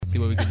See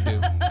what we can do.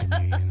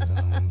 Comedian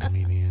Zone,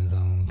 Comedian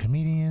Zone,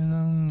 Comedian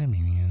Zone,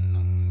 Comedian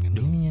Zone,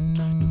 Comedian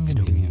Zone,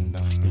 Comedian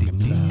Zone,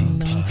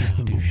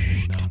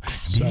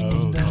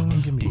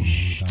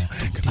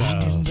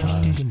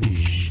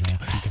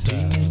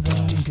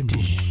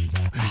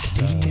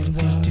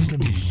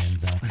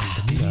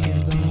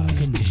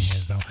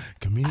 Comedian Zone,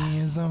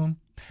 Comedian Zone.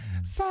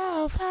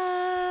 So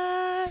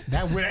far.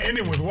 That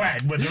ending was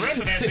whack, but the rest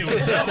of that shit was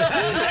dope.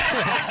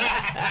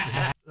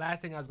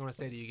 Last thing I was going to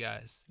say to you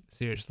guys,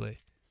 seriously,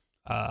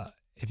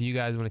 if you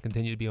guys want to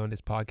continue to be on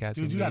this podcast,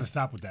 Dude, you got to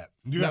stop with that.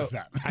 You got to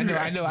stop. I know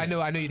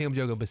you think I'm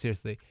joking, but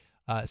seriously,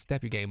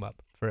 step your game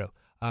up for real.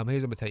 Here's what I'm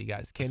gonna tell you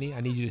guys, Kenny. I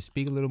need you to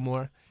speak a little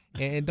more,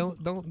 and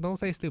don't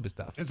say stupid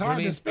stuff. It's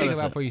hard to speak. Think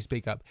about before you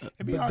speak up.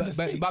 It'd be hard to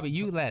speak. But Bobby,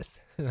 you less,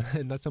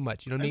 not so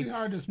much. You don't It'd need. be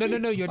hard to speak.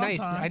 No. You're sometimes.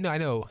 nice. I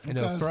know.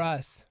 Because- For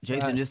us,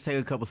 Jason, just take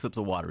a couple sips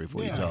of water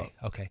before you talk.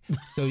 Okay.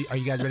 So, are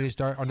you guys ready to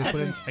start on this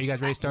one? Are you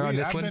guys ready to start on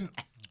this one?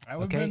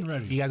 I've Okay. been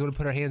ready. You guys want to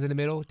put our hands in the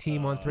middle?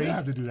 Team on three. We don't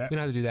have to do that. We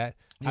don't have to do that.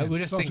 Yeah, We'll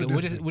just social think.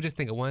 We'll distancing. just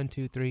think of 1,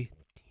 2, 3.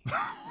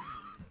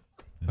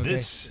 Okay.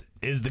 This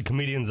is the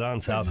Comedians on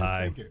South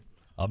High.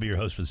 I'll be your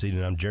host for this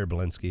evening. I'm Jared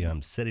Belinsky.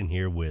 I'm sitting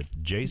here with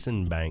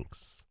Jason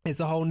Banks, It's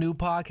a whole new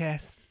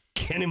podcast.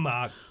 Kenny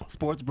Mock,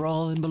 Sports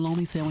brawl and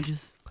bologna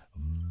sandwiches.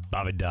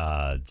 Bobby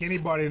Dodds. Kenny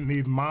bought in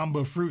these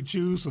Mamba fruit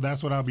chews, so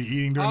that's what I'll be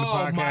eating during the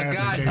podcast. Oh my in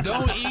God! case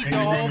Don't eat the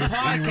anyone whole is-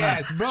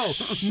 podcast,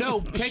 bro. No,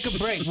 take a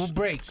break. We'll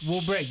break. You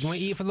want to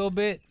eat for a little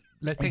bit?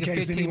 Let's In take a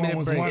case 15 anyone minute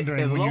was break.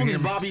 wondering, As when you long hear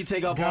as me- Bobby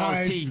take off all his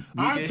Guys, teeth.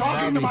 I'm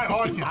talking to my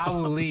audience. I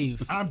will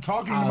leave. I'm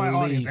talking to I'll my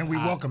audience, leave. and we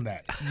welcome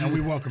that. And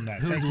we welcome that.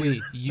 Who's Thank we?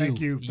 you. You.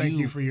 Thank you. Thank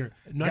you for your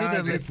Not even a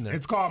guys. listener.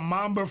 It's called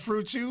Mamba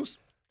fruit juice.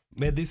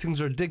 Man, these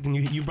things are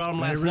addicting. You brought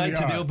them They last really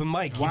night to the are. open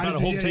mic. Why You brought a did you-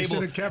 whole yeah, you table,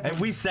 should've kept and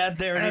them. we sat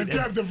there And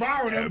kept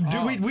devouring them.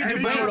 Dude, we And he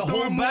devoured kept a whole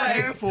throwing more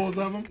bag. handfuls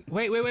of them.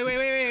 Wait. Let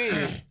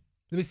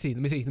me see.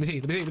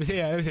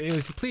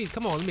 Please,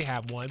 come on. Let me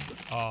have one.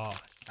 Oh,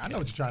 I know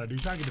what you're trying to do.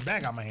 You're trying to get the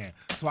bag out of my hand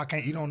so I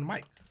can't eat on the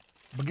mic.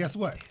 But guess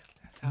what?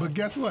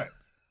 Guess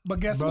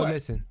bro, what?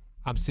 listen.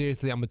 I'm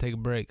gonna take a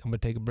break.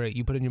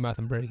 You put it in your mouth.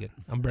 I'm breaking.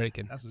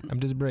 I'm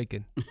just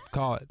breaking.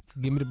 Call it.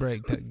 Give me the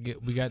break.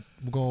 We're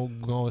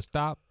gonna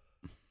stop.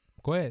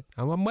 Go ahead.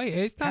 I'm waiting.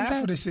 It's not Half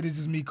that. of this shit is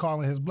just me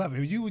calling his bluff.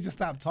 If you would just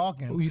stop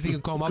talking. You think you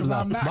call my 'Cause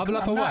bluff? I'm not- My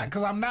bluff 'cause for I'm what? not-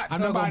 'cause I'm not not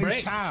gonna somebody's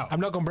break. child. I'm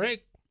not gonna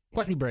break.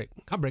 Watch me break.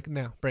 I'm breaking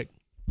now. Break.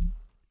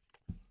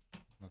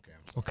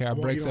 Okay, our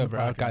Won't break's eat on the over.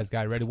 All right, podcast.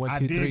 guys, ready? 1, I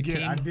 2, 3,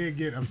 did team.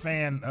 get a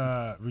fan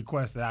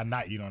request that I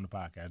not eat on the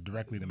podcast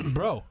directly to me.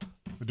 Bro,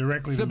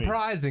 Directly to me.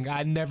 surprising.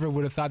 I never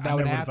would have thought that I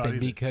would never would've thought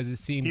happen either. because it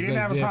seems He didn't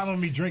as have a if, problem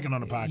with me drinking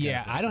on the podcast.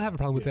 Yeah, I don't have a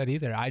problem with that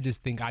either. I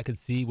just think I could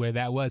see where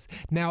that was.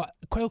 Now,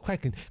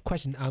 question.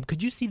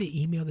 Could you see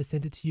the email that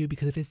sent it to you?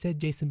 Because if it said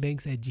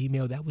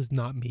jasonbanks@gmail, that was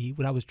not me.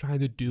 What I was trying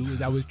to do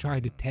is I was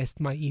trying to test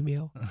my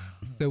email.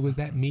 So was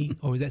that me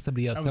or was that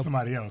somebody else? That was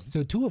somebody else.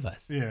 So two of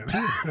us. Yeah.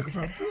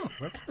 So two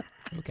of us.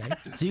 Okay.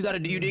 So you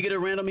did get a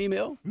random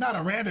email? Not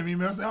a random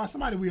email.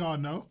 Somebody we all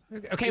know.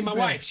 Okay, my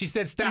wife. She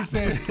said stop.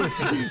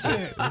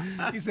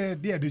 He said,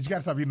 yeah, dude, you got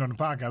to stop eating on the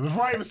podcast.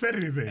 Before I even said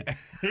anything,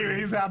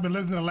 he said, I've been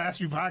listening to the last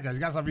few podcasts. You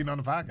got to stop eating on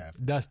the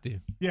podcast.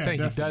 Dusty. Yeah, Thank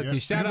Dusty, you, Dusty. yeah.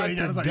 Shout He's out like, you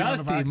gotta to stop eating on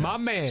the Dusty, podcast. my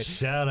man.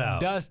 Shout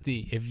out.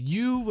 Dusty, if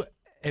you've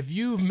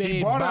He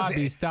made bought us-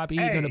 Bobby stop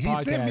eating hey, on the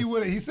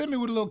podcast. He sent me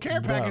with a little care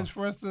Bro. package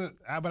for us to,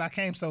 but I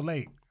came so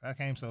late. But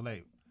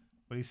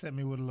he sent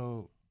me with a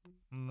little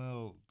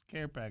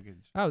care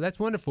package. Oh, that's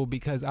wonderful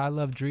because I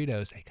love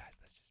Doritos. Hey guys,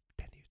 let's just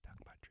pretend he was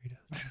talking about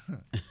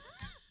Doritos.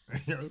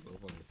 Yo, it's so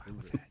fucking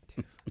stupid.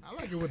 I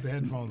like it with the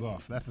headphones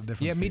off. That's a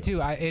different Yeah, me feel.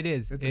 too. It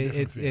is. It's a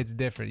different feel. It's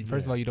different.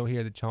 First of Yeah. all, you don't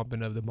hear the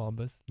chomping of the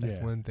mambas. That's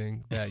Yeah. one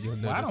thing that you'll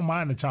notice. Well, I don't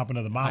mind the chomping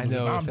of the I mambas.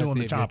 know, If I'm doing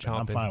the especially if you're chomping,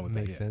 I'm fine with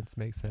Makes that. sense.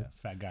 Makes sense.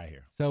 Fat guy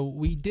here. So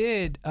we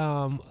did,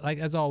 like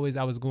as always,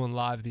 I was going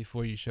live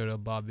before you showed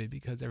up, Bobby,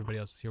 because everybody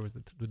else was here was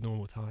the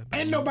normal time.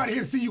 Ain't nobody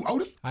here to see you,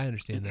 Otis. I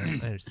understand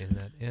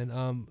that.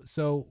 And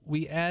so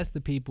we asked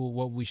the people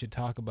what we should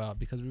talk about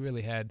because we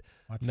really had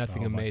Watch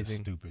nothing all about the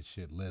amazing. Stupid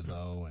shit,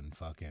 Lizzo and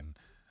fucking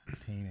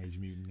Teenage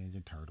Mutant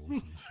Ninja Turtles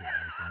and shit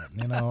like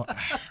that. You know,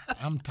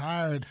 I'm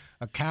tired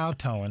of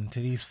kowtowing to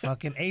these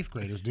fucking 8th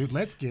graders, dude.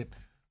 Let's get.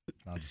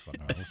 No, I'm just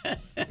fucking with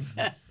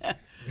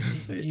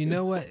You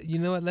know what?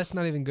 Let's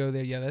not even go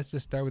there yet. Let's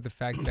just start with the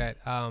fact that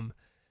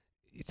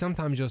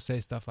sometimes you'll say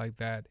stuff like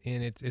that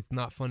and it's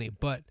not funny,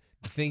 but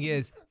the thing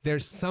is,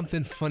 there's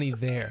something funny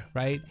there,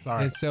 right?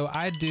 Sorry. And so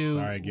I do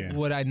Sorry again.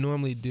 what I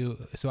normally do.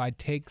 So I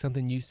take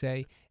something you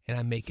say and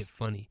I make it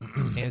funny.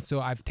 And so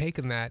I've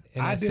taken that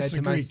and I I've said to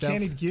disagree. myself,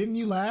 Kenny, didn't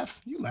you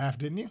laugh? You laughed,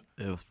 didn't you?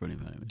 It was pretty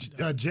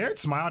funny. Jared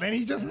smiled and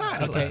he just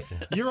not. Okay.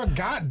 You're a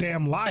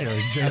goddamn liar,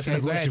 Jason. Okay,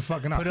 Is go what ahead. you're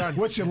fucking Put it up. on.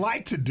 What you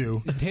like to do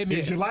Hit me.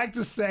 is you like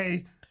to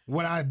say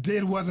what I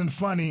did wasn't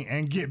funny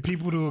and get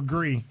people to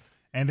agree.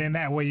 And then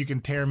that way you can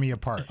tear me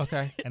apart.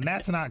 Okay. And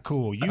that's not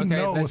cool. You Okay,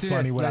 know let's it's do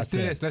funny this. what Let's I do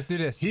said. this. Let's do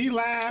this. He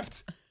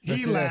laughed. Let's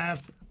He do this.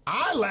 laughed.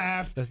 I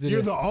laughed. Let's do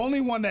You're this. the only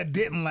one that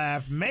didn't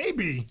laugh.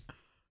 Maybe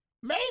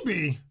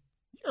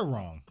you're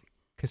wrong.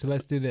 Okay, so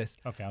let's do this.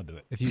 Okay, I'll do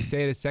it. If you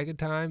say it a second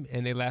time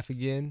and they laugh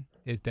again,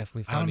 It's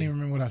definitely I don't funny. even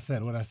remember what I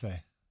said. What did I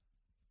say?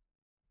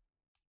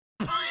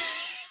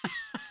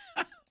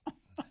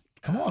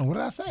 Come on, what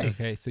did I say?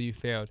 Okay, so you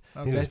failed.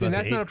 Okay. It was That's, and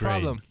about that's the not a 8th grade.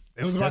 problem.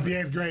 It was about the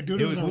 8th grade,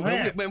 dude. It was a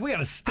rant. Man, we got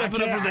to step I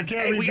it up can't- for I this.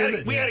 can't Hey, we got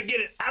revisit to that. get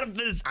it out of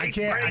this. I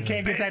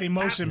can't get that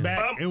emotion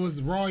back. It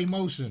was raw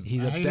emotion.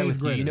 He's I hate upset with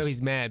eighth you. You know graders.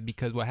 he's mad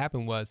because what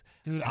happened was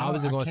Dude, I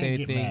wasn't going to say can't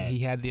get anything. mad. He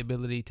had the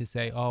ability to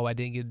say, "Oh, I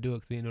didn't get to do it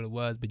because we didn't know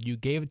what it was," but you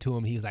gave it to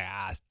him. He was like,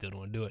 "I still don't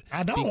want to do it."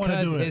 I don't want to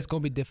do because it. it's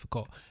going to be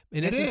difficult,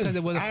 and that's It just because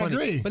is. it wasn't I funny.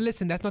 agree. But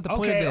listen, that's not the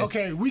point of Okay, this.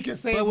 okay, we can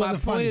say But it my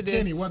wasn't funny. point of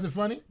this- Kenny, was it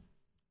funny?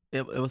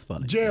 It was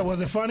funny. Jared,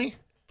 was it funny?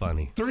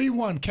 Funny.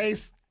 3-1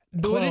 case.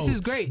 Well, this closed.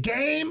 is great.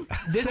 Game.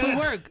 This set,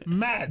 will work.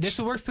 Match. This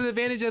works to the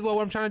advantage of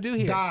what I'm trying to do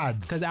here.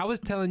 Gods. Because I was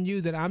telling you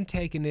that I'm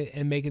taking it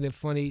and making it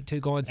funny to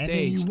go on and then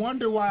stage. you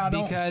wonder why I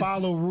don't because-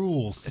 follow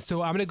rules.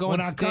 So I'm going to go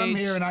When on I stage. come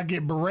here and I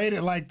get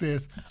berated like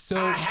this, So-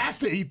 I have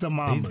to eat the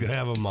mamas. He's gonna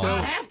have a mom. So-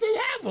 I have to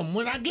have them.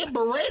 When I get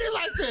berated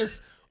like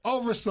this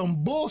over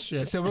some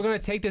bullshit. So we're gonna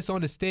take this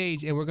on the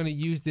stage and we're gonna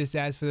use this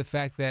as for the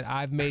fact that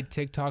I've made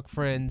TikTok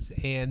friends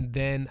and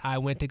then I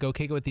went to go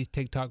kick it with these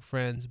TikTok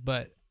friends,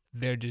 but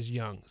they're just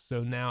young.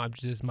 So now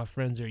my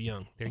friends are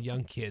young. They're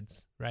young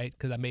kids, right?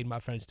 Because I made my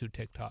friends through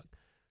TikTok.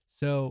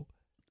 So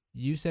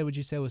you said what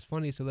you said was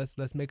funny. So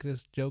let's make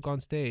this joke on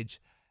stage.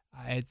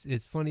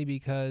 It's funny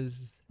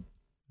because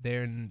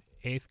they're in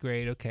 8th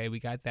grade. Okay, we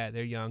got that.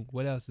 They're young.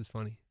 What else is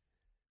funny?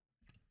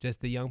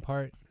 Just the young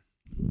part.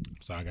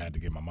 So I got to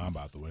get my mom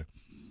out the way.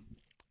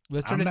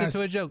 Let's turn I'm this not-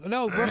 into a joke.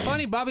 No, we're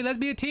funny, Bobby. Let's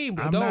be a team.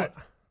 I'm Don't not-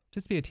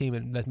 just be a team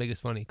and let's make this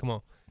funny. Come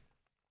on.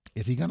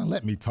 Is he gonna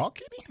let me talk,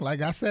 Kenny?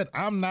 Like I said,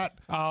 I'm not.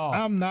 Oh,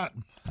 I'm not.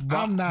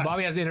 I'm not.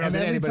 Bobby hasn't and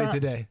interrupted every anybody time-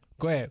 today.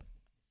 Go ahead.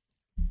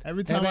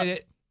 Every time. Okay.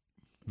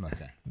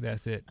 Okay.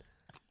 That's it.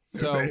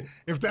 So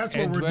if that's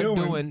what and we're what doing,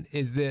 doing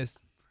is this.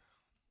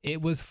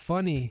 It was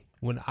funny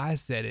when I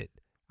said it.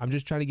 I'm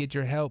just trying to get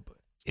your help.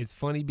 It's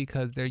funny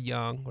because they're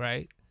young,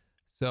 right?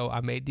 So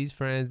I made these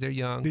friends. They're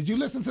young. did you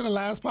listen to the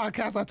last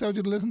podcast I told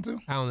you to listen to?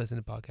 I don't listen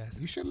to podcasts.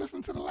 You should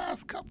listen to the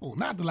last couple.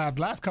 Not the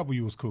last couple.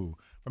 You was cool,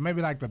 but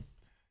maybe like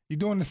you're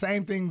doing the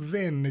same thing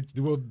then.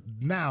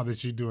 Now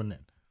that you're doing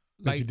it,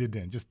 that you did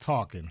then, just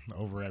talking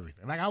over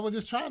everything. Like I was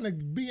just trying to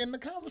be in the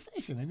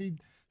conversation, and as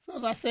soon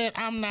as I said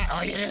I'm not,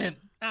 oh yeah,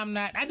 I'm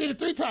not. I did it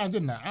 3 times,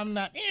 didn't I? I'm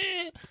not.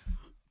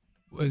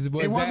 Was It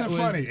wasn't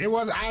funny. It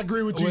was. I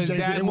agree with you, was Jason.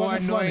 that It more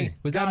wasn't annoying? funny.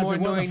 Was that Guys, more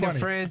it wasn't annoying than funny.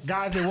 Friends?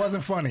 Guys, it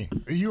wasn't funny.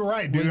 You're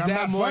right, dude. Was I'm that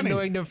not more funny.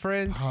 annoying than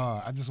Friends?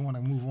 I just want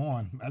to move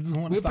on. I just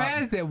want to We're stop.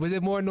 past that. Was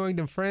it more annoying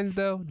than Friends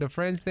though? The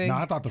Friends thing No,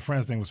 I thought the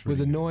Friends thing was pretty was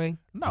good. annoying.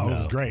 No, it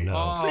was great.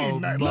 no. See, Oh,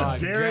 look, my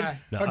Jared. God.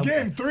 No,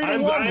 Again, 3-1,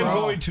 I'm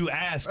bro. going to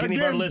ask any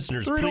of our Again,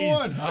 listeners, 3-1.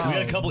 please. We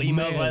got a couple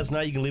emails man. last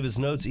night. You can leave us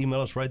notes. Email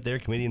us right there,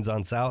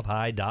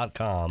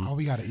 comediansonsouthhigh.com. Oh,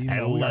 we got an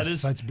email. And We let got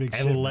us such big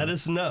and shit, let man.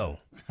 us know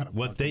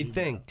what they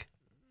think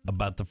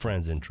about the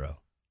Friends intro.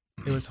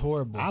 It was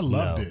horrible. I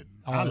loved No. it.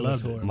 Oh, I it was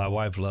loved it. horrible. My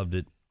wife loved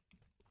it.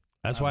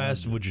 That's why I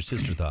asked what your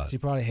sister thought. She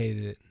probably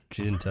hated it.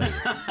 She didn't tell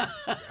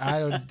you. I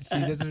don't.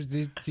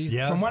 She's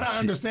Yeah. From what I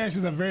understand,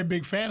 she's a very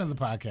big fan of the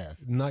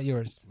podcast. not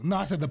yours. No,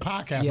 I said the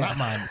podcast, Yeah. not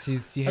mine. She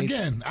hates,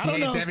 Again, I she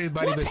don't hates know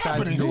everybody what's besides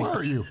happening. me. Who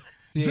hurt you?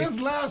 She Just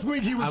hates- last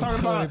week he was I'm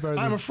talking the only about, person.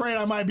 I'm afraid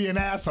I might be an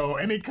asshole.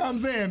 And he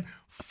comes in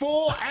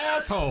full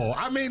asshole.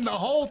 I mean, the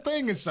whole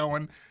thing is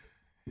showing.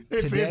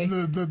 Today?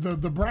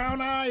 It's the brown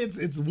eye,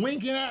 it's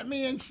winking at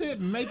me and shit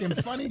and making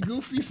funny,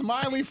 goofy,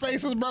 smiley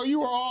faces, bro.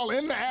 You were all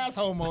in the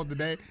asshole mode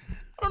today.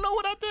 I don't know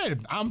what I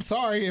did. I'm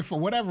sorry if for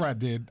whatever I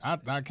did.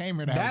 I came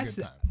here to have a That's.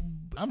 good time.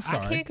 I'm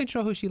sorry. I can't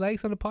control who she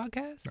likes on the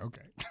podcast.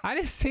 Okay. I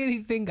didn't say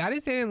anything. I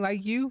didn't say anything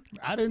like you.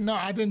 I didn't know.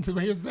 I didn't.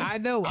 But here's the thing. I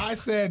know. I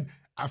said,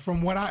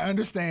 from what I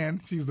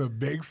understand, she's a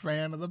big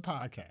fan of the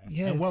podcast.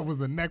 Yes. And what was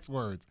the next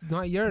words? Not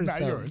Not yours. though.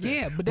 yours.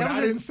 Yeah, but I that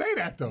was. didn't say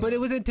that though. But it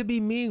wasn't to be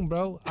mean,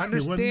 bro. wasn't to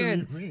be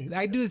Understand? mean.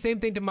 I do the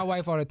same thing to my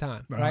wife all the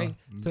time, right?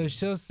 So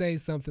she'll say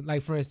something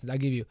like, for instance, I'll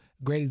give you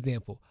a great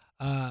example.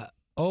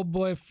 Old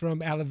boy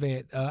from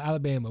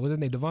Alabama, what's his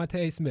name?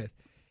 Devontae Smith.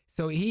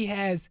 So he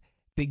has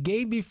the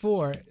game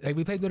before, like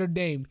we played Notre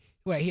Dame.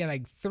 He had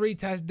like 3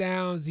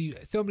 touchdowns,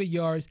 so many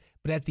yards.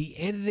 But at the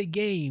end of the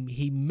game,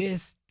 he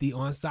missed the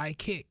onside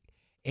kick,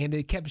 and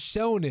it kept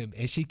showing him,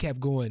 and she kept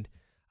going,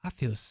 I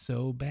feel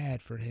so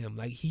bad for him.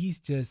 Like, he's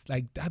just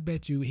like, I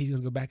bet you he's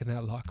going to go back in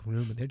that locker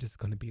room and they're just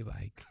going to be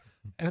like,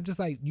 and I'm just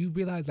like, you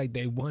realize like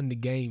they won the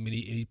game and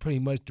he's pretty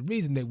much the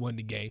reason they won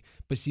the game,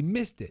 but she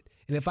missed it.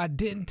 And if I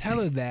didn't tell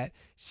her that,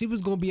 she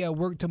was going to be at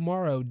work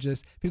tomorrow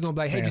just, people going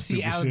to be like, hey, Saying did you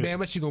see stupid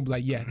Alabama? She's going to be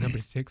like, yeah,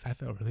 number 6. I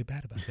felt really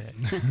bad about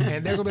that.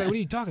 And they're going to be like, what are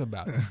you talking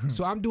about?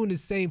 So I'm doing the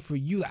same for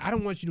you. Like, I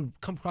don't want you to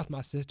come across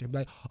my sister and be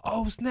like,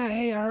 oh, snap,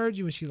 hey, I heard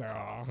you. And she's like,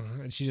 oh,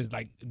 and she just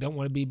like, don't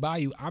want to be by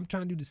you. I'm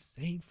trying to do the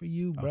same for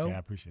you, bro. Okay, I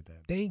appreciate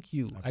that. Thank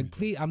you. Like,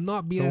 please, I'm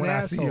not being So an when I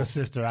asshole. see your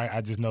sister,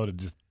 I just know to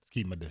just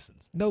keep my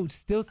distance. No,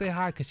 still say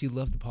hi because she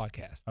loves the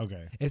podcast.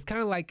 Okay. It's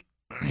kind of like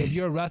if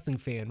you're a wrestling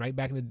fan, right,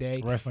 back in the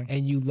day, Wrestling.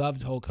 and you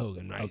loved Hulk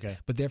Hogan, right? Okay.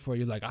 But therefore,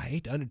 you're like, I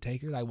hate the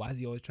Undertaker. Like, why is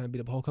he always trying to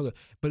beat up Hulk Hogan?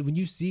 But when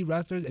you see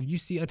wrestlers, if you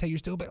see Undertaker, you're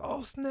still like,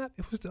 oh snap,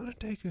 it was the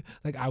Undertaker.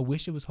 Like, I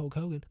wish it was Hulk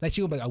Hogan. Like,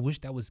 she was like, I wish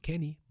that was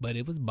Kenny, but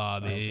it was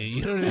Bobby.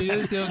 You know what I mean?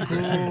 It's still cool.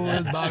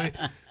 It was Bobby.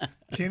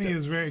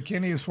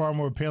 Kenny is far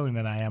more appealing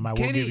than I am. I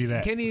will give you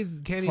that. Kenny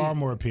far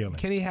more appealing.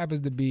 Kenny happens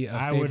to be a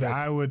I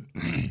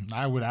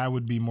favorite.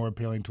 would be more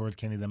appealing towards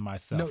Kenny than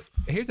myself.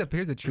 No, here's the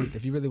truth.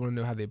 If you really want to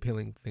know how the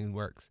appealing thing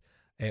works,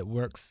 it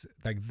works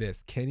like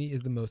this. Kenny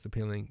is the most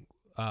appealing.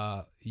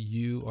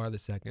 You are the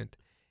second,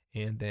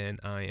 and then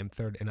I am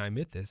third. And I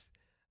admit this,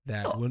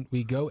 that when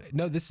we go,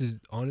 no, this is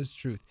honest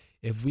truth.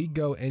 If we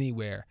go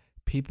anywhere,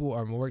 people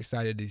are more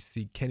excited to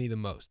see Kenny the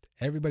most.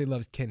 Everybody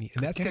loves Kenny,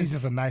 and that's Kenny's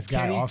just a nice guy.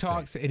 Kenny off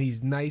talks stage. and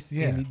he's nice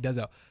and he does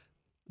it.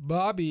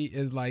 Bobby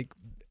is like,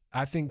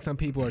 I think some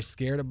people are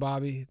scared of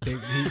Bobby.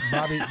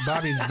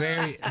 Bobby's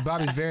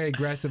very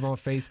aggressive on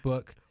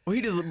Facebook. Well,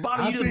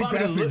 I think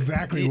that's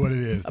exactly what it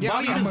is. Yeah,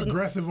 I'm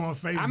aggressive on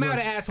Facebook. I'm out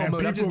of asshole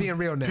mode. I'm just being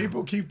real now.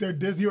 People keep their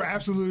distance. You're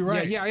absolutely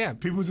right. Yeah.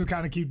 People just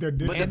kind of keep their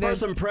distance. But the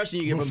first impression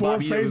you get from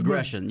Bobby is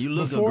aggression. You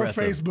look before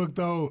aggressive. Facebook,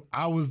 though,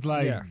 I was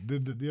like, you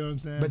know what I'm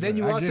saying? But then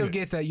you I also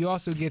get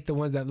get the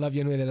ones that love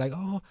you anyway. They're like,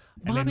 oh,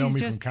 And they know me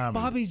from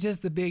comedy. Bobby's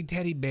just the big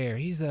teddy bear.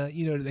 He's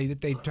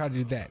they try to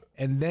do that.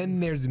 And then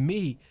there's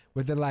me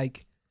where they're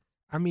like,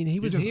 I mean, he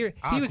was here.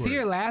 awkward. He was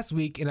here last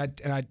week, and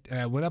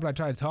I went up and I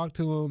tried to talk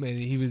to him, and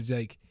he was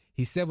like,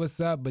 he said what's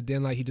up, but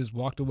then like he just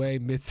walked away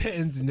mid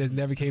sentence and just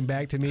never came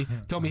back to me.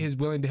 Told me he was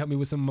willing to help me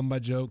with some of my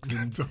jokes,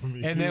 and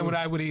then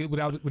when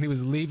he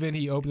was leaving,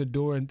 he opened the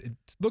door and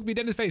looked me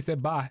dead in the face,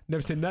 said bye.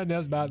 Never said nothing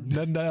else about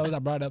nothing else I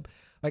brought up.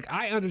 Like,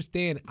 I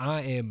understand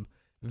I am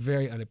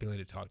very unappealing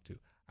to talk to.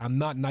 I'm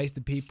not nice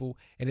to people,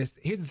 and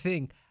here's the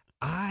thing,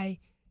 I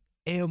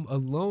am a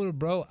loner,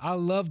 bro. I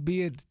love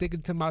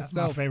sticking to That's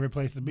myself. my favorite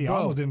place to be. Bro, I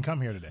almost didn't come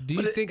here today. Do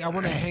you think I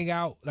want to hang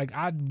out? Like,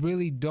 I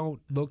really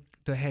don't look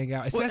to hang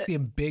out, especially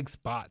in big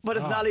spots. But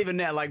it's not even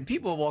that. Like,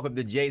 people walk up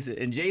to Jason,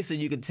 and Jason,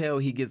 you can tell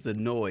he gets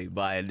annoyed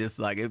by it. It's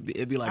like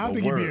it'd be like I don't a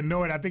think word. he'd be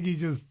annoyed. I think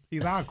he's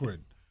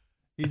awkward.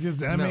 He's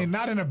just, I mean,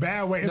 not in a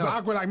bad way. It's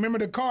awkward. Like, remember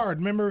the card?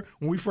 Remember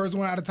when we first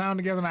went out of town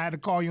together and I had to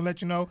call you and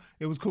let you know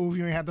it was cool if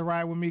you ain't had to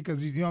ride with me?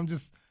 Because, you know,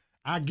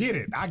 I get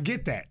it. I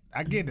get that.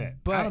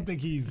 But I don't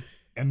think he's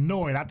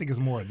annoyed. I think it's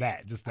more of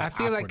that. Just that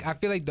I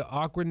feel like the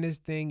awkwardness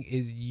thing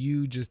is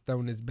you just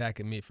throwing this back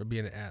at me for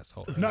being an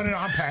asshole. No,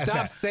 I'm past that.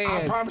 Stop saying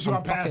I promise you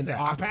I'm past fucking that.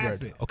 awkward, I'm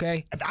past it.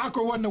 okay?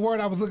 Awkward wasn't the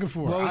word I was looking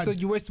for. Well,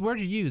 it's the word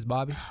you use,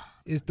 Bobby.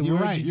 It's the You're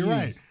word right. you You're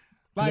use. right.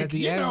 Like, at the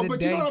you end know, of the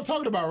but you know day- what I'm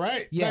talking about,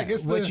 right? Yeah, Like,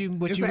 it's what the you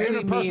interpersonal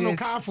really mean is,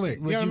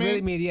 conflict. What You know you what I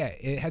really mean? mean,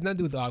 it has nothing to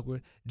do with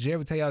awkward. Jared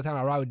will tell you all the time.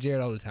 I ride with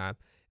Jared all the time.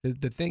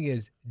 The thing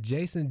is,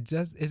 Jason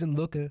just isn't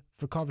looking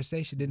for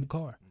conversation in the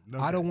car.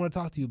 Okay. I don't want to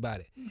talk to you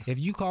about it. If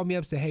you call me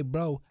up and say, hey,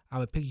 bro, I'm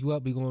going to pick you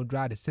up. We're going to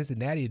drive to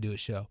Cincinnati to do a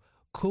show.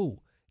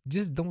 Cool.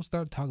 Just don't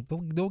start talking.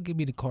 Don't give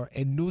me the car.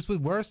 And what's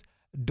worse,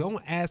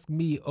 don't ask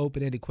me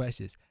open-ended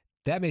questions.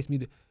 That makes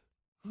me...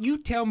 You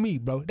tell me,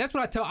 bro. That's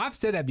what I've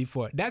said that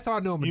before. That's how I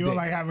know I'm a You dick. don't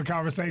like having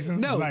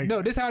conversations? No, like,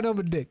 this is how I know I'm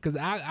a dick. Because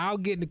I'll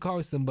get in the car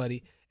with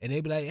somebody and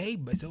they be like, hey,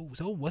 but so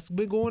what's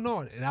been going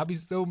on? And I'll be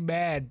so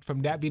mad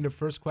from that being the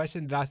first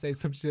question that I say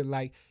some shit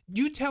like,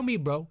 you tell me,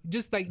 bro.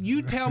 Just like,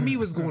 you tell me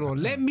what's going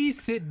on. Let me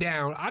sit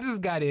down. I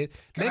just got in.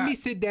 Let me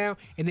sit down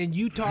and then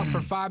you talk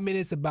for 5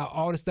 minutes about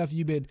all the stuff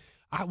you've been...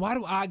 why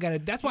do I gotta...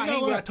 That's why I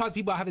hate when I talk to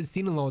people I haven't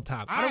seen in a long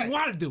time. I don't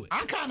want to do it.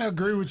 I kind of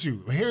agree with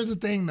you. Here's the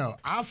thing, though.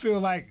 I feel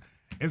like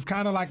it's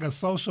kind of like a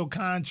social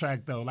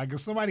contract, though. Like,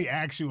 if somebody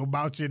asks you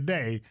about your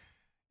day,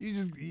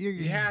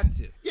 you have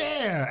to.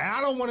 Yeah, and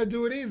I don't want to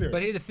do it either.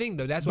 But here's the thing,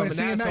 though. That's why I'm an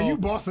now asshole. you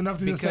boss enough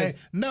to just say,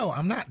 no,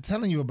 I'm not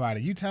telling you about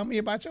it. You tell me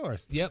about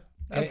yours. Yep.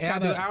 That's I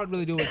don't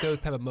really do it with those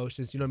type of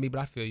emotions. You know what I mean?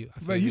 But I feel you.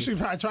 But you should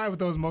probably try with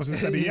those emotions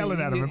instead of yelling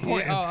at them and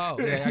pointing. Yeah,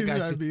 I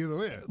got you. Be either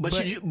way. But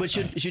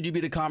should you be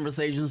the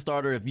conversation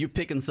starter if you're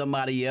picking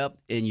somebody up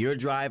and you're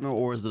driving,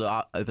 or is it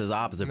if it's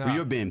opposite? No. If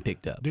you're being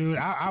picked up, Dude,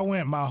 I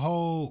went my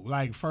whole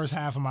first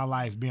half of my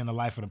life being the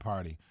life of the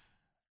party.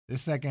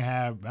 This second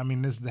half, I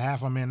mean, this is the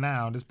half I'm in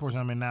now. This portion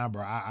I'm in now,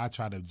 bro. I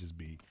try to just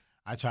be.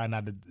 I try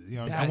not to, you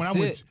know.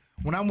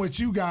 When I'm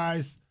with you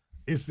guys,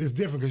 it's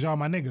different because y'all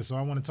my niggas. So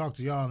I want to talk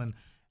to y'all and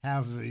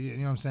have, you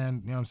know what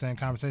I'm saying,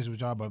 conversation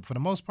with y'all. But for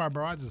the most part,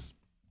 bro, I just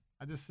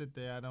sit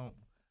there. I don't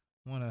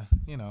want to,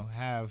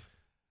 have.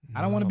 No.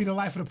 I don't want to be the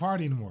life of the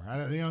party anymore. You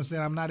know what I'm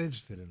saying? I'm not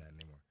interested in that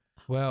anymore.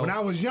 Well, when I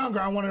was younger,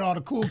 I wanted all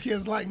the cool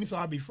kids like me, so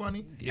I'd be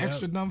funny,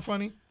 extra dumb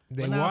funny.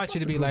 They want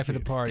you to be life of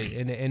the party,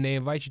 and they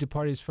invite you to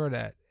parties for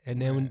that. And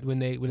then when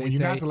they you're say,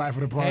 not the life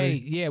of the party,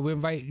 hey, yeah, you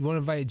want to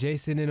invite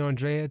Jason and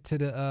Andrea to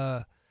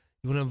the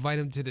you want to invite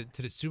them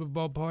to the Super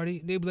Bowl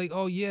party? They'd be like,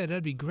 oh yeah,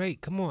 that'd be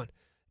great. Come on.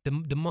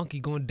 The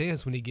monkey gonna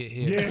dance when he get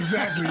here. Yeah,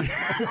 exactly.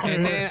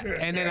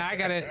 and then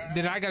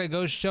I gotta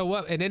go show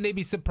up, and then they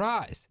be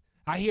surprised.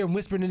 I hear him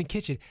whispering in the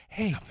kitchen,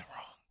 "Hey, something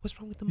wrong. What's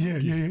wrong with the Yeah,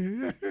 monkey?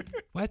 yeah.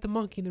 Why is the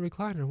monkey in the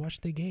recliner watching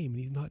the game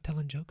and he's not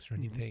telling jokes or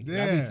anything?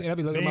 And Yeah, I'll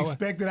be looking they at my wife.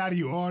 expect it out of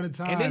you all the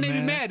time, And then they be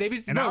man. mad. They be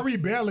and I no.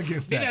 rebel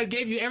against Then I that.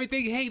 gave you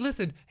everything. Hey,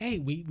 listen. Hey,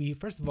 we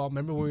first of all,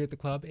 remember when we were at the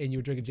club and you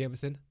were drinking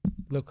Jameson?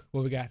 Look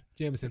what we got.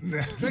 Jameson.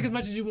 Drink as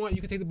much as you want.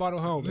 You can take the bottle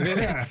home. And then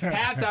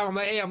halftime, I'm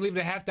like, hey, I'm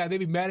leaving at halftime. They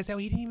be mad as hell.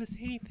 He didn't even say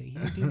anything. He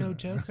didn't do no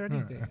jokes or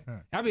anything.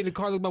 I be in the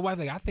car looking at my wife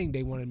like, I think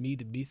they wanted me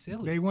to be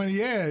silly. They want,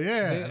 yeah.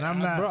 And I'm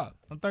not. Bro.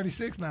 I'm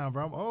 36 now,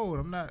 bro. I'm old.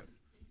 I'm not.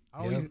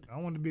 Yep. I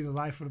want to be the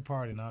life of the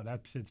party. Now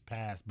that shit's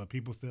past, but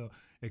people still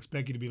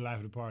expect you to be the life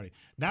of the party.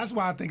 That's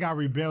why I think I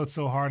rebelled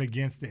so hard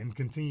against it and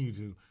continue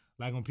to.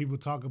 Like when people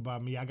talk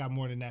about me, I got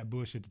more than that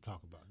bullshit to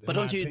talk about. But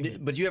don't you?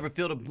 But you ever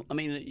feel the? I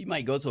mean, you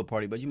might go to a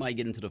party, but you might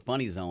get into the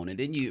funny zone, and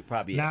then you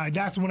probably. Now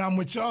that's when I'm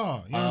with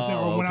y'all. You know what I'm saying?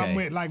 Or when I'm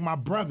with like my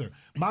brother.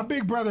 My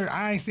big brother,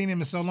 I ain't seen him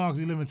in so long because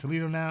he live in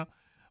Toledo now.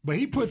 But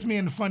he puts me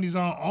in the funny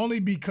zone only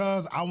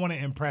because I want to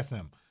impress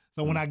him.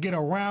 So when I get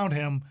around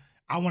him,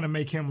 I want to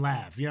make him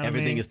laugh. You know what I mean?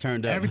 Everything is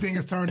turned up. Everything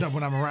is turned up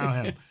when I'm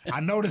around him.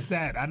 I noticed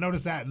that in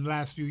the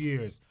last few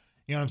years.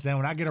 You know what I'm saying?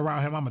 When I get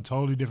around him, I'm a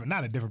totally different,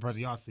 not a different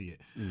person. Y'all see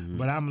it. Mm-hmm.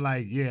 But I'm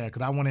like, yeah,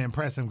 because I want to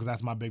impress him because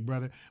that's my big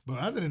brother. But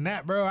other than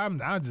that, bro,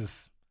 I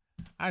just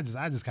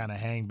kind of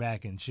hang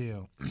back and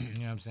chill. You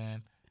know what I'm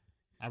saying?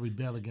 I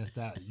rebel against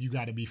that. You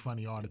got to be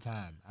funny all the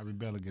time. I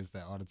rebel against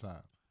that all the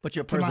time. But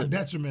your To my person.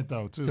 detriment,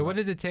 though, too. So what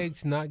does it take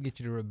to not get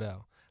you to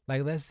rebel?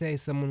 Like, let's say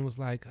someone was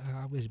like,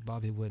 I wish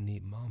Bobby wouldn't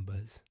eat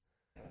Mambas.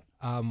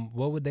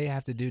 What would they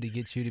have to do to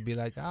get you to be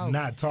like, oh,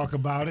 Not talk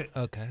about it.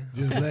 okay.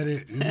 Just let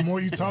it. The more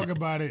you talk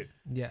about it,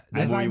 Yeah.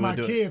 it's more like you my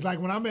wanna do it. kids. Like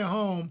when I'm at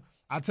home,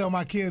 I tell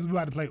my kids we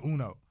about to play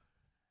Uno.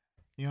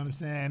 You know what I'm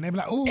saying? They be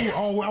like, "Ooh,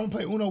 I'm gonna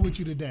play Uno with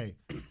you today."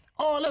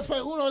 Oh, let's play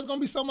Uno. It's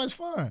gonna be so much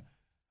fun.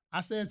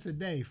 I said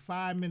today,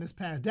 5 minutes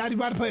past. Daddy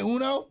about to play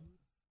Uno?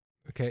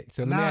 Okay,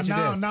 so let me ask you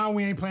this. Now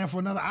we ain't playing for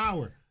another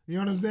hour. You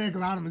know what I'm saying?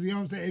 Because you know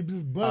what I'm saying? It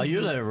just bugs Oh,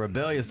 you're me. the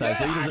rebellious side.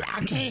 So you Yeah, just.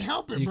 I can't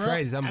help it, You bro.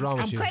 crazy. Something's wrong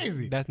with I'm you.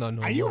 crazy. That's not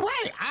normal. Are you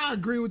right? I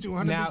agree with you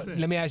 100%. Now,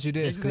 let me ask you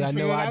this, Niggas because I ain't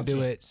know figured I out do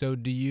yet. it. So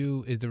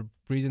is the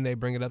reason they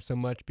bring it up so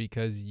much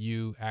because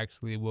you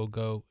actually will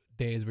go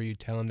days where you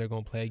tell them they're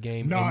going to play a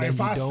game? No, and then if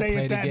you I don't say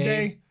play it the that game?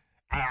 day,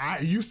 I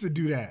used to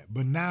do that,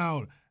 but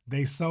now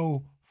they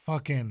so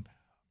fucking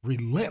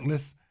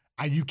relentless.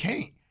 You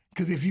can't,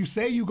 because if you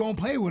say you gonna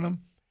play with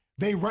them,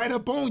 they right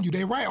up on you.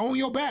 They right on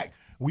your back.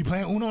 We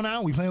playing Uno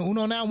now. We playing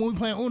Uno now. When we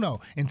playing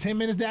Uno in 10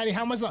 minutes, Daddy.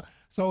 How much?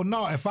 So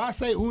no, if I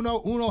say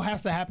Uno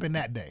has to happen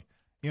that day.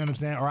 You know what I'm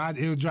saying? Or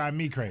it'll drive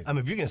me crazy. I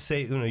mean, if you're gonna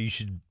say Uno, you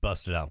should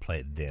bust it out and play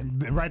it then.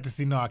 Right to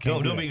see, no, I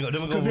can't. Don't do be that.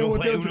 go. 'Cause We'll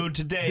play they'll Uno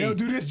today. They'll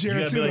do this, Jared,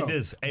 you gotta too, be like though.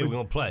 this. Hey, we're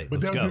gonna play.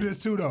 But Let's they'll go. do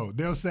this too, though.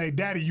 They'll say,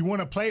 "Daddy, you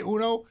want to play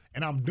Uno?"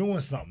 And I'm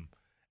doing something.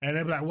 And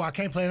they'll be like, "Well, I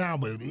can't play now,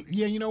 but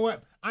yeah, you know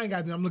what? I ain't got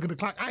to do. I'm looking at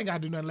the clock. I ain't got to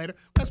do nothing later.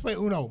 Let's play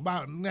Uno."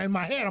 In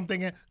my head, I'm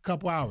thinking a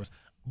couple hours.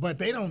 But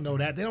they don't know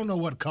that. They don't know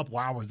what a couple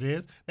hours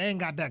is. They ain't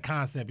got that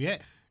concept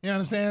yet. You know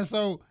what I'm saying?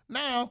 So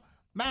now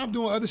I'm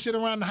doing other shit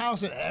around the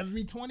house, and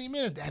every 20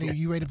 minutes, Daddy,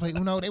 you ready to play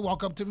Uno? They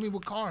walk up to me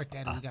with cards.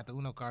 Daddy, we got the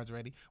Uno cards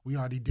ready. We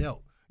already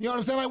dealt. You know what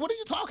I'm saying? Like, what are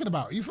you talking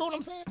about? You feel what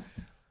I'm saying?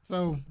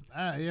 So,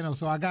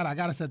 so I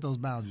gotta set those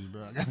boundaries,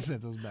 bro. I gotta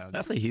set those boundaries.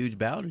 That's a huge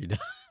boundary.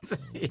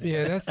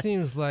 Yeah, that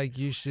seems like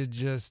you should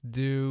just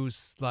do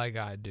like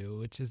I do,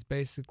 which is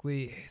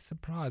basically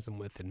surprise them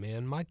with it,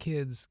 man. My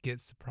kids get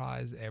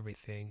surprised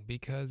everything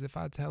because if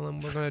I tell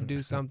them we're going to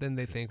do something,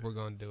 they think we're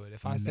going to do it.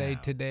 If I say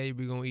today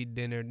we're going to eat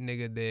dinner,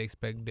 nigga, they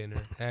expect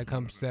dinner. That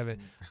comes 7.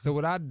 So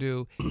what I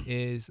do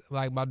is,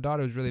 like, my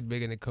daughter was really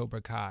big into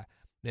Cobra Kai.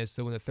 And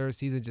so when the 3rd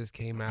season just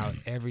came out,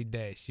 every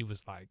day she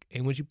was like,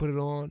 and when she put it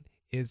on,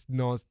 it's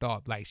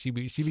nonstop. Like she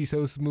be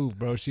so smooth,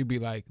 bro. She'd be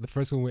like, the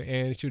first one went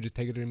in, she would just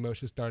take it to the remote,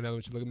 she'll start another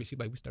one. She'd look at me, she'd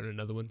be like, we started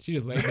another one. She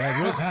just laid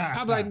back.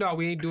 I'm like, no,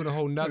 we ain't doing a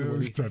whole nother one.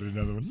 We started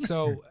another one.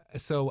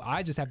 So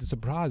I just have to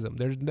surprise them.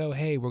 There's no,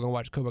 hey, we're gonna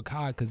watch Cobra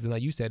Kai because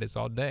like you said, it's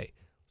all day.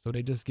 So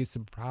they just get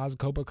surprised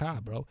Cobra Kai,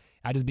 bro.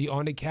 I just be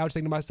on the couch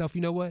thinking to myself,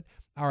 you know what?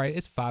 All right,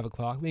 it's 5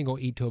 o'clock. We ain't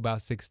gonna eat till about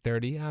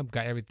 6:30. I've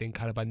got everything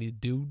kind of I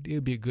need to do.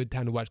 It'd be a good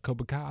time to watch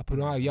Cobra Kai. I put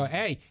it on, yo,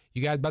 hey,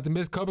 you guys about to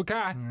miss Cobra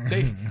Kai?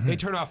 They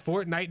turn off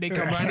Fortnite. They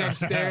come right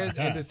upstairs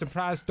and the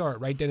surprise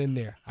start right then and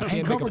there. I Hey,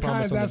 can't make Cobra a Kai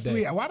promise is on that the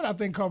day. sweet. Why did I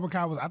think Cobra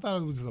Kai was? I thought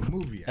it was just a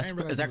movie. I didn't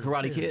realize Is that it was a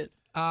Karate series. Kid?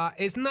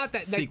 It's not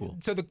that Sequel.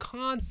 So the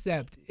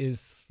concept is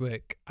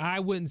slick. I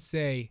wouldn't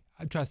say.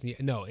 Trust me.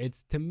 No,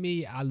 it's to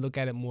me. I look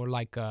at it more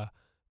like a,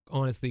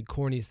 honestly,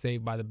 corny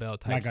Saved by the Bell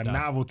type Like a stuff.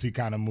 novelty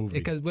kind of movie.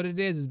 Because what it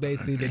is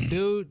basically the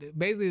dude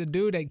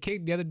that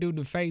kicked the other dude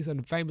in the face on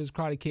the famous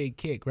Karate Kid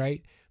kick,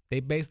 right?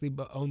 They basically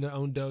own their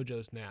own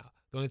dojos now.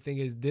 The only thing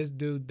is this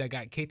dude that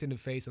got kicked in the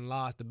face and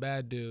lost, the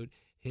bad dude,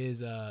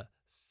 his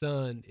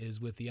son is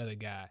with the other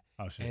guy.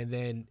 Oh shit. And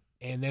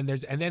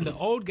then the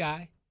old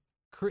guy,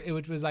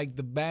 which was like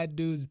the bad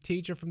dude's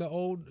teacher from the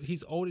old,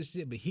 he's old as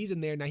shit, but he's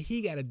in there now.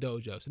 He got a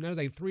dojo, so now there's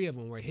like 3 of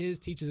them where his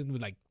teachers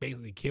would like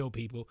basically kill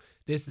people.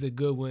 This is a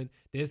good one.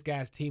 This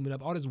guy's teaming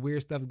up. All this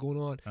weird stuff's going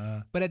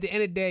on. But at the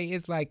end of the day,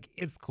 it's like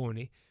it's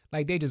corny.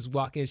 Like they just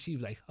walk in. She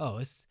was like, "Oh,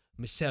 it's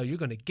Michelle. You're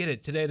gonna get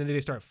it today." And then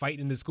they start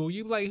fighting in the school.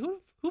 You be like,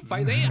 who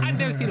fights? I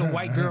never seen a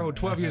white girl,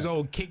 12 years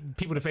old, kick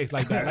people in the face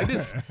like that. Like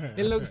this,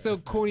 it looks so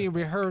corny and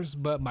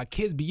rehearsed, but my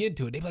kids be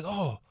into it. They be like,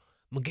 oh,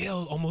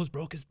 Miguel almost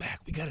broke his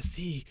back. We gotta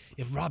see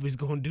if Robbie's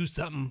gonna do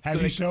something.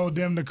 Have you showed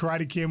them the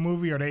Karate Kid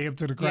movie? Or they hip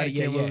to the Karate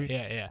Kid movie?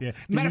 Yeah. Did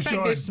Matter you of fact,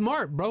 show they're it-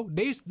 smart, bro.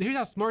 Here's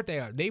how smart they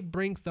are. They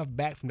bring stuff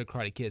back from the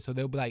Karate Kid. So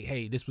they'll be like,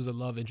 hey, this was a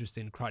love interest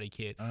in Karate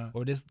Kid.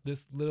 Or this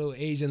little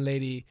Asian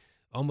lady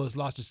almost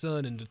lost her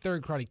son in the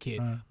third Karate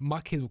Kid. My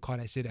kids will call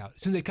that shit out.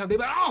 As soon as they come, they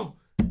be like, oh,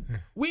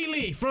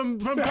 Wheelie from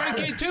Karate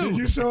Kid 2. Did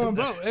you show them?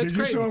 Bro, that's Did you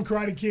crazy. show them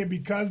Karate Kid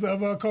because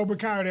of Cobra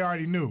Kai? Or they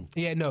already knew.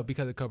 Yeah, no,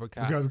 because of Cobra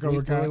Kai. Because of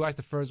Cobra Kai? When we watched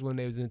the first one,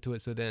 they was into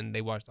it, so then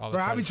they watched all the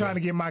Bro, I be Karate trying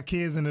to Kid. get my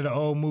kids into the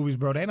old movies,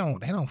 bro. They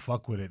don't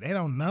fuck with it. They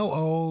don't know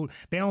old.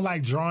 They don't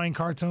like drawing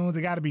cartoons.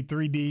 They got to be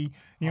 3D.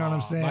 You know what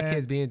I'm saying? My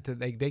kids be into,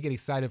 they get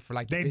excited for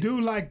like They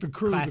do like The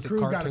Crew. The classic Crew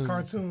got a cartoons.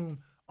 cartoon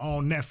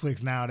on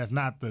Netflix now. That's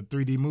not the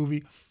 3D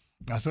movie,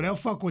 so they'll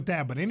fuck with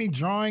that. But any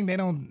drawing, they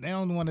don't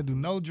want to do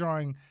no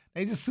drawing.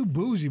 They just too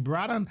bougie,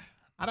 bro.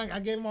 I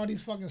gave them all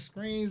these fucking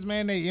screens,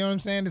 man. You know what I'm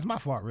saying? It's my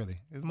fault,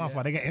 really. It's my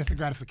fault. They got instant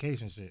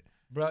gratification shit.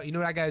 Bro, you know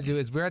what I gotta do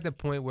is we're at the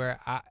point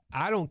where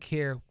I don't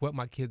care what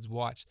my kids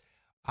watch.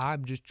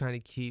 I'm just trying to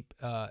keep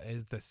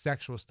is the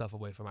sexual stuff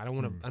away from it. I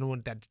don't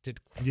want that to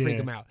freak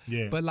them out.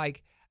 Yeah. But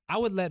like I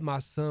would let my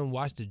son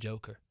watch the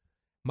Joker.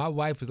 My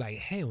wife was like,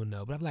 hell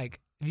no. But I'm like,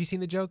 have you seen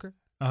the Joker?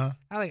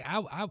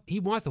 He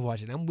wants to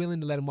watch it. I'm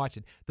willing to let him watch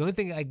it. The only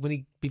thing, like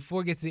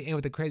before it gets to the end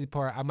with the crazy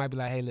part, I might be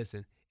like, hey,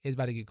 listen, it's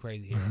about to get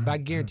crazy here. But I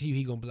guarantee you,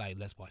 he gonna be like,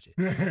 let's watch it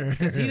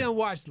because he done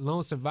watched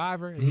Lone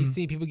Survivor and he's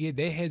seen people get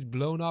their heads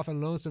blown off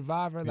in Lone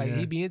Survivor. Like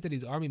he be into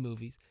these army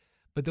movies.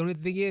 But the only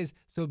thing is,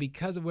 so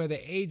because of where they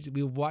age,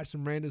 we'll watch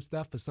some random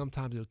stuff, but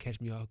sometimes it'll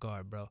catch me off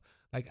guard, bro.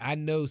 Like I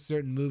know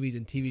certain movies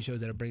and TV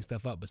shows that'll bring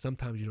stuff up, but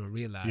sometimes you don't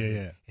realize it.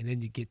 Yeah. And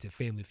then you get to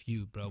Family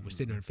Feud, bro. We're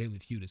sitting on Family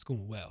Feud. It's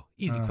going well.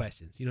 Easy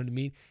questions. You know what I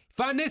mean?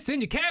 Find this in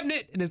your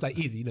cabinet. And it's like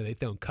easy. You know, they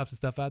throwing cups and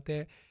stuff out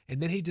there.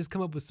 And then he just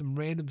come up with some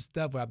random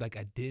stuff where I'm like,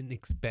 I didn't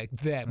expect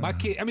that. My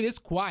kid, I mean, it's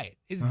quiet.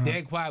 It's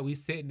dead quiet. We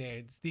sitting there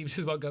and Steve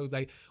just walk up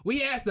like,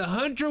 we asked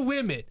 100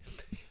 women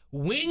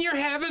when you're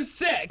having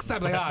sex.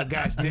 I'm like, oh,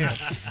 gosh, damn.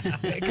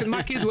 Because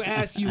my kids will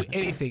ask you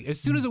anything.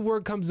 As soon as a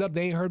word comes up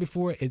they ain't heard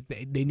before,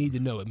 they need to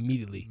know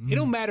immediately. It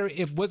don't matter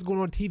if what's going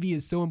on TV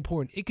is so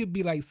important. It could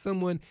be like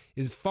someone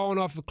is falling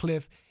off a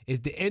cliff. It's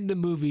the end of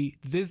the movie.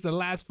 This is the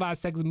last 5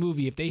 seconds of the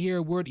movie. If they hear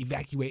a word,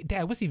 evacuate.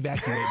 Dad, what's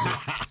evacuate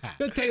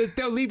mean?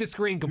 They'll leave the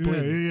screen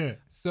completely. Yeah.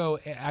 So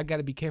I got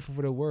to be careful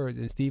for the words.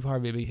 And Steve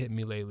Harvey been hitting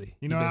me lately.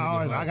 You know,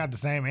 I got the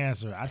same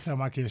answer. I tell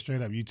my kids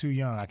straight up, you too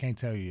young. I can't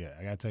tell you yet.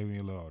 I got to tell you when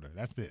you're a little older.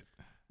 That's it.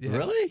 Yeah.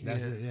 Really?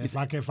 That's it. Yeah.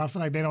 If I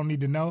feel like they don't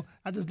need to know,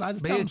 I just But tell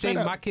here's them the straight thing,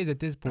 up. my kids at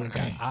this point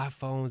got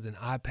iPhones and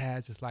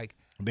iPads. It's like,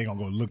 They gonna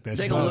go look that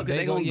They shit gonna up. look-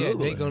 they gonna Google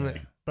they it.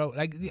 gonna, bro.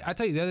 Like I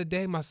tell you, the other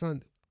day, my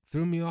son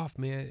threw me off,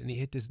 man, and he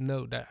hit this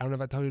note that I don't know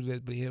if I told you this,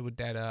 but he hit with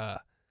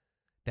that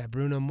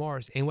Bruno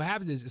Mars. And what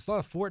happens is it's a lot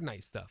of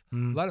Fortnite stuff. A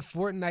lot of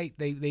Fortnite,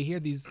 they hear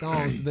these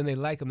songs, and then they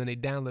like them, then they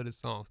download the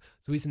songs.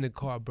 So he's in the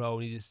car, bro,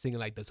 and he's just singing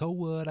like, so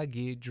what, I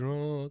get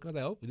drunk. I was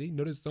like, oh, did he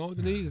know this song? And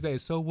then he say,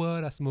 so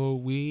what, I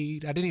smoke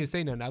weed. I didn't even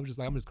say nothing. I was just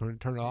like, I'm just going to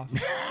turn it off.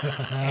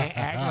 And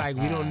act like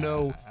we don't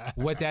know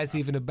what that's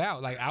even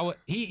about. Like,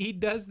 he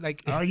does,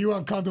 like... Are you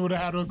uncomfortable to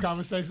have those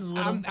conversations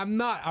with them? I'm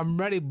not. I'm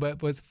ready.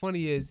 But what's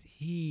funny is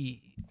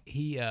he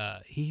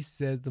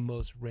says the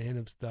most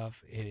random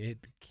stuff, and it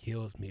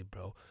kills me,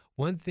 bro.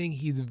 One thing I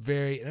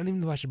don't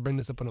even know if I should bring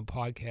this up on a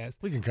podcast.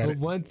 We can cut but it.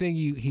 one thing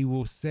he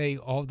will say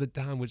all the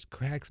time, which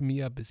cracks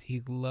me up, is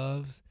he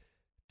loves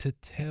to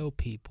tell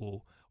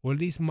people, or at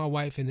least my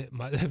wife and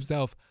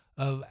himself,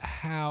 of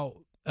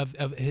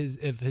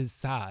his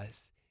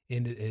size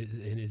in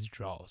his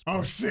draws.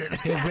 Oh shit!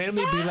 He'll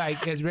randomly be like,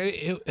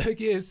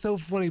 it's so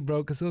funny,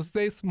 bro, because he'll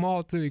say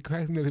small too. He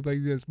cracks me up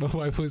like this. My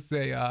wife will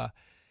say,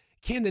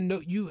 Camden,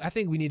 no, I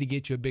think we need to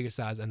get you a bigger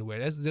size underwear.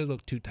 Those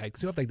look too tight.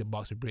 Because you have like the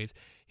boxer briefs.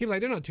 He'll be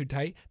like, they're not too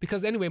tight.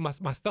 Because anyway, my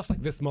stuff's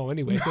like this small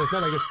anyway. So it's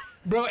not like this.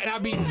 Bro, and I'll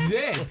be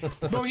dead.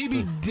 Bro, he'd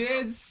be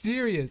dead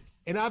serious.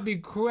 And I'll be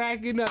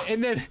cracking up.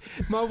 And then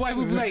my wife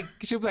would be like,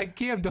 she'll be like,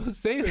 Cam, don't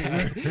say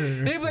that.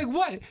 And he'd be like,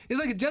 what? It's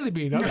like a jelly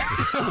bean. I'm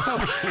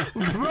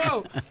like,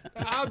 bro,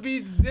 I'll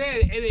be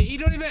dead. And he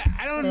don't even,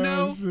 I don't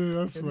know. Oh, shit,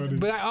 that's funny.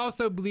 But I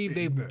also believe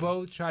they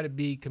both try to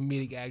be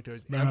comedic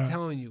actors. And I'm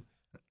telling you,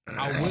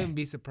 I wouldn't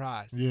be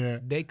surprised. Yeah.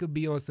 They could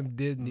be on some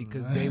Disney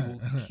because they will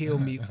kill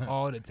me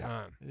all the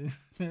time.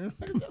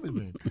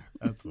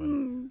 That's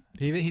funny.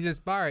 He's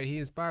inspired. He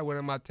inspired one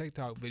of my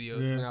TikTok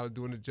videos Yeah. when I was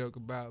doing a joke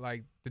about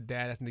like the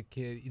dad asking the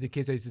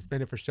kid say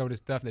suspended for showing his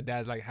stuff, and the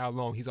dad's like, how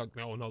long? He's like,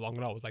 no, long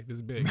enough. It's like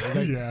this big. I was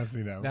like, Yeah, I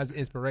see that one. that's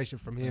inspiration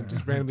from him,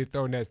 just randomly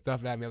throwing that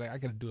stuff at me. Like, I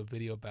gotta do a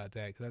video about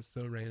that because that's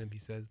so random he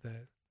says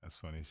that. That's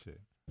funny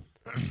shit.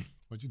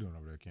 What you doing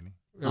over there, Kenny?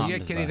 Oh, yeah,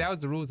 just Kenny, fine. that was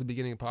the rules at the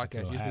beginning of the podcast.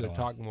 Throw You a just hat need to on.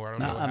 talk more. I don't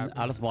No, know what happened.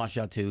 I just watch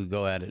y'all two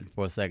go at it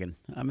for a second.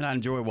 I mean, I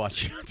enjoy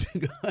watching y'all two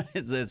go.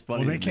 It's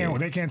funny. Well, to me.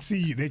 they can't see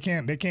you. They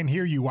can't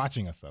hear you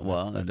watching us. Though.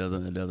 Well, That's-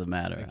 it doesn't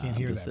matter. They can't I'm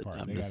hear just that part.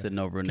 I'm They just gotta- sitting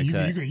over in the you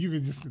cut.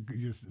 can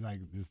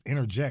just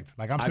interject.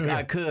 Like I'm sitting I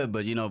here. could,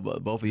 but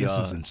both of This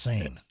y'all. is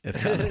insane. It's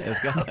kind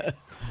of.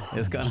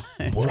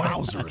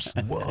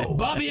 Wowzers! Whoa!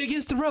 Bobby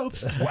against the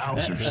ropes.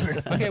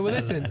 Wowzers! Okay, well,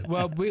 listen.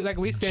 Well, like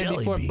we said Jelly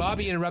before, bean.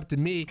 Bobby interrupted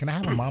me. Can I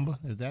have a mamba?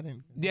 Is that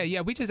in?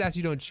 Yeah. We just asked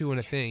you don't chew on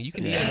a thing. You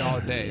can eat it all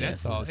day. Yeah,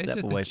 That's all. It's step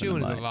just away the from the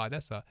chewing is a mic. lot.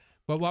 That's all.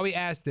 But while we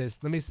asked this,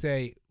 let me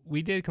say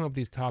we did come up with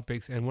these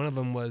topics, and one of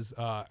them was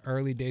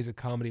early days of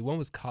comedy. One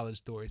was college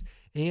stories,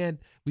 and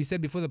we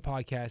said before the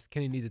podcast,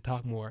 Kenny needs to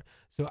talk more.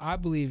 So I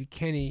believe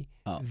Kenny,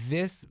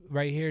 this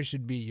right here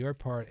should be your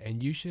part,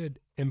 and you should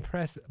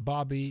impress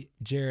Bobby,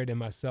 Jared, and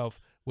myself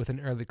with an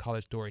early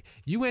college story.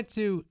 You went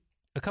to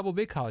a couple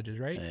big colleges,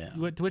 right? Yeah.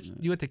 You went to which?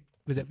 You went to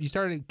was it? You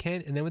started at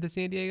Kent and then went to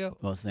San Diego.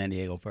 Well, San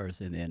Diego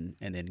first, and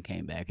then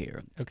came back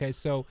here. Okay,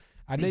 so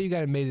I know you got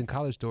an amazing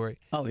college story.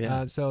 Oh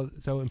yeah, So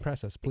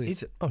impress us,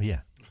 please. Oh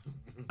yeah.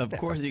 of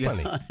course you got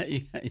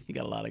you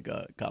got a lot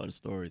of college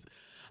stories.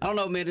 I don't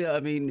know, maybe I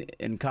mean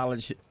in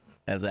college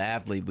as an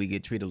athlete we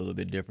get treated a little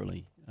bit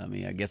differently. I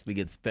mean, I guess we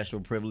get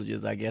special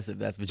privileges. I guess if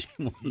that's what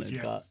you want to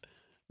call.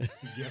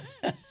 Yes.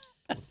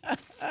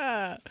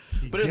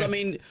 But it's, I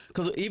mean,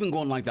 because even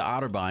going like the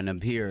Otterbein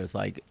up here, it's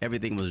like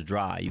everything was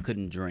dry. You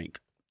couldn't drink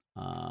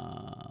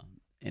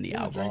any You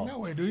don't alcohol. drink no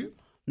way, do you?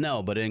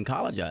 No, but in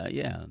college,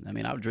 yeah. I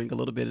mean, I would drink a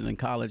little bit in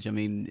college. I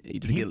mean, you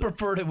just He get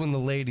preferred it when the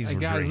ladies Hey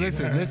were guys,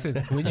 drinking. listen.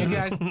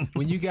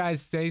 When you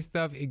guys say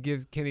stuff, it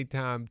gives Kenny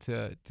time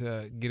to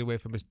get away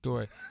from his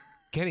story.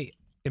 Kenny,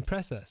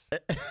 impress us.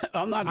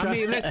 I'm not I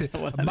trying. mean, listen.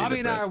 Well, I need Bobby to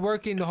and I press. are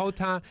working the whole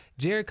time.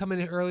 Jared coming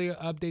in earlier,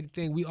 updated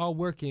thing. We all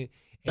working.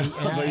 And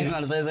So you're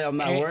trying to say I'm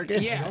not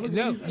working?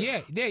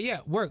 Yeah,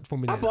 work for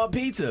me. I Now. bought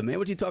pizza, man.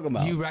 What you talking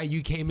about? You right.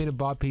 You came in and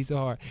bought Pizza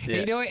Hut. And Yeah.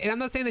 you know what? And I'm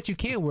not saying that you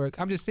can't work.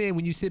 I'm just saying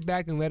when you sit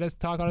back and let us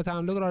talk all the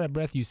time, look at all that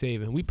breath you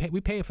saving. We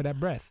paying for that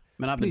breath.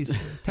 Man, I've been- Please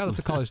tell us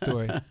a college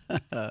story.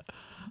 I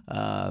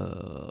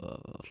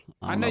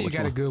know you which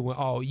got a one. good one.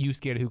 Oh, you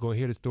scared of who gonna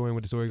hear the story and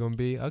what the story gonna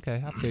be?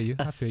 Okay, I feel you.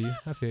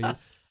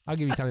 I'll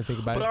give you time to think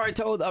about But it. I already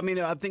told. I mean,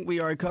 I think we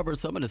already covered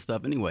some of this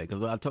stuff anyway.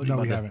 Because I told you No,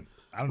 about we that. haven't.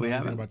 I don't know We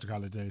anything haven't? about your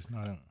college days. No,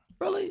 I don't.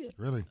 Really?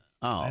 Really?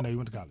 Oh, I didn't know you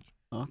went to college.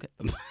 okay.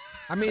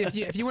 I mean,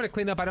 if you want to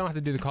clean up, I don't have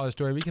to do the college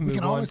story. We can We move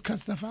can on. always cut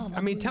stuff out. I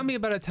mean, tell me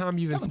about a time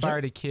you've Tell 'em,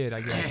 inspired a kid. I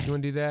guess you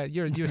want to do that.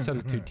 You're a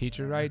substitute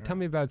teacher, right? Tell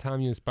me about a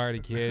time you inspired a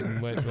kid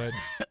and what.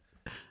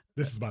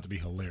 This is about to be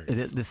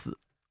hilarious. This.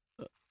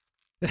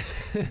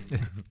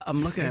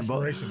 I'm looking at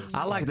both. Inspiration is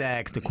I like to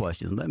ask the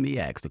questions. Let me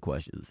ask the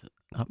questions.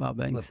 How about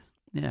Banks?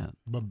 Yeah.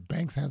 But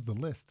Banks has the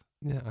list.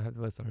 Yeah, I have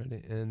the list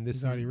already, and this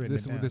He's is already written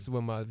this, it down. this is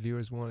what my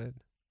viewers wanted.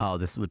 Oh,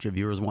 this is what your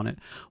viewers wanted.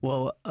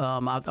 Well,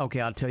 I'll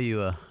tell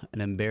you an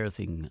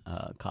embarrassing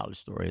college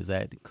story. Is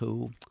that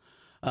cool?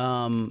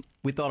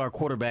 We thought our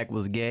quarterback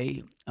was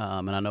gay,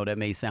 and I know that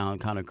may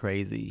sound kind of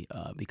crazy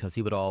because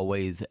he would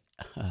always.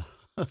 I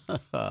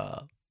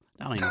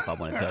don't even know if I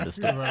want to tell this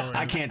story.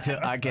 I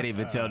can't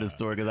even tell this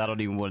story because I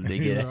don't even want to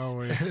dig it. We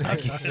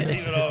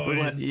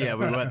will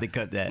have to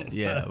cut that.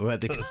 Yeah, we'll have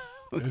to.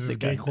 There's this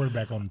gay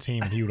quarterback on the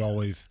team, and he would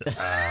always,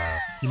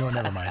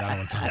 never mind. I don't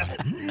want to talk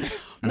about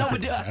it. No, I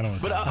don't wanna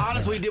but talk about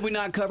honestly, that. did we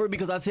not cover?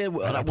 Because I said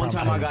one promise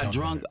time I I won't got talk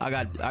drunk.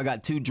 about I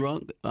got too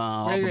drunk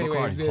off of Wait,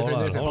 Bacardi.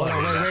 listen, hold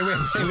on.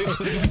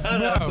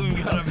 Wait.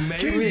 We've got to make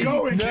Keep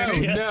going,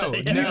 Kenny. No.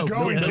 Keep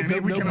going, Kenny.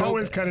 We can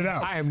always cut it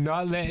out. I am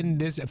not letting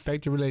this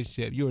affect your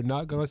relationship. You are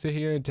not gonna sit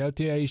here and tell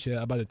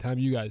Tiaisha about the time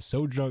you got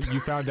so drunk you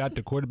found out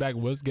the quarterback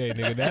was gay,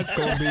 nigga. That's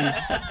gonna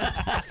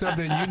be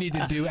something you need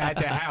to do at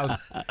the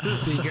house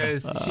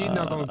because she's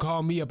not gonna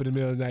call me up in the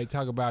middle of the night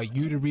talk about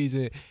you the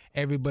reason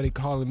everybody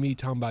calling me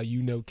talking about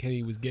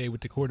Kenny was gay with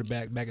the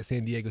quarterback back at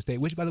San Diego State.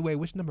 Which, by the way,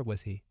 which number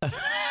was he?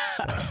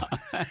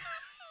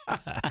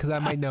 Because I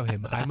might know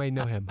him.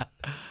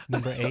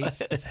 Number 8.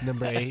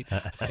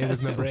 It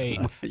was number 8.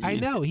 I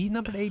know.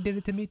 Number 8 did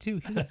it to me too.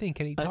 Here's the thing.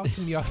 Can he talk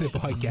to me off the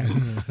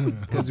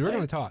podcast? Because we're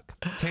going to talk.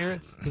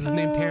 Terrence. Is his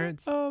name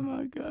Terrence? Oh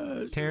my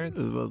gosh. Terrence?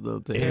 This was no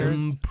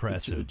Terrence.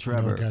 Impressive.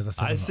 Trevor. guys,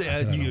 I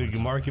say you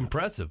can mark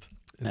impressive.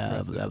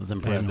 that was Sam,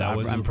 impressive. that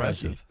was I'm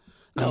impressive.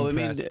 No, I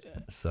mean, Impressed.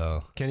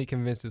 So Kenny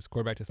convinced his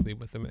quarterback to sleep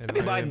with him. And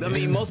everybody. I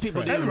mean, most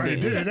people did. Everybody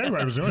did it.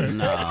 Everybody was doing it.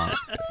 No.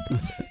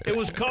 it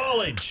was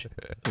college.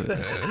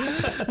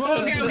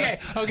 Well, okay.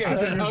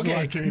 this is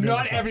why Kenny doesn't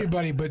Not talk.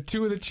 everybody, but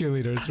 2 of the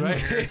cheerleaders,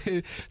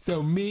 right?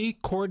 So me,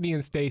 Courtney,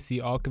 and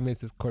Stacy all convinced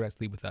his quarterback to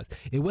sleep with us.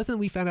 It wasn't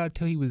we found out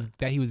that he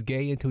was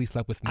gay until he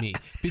slept with me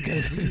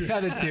because the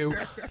other 2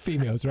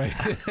 females, right?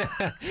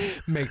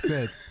 Makes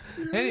sense.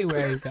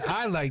 Anyway,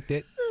 I liked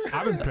it.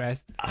 I'm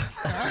impressed.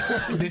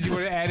 Did you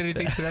want to add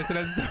anything to that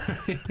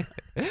story?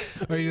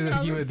 Or you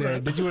just keep it there?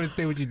 Did you want to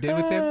say what you did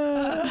with him?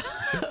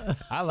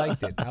 I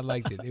liked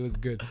it. It was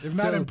good. If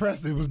not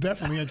impressed, it was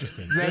definitely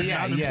interesting. So, If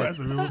yeah, not yes.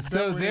 impressive, it was So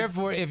definitely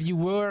therefore, if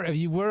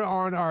you were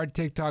on our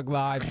TikTok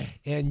live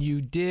and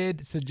you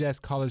did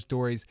suggest college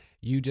stories,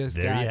 You just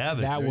There got you have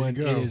it. that There you one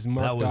go. is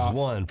marked That was off.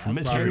 one from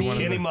That's Mr. probably one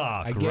of Kenny the-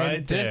 Mock Again,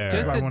 right there.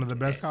 just Probably to- one of the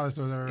best college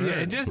stars I've ever Yeah,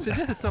 heard. and just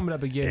to sum it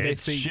up again,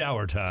 It's basically,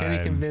 shower time.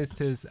 Kenny convinced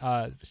his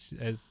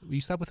as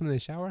you slept with him in the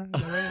shower.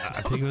 Is that right?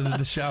 I think it was in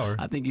the shower.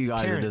 I think you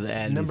guys are Terrence, just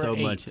adding number so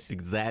 8. much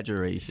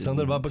exaggeration.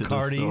 Something about to the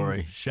Bacardi,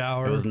 story.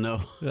 shower. There was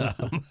no.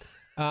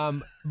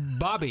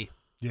 Bobby,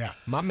 Yeah,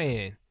 my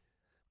man,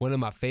 one of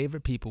my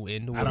favorite people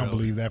in the world. I don't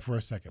believe that for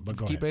a second, but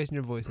go Keep ahead. raising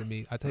your voice at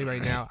me. I'll tell you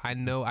right now. I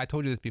know. I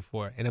told you this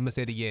before, and I'm gonna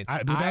say it again.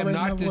 Did I am raise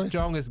my not the voice?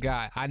 strongest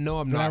guy. I know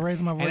I'm Did I not.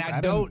 raise my voice? And I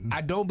didn't.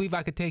 I don't believe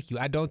I could take you.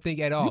 I don't think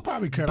at all. You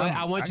probably could. But I'm-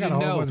 I want I you got to a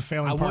whole know. bunch of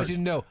failing I want parts. you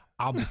to know.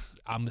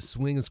 I'm a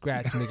swing and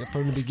scratch nigga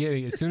from the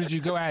beginning. As soon as you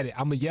go at it,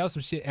 I'm gonna yell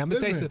some shit. I'm gonna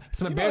say Listen,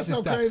 some you know embarrassing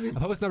what's so stuff. crazy? I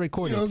hope it's not You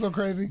recorded, know what's so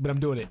crazy? but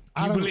I'm doing it.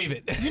 I You don't- believe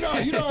it.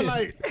 You know,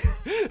 like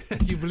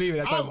You believe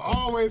it. That's I've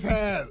always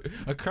had.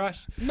 a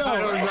crush. No. I,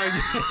 don't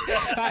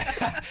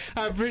like,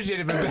 I appreciate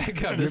it, but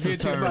back up. This You're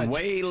is being too turned much.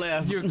 way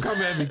left. You're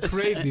coming at me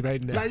crazy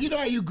right now. Like, you know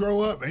how you grow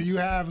up and you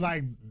have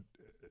like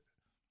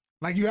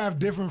you have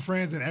different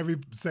friends in every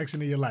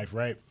section of your life,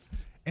 right?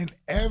 In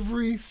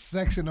every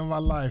section of my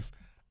life,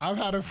 I've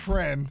had a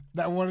friend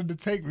that wanted to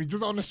take me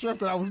just on the strength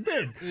that I was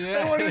big.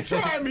 Yeah. They wanted to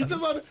try me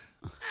just on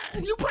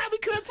the, you probably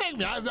could take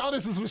me. All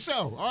this is for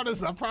show. All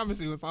this, I promise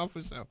you, it's all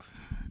for show.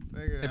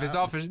 If it's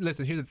all for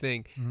listen, here's the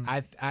thing. Mm-hmm.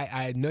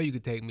 I know you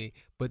could take me,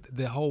 but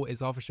the whole it's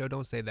all for show.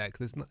 Don't say that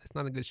because it's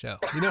not a good show.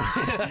 You know,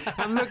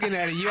 I'm looking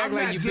at it. You act I'm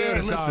like not you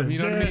Jared. built us off. Listen, You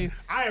know what I Jared, mean?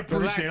 I Relax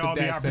appreciate with all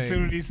the that saying.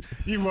 opportunities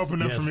you've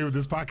opened up Yes. for me with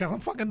this podcast. I'm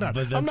fucking done.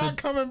 But I'm that's not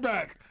coming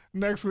back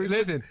next week.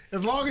 Listen.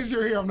 As long as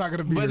you're here, I'm not going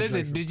to be But here. listen,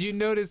 Jason. did you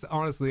notice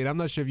honestly? And I'm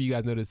not sure if you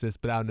guys noticed this,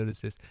 but I'll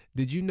notice this.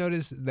 Did you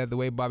notice that the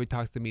way Bobby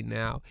talks to me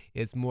now,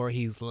 it's more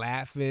he's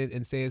laughing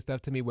and saying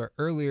stuff to me, where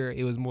earlier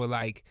it was more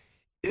like.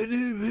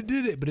 It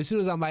did it. But as soon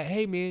as I'm like,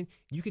 hey man,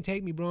 you can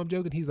take me, bro, I'm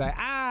joking. He's like,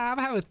 I'm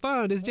having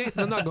fun. It's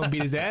Jason. I'm not gonna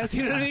beat his ass.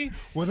 You know what I mean?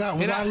 Was I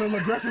a little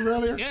aggressive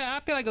earlier? Yeah, I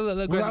feel like a little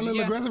Was aggressive. I a little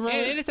yeah. aggressive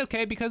earlier? And it's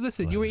okay because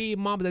listen, you were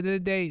eating mom, but at the end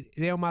of the day,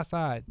 they're on my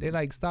side. They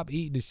like stop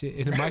eating the shit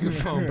in the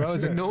microphone, bro.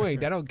 It's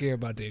annoying. I don't care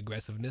about the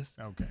aggressiveness.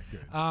 Okay,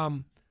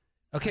 good.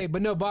 Okay,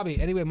 but no,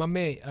 Bobby. Anyway, my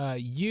man,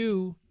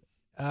 you.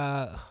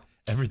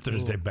 Every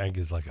Thursday bank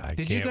is like, I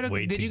Did can't you go to-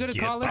 wait did to you go to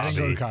get college? I Bobby.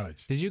 didn't go to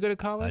college. Did you go to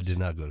college? I did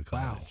not go to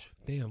Wow, college.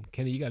 damn,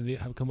 Kenny, you gotta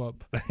have come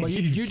up. Well,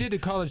 you did the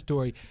college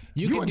story.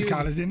 You can went to do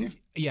college, didn't you?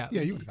 Yeah,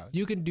 Yeah, you went to college.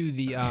 You can do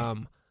the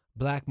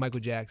Black Michael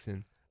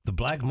Jackson. The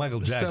Black Michael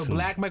Jackson. So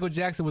Black Michael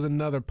Jackson was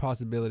another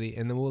possibility,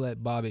 and then we'll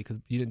let Bobby because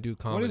you didn't do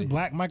comedy. What is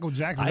Black Michael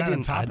Jackson? Is I that a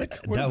didn't. topic?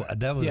 What is that?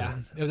 That was. Yeah,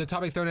 it was a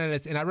topic thrown at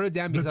us, and I wrote it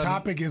down The because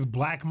topic is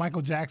Black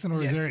Michael Jackson,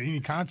 or Yes. is there any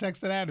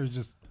context to that, or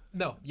just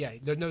no, yeah,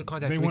 there's no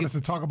context. they We want can- us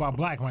to talk about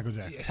Black Michael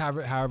Jackson?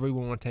 however we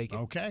want to take it.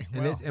 Okay,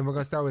 And, well, and we're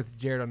gonna start with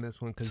Jared on this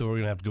one because So we're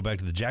gonna have to go back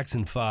to the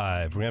Jackson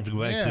 5. We're gonna have to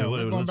go back Yeah, to we're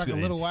going let's back a go-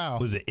 little while.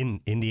 Was it in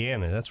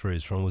Indiana? That's where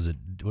he's from. Was it?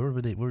 Where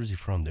were they? Where is he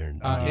from? There, in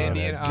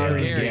Indiana,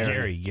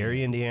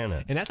 Gary,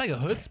 Indiana. and that's like a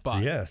hood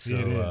spot. Yeah. So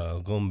it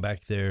is. going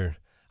back there,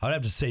 I'd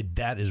have to say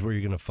that is where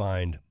you're gonna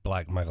find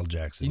Black Michael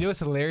Jackson. You know what's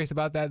hilarious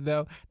about that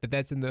though?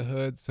 That's in the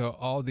hood. So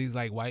all these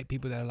like white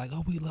people that are like,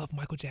 oh, we love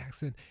Michael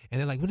Jackson, and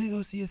they're like, when they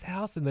go see his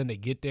house, and then they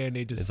get there and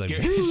they just It's like,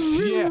 scared.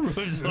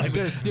 yeah, It's like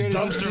they're scared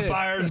as dumpster shit.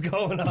 fires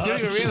going on. You don't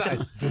even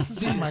realize. this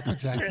is Michael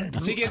Jackson.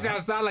 She gets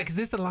outside like, is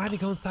this the line to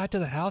go inside to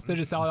the house? They're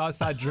just all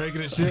outside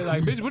drinking and shit.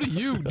 Like, bitch, what are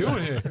you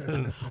doing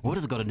here? What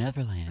does go to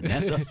Neverland?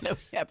 That's what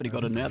happened to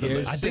go to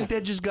Netherlands. I think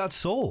that just got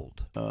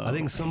sold. I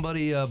think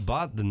somebody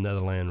bought the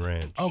Netherland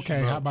Ranch.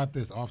 Okay, how about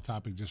this off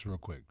topic, just real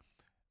quick?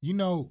 You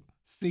know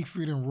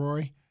Siegfried and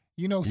Roy.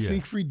 You know Yeah.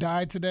 Siegfried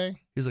died today.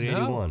 He was like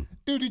No. 81.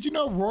 Dude, did you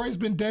know Roy's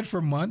been dead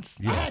for months?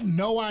 I had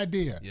no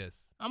idea. Yes.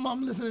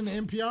 I'm listening to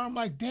NPR. I'm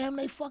like, damn,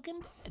 they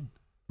fucking dead.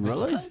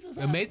 Really? Crazy as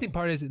The hell. amazing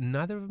part is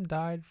neither of them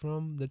died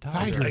from the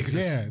tiger. Tigers,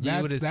 yeah. That's you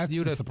the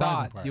would have surprising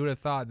thought. part. You would have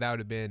thought that would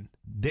have been.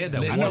 They had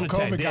that I I one know attack.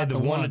 COVID They got had the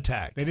one one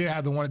attack. They did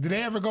have the one. Did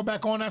they ever go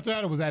back on after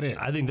that, or was that it?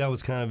 I think that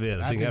was kind of it.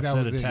 I think think after that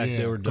that was it, attack, yeah.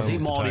 they were done. Because he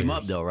with the mauled him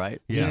Tigers. up, though,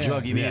 right? Yeah. He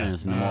drug him in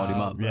and mauled him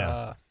up.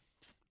 Yeah.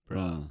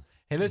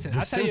 Hey, listen. The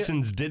I'll tell you.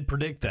 Simpsons did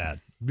predict that.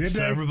 Did so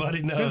they?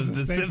 everybody knows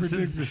the they Simpsons.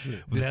 predict this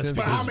shit. That's But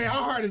because- I mean,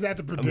 how hard is that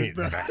to I mean, predict?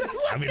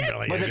 I mean,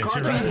 really, But I the guess you're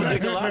cartoons right.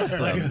 predict a lot of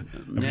stuff.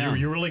 Yeah.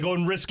 You're really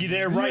going risky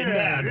there, right?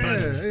 Yeah, That,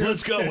 but yeah.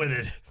 let's go with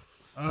it.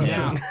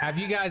 Now, have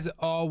you guys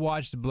all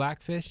watched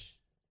Blackfish?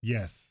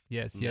 Yes.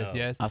 Yes, No.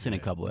 yes. I've seen a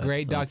couple of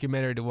Great episodes.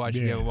 documentary to watch.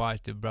 If you Yeah. haven't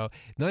watched it, bro.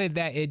 Not only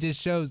that, it just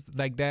shows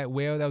like that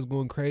whale that was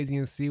going crazy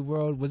in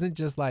SeaWorld wasn't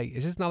just like,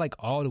 it's just not like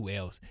all the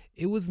whales.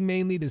 It was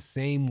mainly the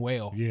same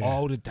whale Yeah.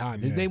 all the time.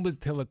 His Yeah. name was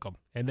Tilikum.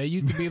 And they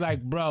used to be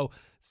like, bro,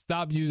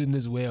 stop using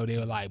this whale. They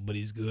were like, but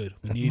he's good.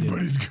 We need him.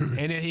 But he's good.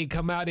 And then he'd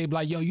come out, they'd be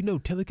like, yo, you know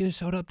Tilikum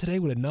showed up today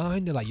with a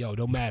 9? They're like, yo,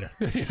 don't matter.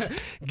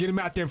 Get him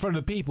out there in front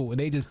of the people. And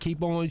they just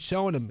keep on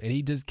showing him. And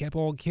he just kept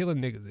on killing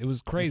niggas. It was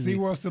Is crazy.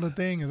 SeaWorld still a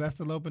thing? Is that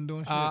still open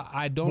doing shit?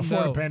 I don't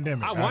Before know. the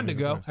pandemic, I wanted to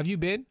obviously, go. but- Have you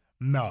been?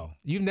 No.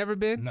 You've never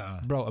been? No.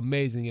 Bro,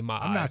 amazing in my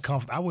eyes. I'm not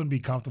comfortable. I wouldn't be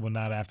comfortable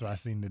not after I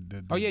seen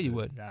the Oh, yeah, you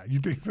would. You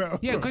think so?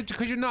 Yeah,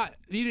 because you're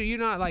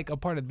not like a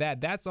part of that.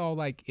 That's all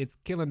like it's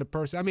killing the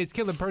person. I mean, it's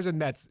killing the person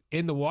that's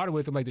in the water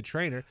with him, like the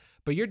trainer.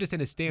 But you're just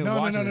in a stand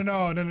watching. No.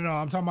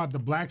 I'm talking about the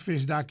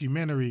Blackfish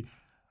documentary.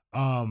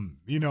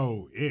 You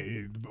know,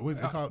 what's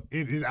it called?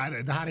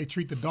 How they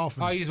treat the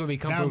dolphins. Oh, you just would be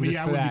comfortable. Now, me, just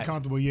I for would that. be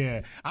comfortable.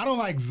 Yeah, I don't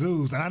like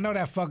zoos, and I know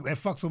that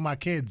fucks with my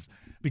kids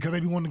because they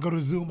be wanting to go to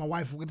the zoo. My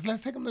wife,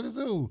 let's take them to the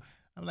zoo.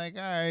 I'm like,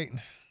 all right,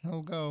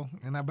 we'll go.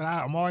 But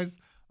I'm always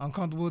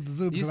uncomfortable with the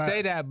zoo. You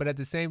say that, but at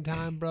the same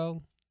time,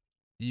 bro,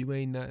 you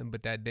ain't nothing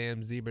but that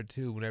damn zebra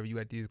too. Whenever you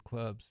at these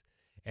clubs.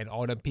 And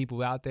all the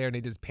people out there, and they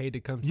just paid to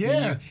come see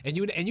you. And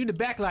you in the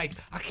back like,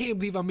 I can't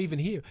believe I'm even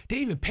here. They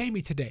didn't even pay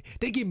me today.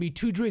 They give me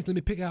 2 drinks. Let me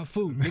pick out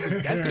food.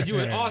 Nigga, that's because you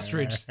an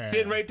ostrich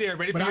sitting right there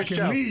ready for your show.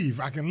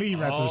 I can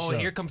leave after the show. Oh,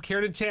 here comes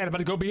Karen and Chad. I'm about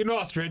to go be an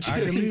ostrich.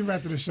 I can leave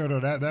after the show though.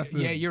 That's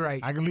the, yeah, you're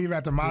right. I can leave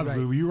after my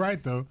zoo. You're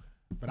right though.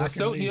 But Well, I can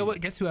so leave. you know what?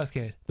 Guess who else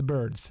can? The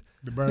birds.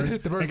 The birds.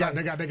 The birds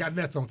they got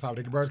nets on top.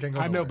 The birds can't go.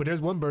 I know, nowhere. but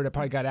there's one bird that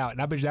probably got out,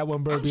 and I bet you that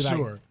one bird I'm be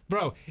sure. like,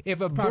 bro,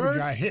 if a Probably bird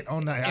got hit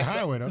on the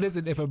highway though.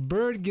 Listen, if a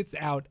bird gets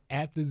out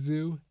at the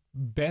zoo,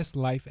 best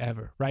life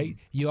ever, right?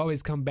 You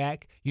always come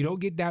back. You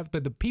don't get down,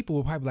 but the people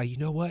will probably be like, you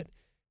know what?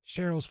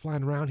 Cheryl's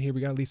flying around here.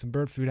 We got to leave some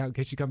bird food out in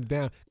case she comes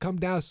down. Come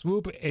down,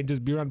 swoop, and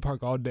just be around the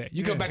park all day.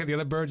 You come back at the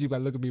other birds, you be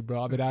like, look at me,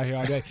 bro. I've been out here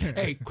all day.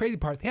 Hey, crazy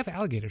part, they have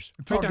alligators.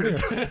 Right down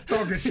here.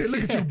 Talking shit.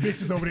 Look at you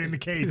bitches over there in the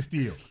cage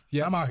still.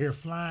 Yeah. I'm out here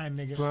flying,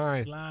 nigga.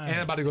 Flying. And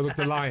I'm about to go look at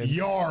the lions.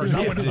 Yards.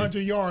 I went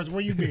 100 yards.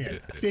 Where you been?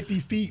 50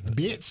 feet,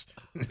 bitch.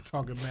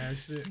 Talking mad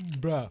shit.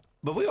 Bro.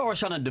 But we always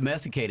trying to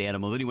domesticate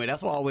animals anyway.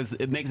 That's why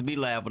it makes me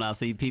laugh when I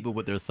see people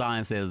with their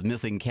sign says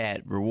missing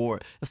cat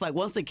reward. It's like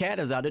once the cat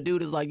is out, the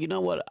dude is like, you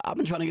know what? I've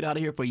been trying to get out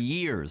of here for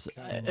years,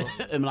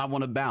 and I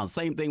want to bounce.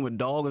 Same thing with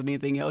dogs and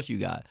anything else you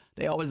got.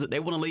 They want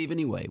to leave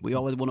anyway. We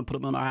always want to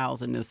put them in our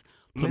house and just.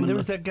 Man, there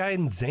was that guy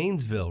in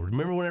Zanesville.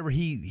 Remember whenever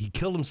he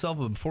killed himself,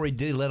 but before he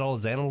did, he let all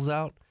his animals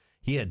out.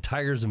 He had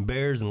tigers and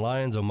bears and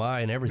lions, oh my,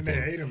 and everything.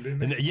 And they ate him, didn't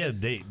they? And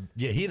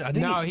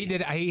He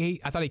did.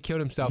 I thought he killed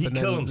himself He and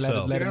then killed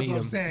himself. let him That's eat what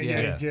I'm him. saying.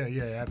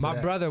 Yeah. After My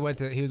that.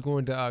 brother he was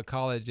going to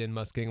college in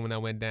Muskingum when I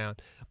went down.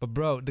 But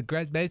bro, the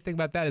best thing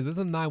about that is this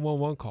is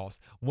 911 calls.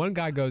 One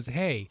guy goes,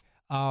 hey,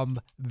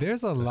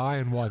 there's a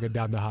lion walking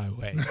down the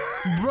highway.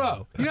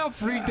 Bro, you know how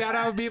freaked out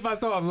I would be if I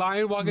saw a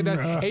lion walking down?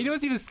 And you know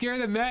what's even scarier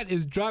than that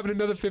is driving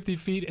another 50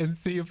 feet and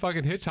see a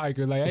fucking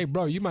hitchhiker like, hey,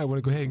 bro, you might want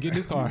to go ahead and get in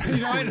this car. You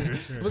know,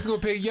 what's going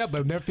to pick you up,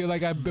 but I never feel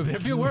like I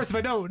feel worse if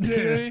I don't. You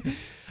know what I mean?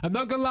 I'm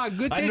not gonna lie.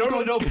 Good. I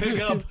normally don't pick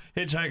up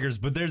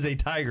hitchhikers, but there's a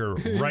tiger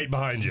right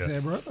behind you.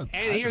 Bro, that's a And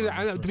tiger.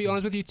 here's, to be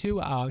honest with you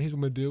too, here's what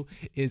I'm gonna do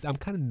is I'm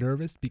kind of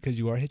nervous because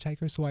you are a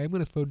hitchhiker, so I am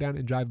gonna slow down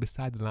and drive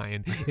beside the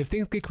lion. If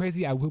things get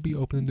crazy, I will be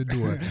opening the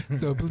door.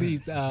 So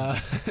please,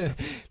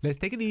 let's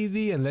take it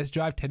easy and let's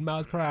drive 10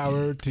 miles per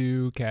hour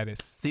to Caddis.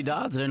 See,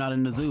 dogs, they're not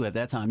in the zoo at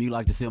that time. You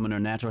like to see them in their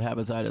natural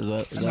habitat as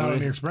well. Not on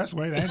the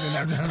expressway. They ain't doing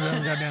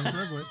that goddamn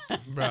expressway.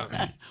 Bro.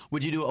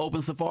 Would you do an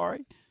open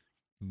safari?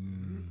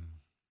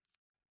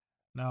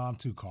 No, I'm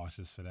too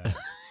cautious for that.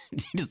 You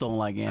just don't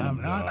like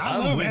animals. I I'm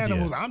love with you.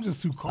 animals. I'm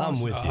just too cautious.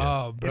 I'm with you.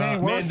 Oh, It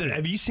ain't bro. worth Man, it.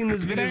 have you seen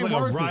those It videos ain't like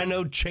worth a it.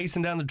 rhino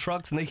chasing down the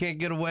trucks and they can't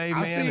get away,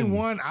 man? I seen And-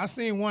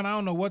 one. I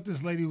don't know what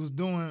this lady was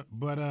doing,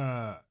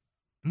 but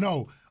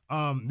no.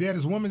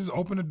 This woman just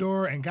opened the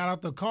door and got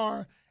out the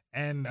car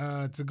and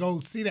to go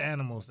see the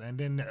animals, and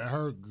then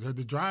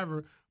the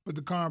driver put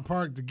the car in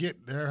park to get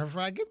her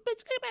friend. Get back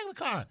in the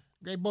car.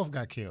 They both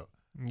got killed.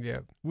 Yeah.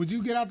 Would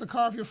you get out the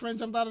car if your friend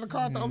jumped out of the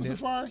car at the open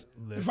safari?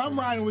 If I'm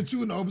riding with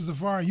you in the open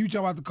safari and you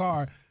jump out the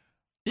car,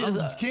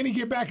 can he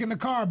get back in the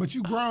car? But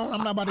you grown.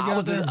 I'm not about to get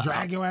out there and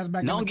drag your ass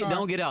back in the car.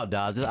 Don't get out,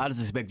 Dodge. I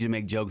just expect you to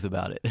make jokes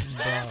about it.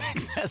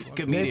 That's a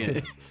comedian.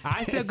 Listen,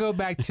 I still go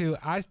back to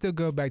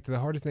the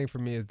hardest thing for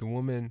me is the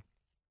woman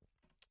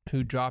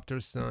who dropped her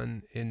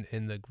son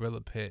in the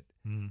gorilla pit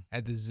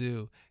at the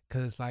zoo,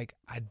 because it's like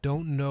I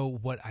don't know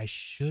what I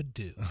should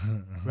do,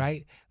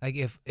 right? Like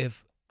if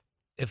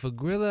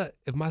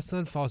my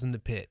son falls in the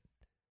pit,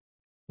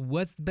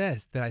 what's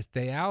best? That I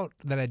stay out?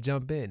 That I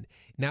jump in?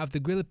 Now, if the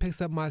gorilla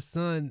picks up my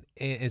son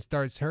and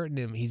starts hurting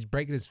him, he's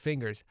breaking his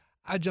fingers,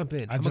 I jump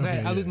in. I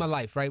lose my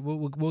life, right?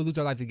 We'll lose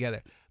our life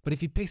together. But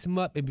if he picks him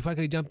up and before I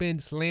can jump in,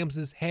 slams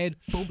his head,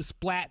 boom,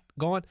 splat,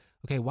 gone.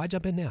 Okay, why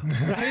jump in now?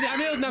 Right? I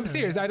mean, I'm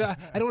serious. I don't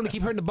want to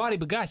keep hurting the body,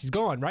 but gosh, he's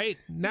gone, right?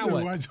 Now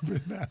what? Why jump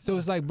in now? So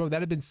it's like, bro,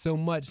 that'd have been so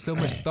much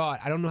thought.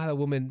 I don't know how the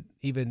woman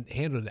even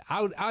handled it.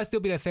 I would still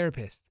be that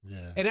therapist.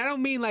 Yeah. And I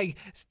don't mean like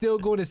still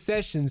going to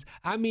sessions.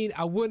 I mean,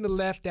 I wouldn't have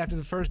left after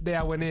the first day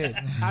I went in.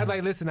 I'd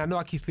like, listen, I know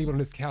I keep sleeping on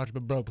this couch,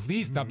 but bro,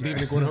 please stop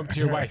leaving and going home to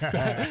your wife.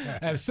 I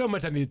have so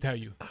much I need to tell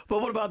you.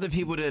 But what about the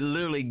people that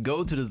literally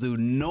go to the zoo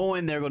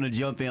knowing they're going to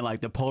jump in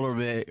like the polar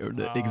bear or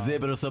the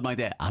exhibit or something like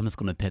that. I'm just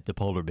gonna pet the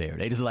polar bear.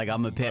 They just like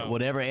I'm gonna pet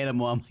whatever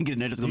animal I'm getting.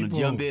 They're just gonna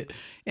jump it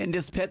and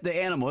just pet the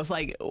animal. It's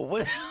like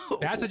what?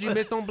 That's what you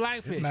missed on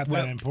Blackfish. It's not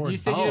that important. You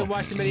said you didn't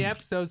watch too many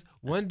episodes.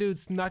 One dude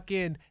snuck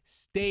in,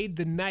 stayed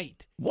the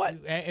night. What?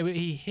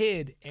 He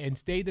hid and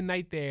stayed the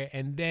night there,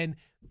 and then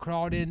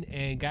crawled in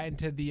and got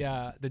into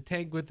the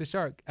tank with the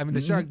shark. I mean,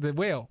 the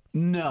whale.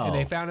 No. And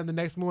they found him the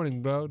next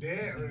morning, bro.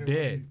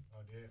 Dead.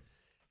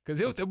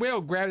 Because the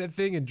whale grabbed that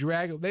thing and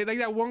dragged it. Like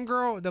that one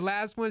girl, the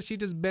last one, she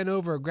just bent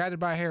over, grabbed her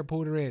by her hair,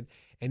 pulled her in,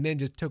 and then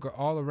just took her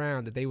all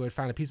around that they would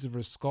find a piece of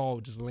her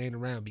skull just laying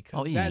around.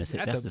 Because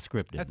that's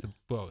descriptive. That's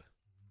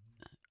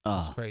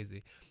It's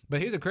crazy. But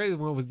here's a crazy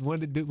one was one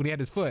dude when he had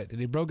his foot and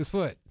he broke his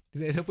foot.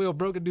 The whale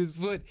broke a dude's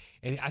foot,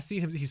 and I see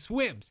him. He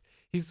swims.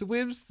 He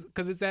swims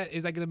because it's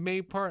like in the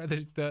main part of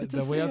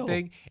the whale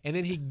thing, and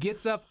then he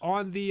gets up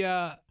on the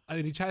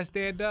and he tries to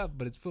stand up,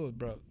 but his foot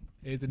broke.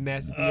 It's a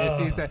nasty thing. I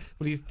see that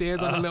when he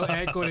stands on the little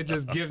ankle and it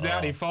just gives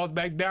out, he falls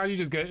back down. You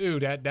just go, ooh,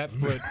 that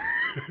foot.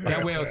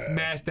 That whale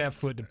smashed that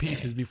foot to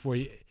pieces before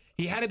he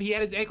had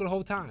his ankle the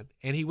whole time,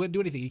 and he wouldn't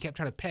do anything. He kept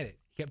trying to pet it.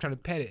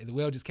 And the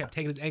whale just kept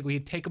taking his ankle.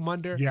 He'd take him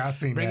under,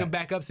 bring him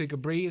back up so he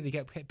could breathe, and he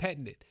kept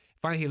petting it.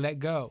 Finally, he let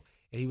go,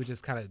 and he would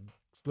just kind of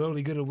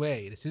slowly get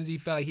away. And as soon as he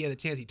felt like he had a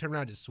chance, he turned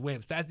around and just swam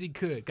as fast as he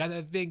could. Got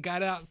that thing,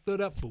 got out,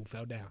 stood up, boom,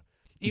 fell down.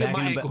 Even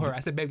my ankle hurt. I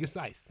said, baby, get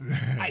ice.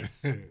 Ice.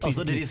 Oh,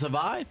 so did he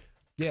survive?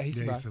 Yeah, he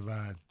survived. He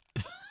survived.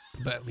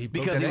 But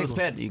because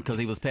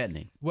he was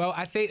petting. Well,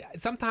 I think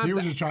sometimes he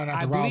was just trying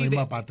not to rile him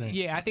up. I think.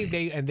 Yeah, I think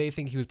they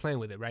think he was playing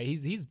with it, right?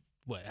 He's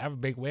whatever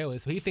big whale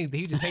is, so he thinks that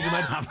he just take him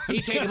under.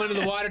 He take him under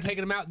the water,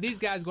 taking him out. These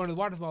guys go into the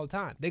water all the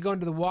time. They go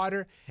into the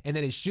water and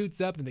then it shoots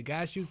up and the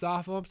guy shoots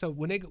off of him. So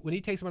when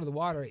he takes him under the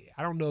water,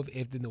 I don't know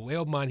if in the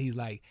whale mind he's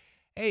like,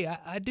 hey,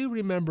 I do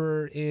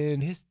remember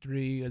in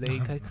history they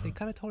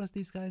kind of told us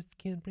these guys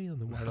can't breathe on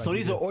the water. So like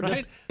these are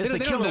right? It's the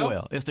killer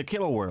whale. It's the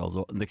killer whales.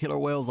 The killer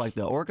whales like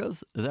the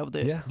orcas. Is that what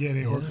they? Yeah,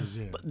 they're orcas.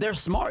 Yeah, but they're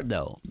smart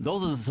though.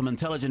 Those are some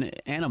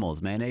intelligent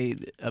animals, man.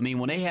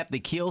 When they have to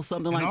kill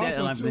something like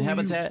that, like the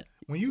habitat.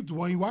 When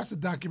you watch the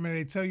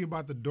documentary, they tell you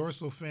about the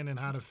dorsal fin and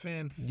how the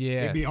fin.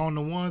 Yeah. They be on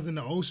the ones in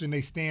the ocean,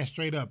 they stand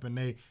straight up,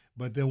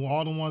 but then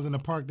all the ones in the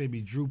park, they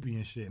be droopy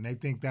and shit, and they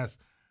think that's.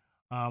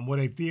 What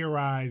they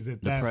theorize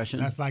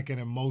that's like an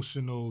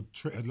emotional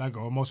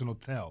emotional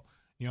tell.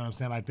 You know what I'm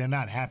saying? Like they're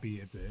not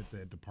happy at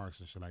the parks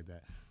and shit like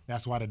that.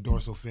 That's why the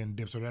dorsal fin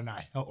dips, or they're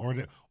not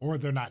or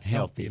they're not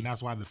healthy, and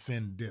that's why the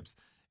fin dips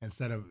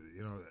instead of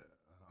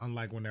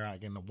unlike when they're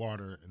like in the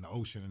water in the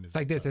ocean. And it's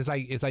like this. It's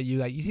like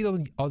you see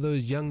all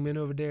those young men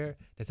over there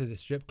that's at the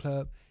strip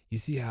club. You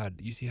see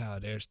how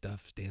their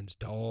stuff stands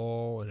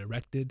tall and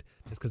erected.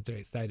 That's because they're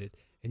excited.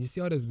 And you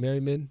see all those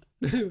married men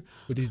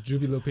with these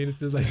droopy little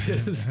penises like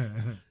this.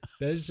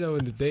 That's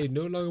showing that they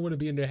no longer want to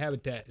be in their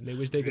habitat, and they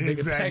wish they could take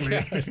it back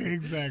out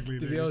exactly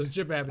to the old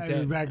strip habitat.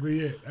 That's exactly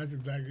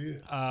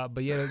it.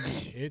 But yeah,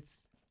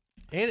 it's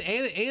and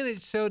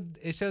it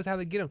shows how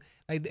they get them.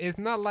 Like it's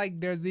not like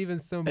there's even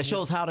some. It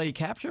shows how they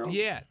capture them.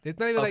 Yeah, it's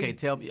not even okay,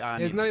 tell me.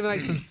 It's not even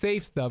like some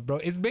safe stuff, bro.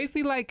 It's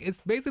basically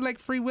like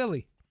Free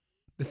Willy.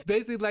 It's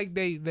basically like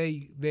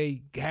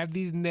they have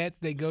these nets,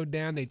 they go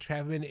down, they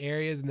trap them in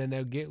areas, and then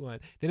they'll get one.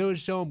 Then it'll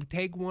show them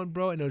take one,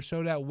 bro, and it'll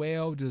show that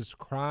whale just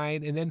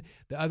crying. And then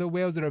the other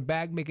whales that are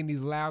back making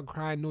these loud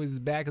crying noises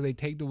back as they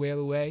take the whale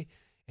away.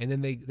 And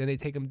then they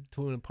take them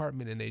to an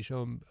apartment and they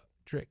show them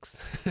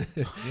tricks.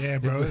 Yeah,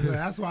 bro.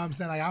 That's why I'm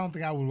saying like I don't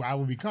think I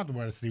would be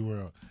comfortable at a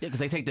SeaWorld. Yeah, because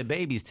they take the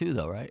babies too,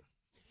 though, right?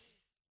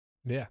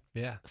 Yeah.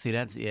 See,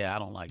 I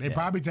don't like that. They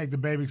probably take the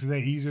babies because they're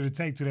easier to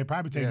take too. They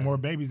probably take more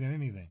babies than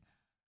anything.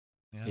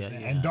 You know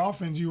And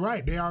dolphins, you're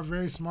right. They are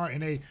very smart,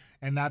 and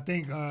I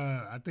think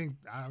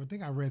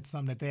I read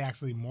something that they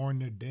actually mourn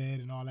their dead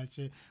and all that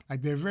shit.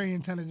 Like they're very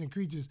intelligent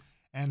creatures,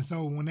 and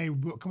so when they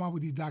come out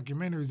with these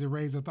documentaries, it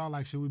raises a thought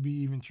like, should we be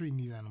even treating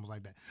these animals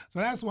like that? So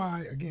that's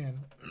why, again,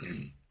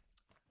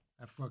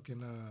 that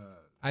fucking.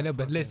 I know,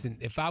 but listen,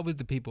 if I was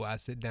the people,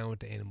 I'd sit down with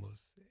the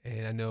animals,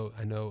 and I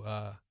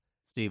know.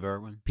 Steve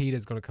Irwin.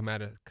 Peter's gonna come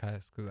at us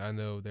because I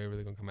know they're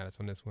really gonna come at us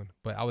on this one.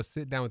 But I would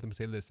sit down with them and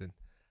say, listen.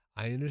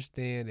 I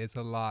understand it's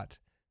a lot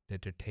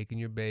that they're taking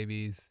your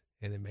babies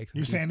and they make them.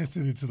 You're saying this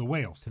to the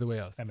whales? To the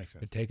whales. That makes sense.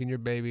 They're taking your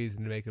babies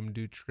and making them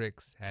do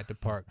tricks at the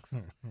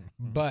parks.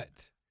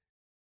 But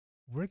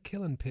we're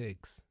killing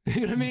pigs.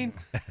 You know what I mean?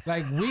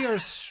 Like we are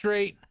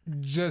straight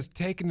just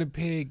taking the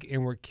pig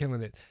and we're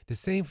killing it. The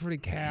same for the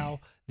cow.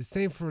 The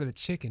same for the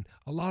chicken.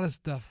 A lot of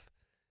stuff.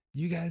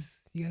 You guys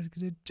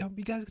gonna jump?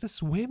 You guys gonna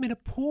swim in a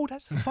pool?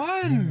 That's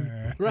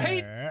fun,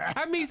 right?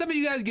 I mean, some of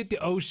you guys get the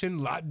ocean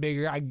a lot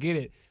bigger. I get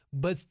it.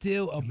 But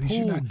still, a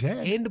pool,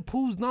 and the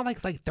pool's not like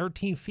it's like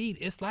 13 feet.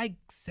 It's like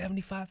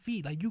 75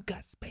 feet. Like you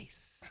got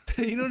space.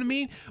 You know what I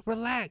mean?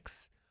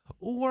 Relax.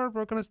 Or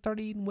we're gonna start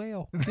eating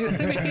whale. You know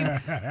what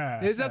I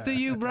mean? It's up to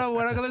you, bro.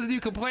 We're not gonna listen to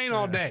you complain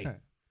all day.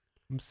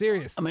 I'm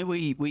serious. I mean,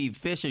 we eat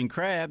fish and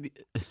crab.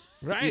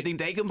 Right? You think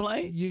they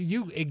complain?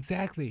 You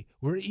exactly.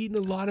 We're eating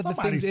a lot of the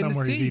things in the sea.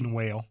 Somebody's eating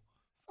whale.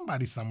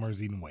 somebody somewhere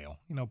is eating whale.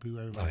 You know, people,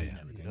 everybody eating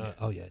everything. Yeah.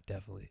 Oh yeah,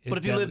 definitely. But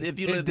if you live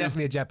it's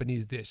definitely a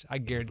Japanese dish. I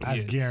guarantee. I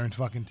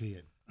guarantee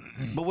it.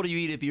 But what do you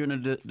eat if you're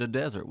in the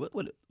desert?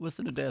 What's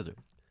in the desert?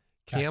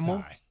 Camel.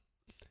 Cacti.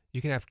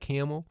 You can have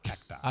camel.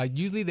 Cacti.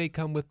 Usually they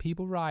come with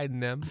people riding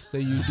them, so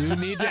you do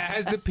need to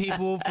ask the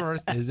people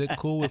first. Is it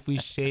cool if we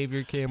shave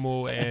your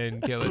camel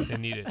and kill it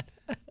and eat it?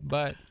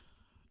 But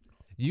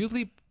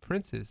usually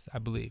princes, I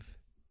believe.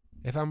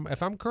 If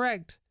I'm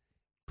correct,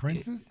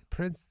 Princes?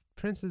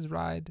 Princes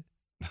ride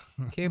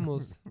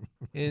camels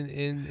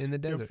in the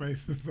desert. Your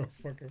face is so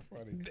fucking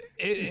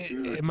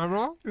funny. Am I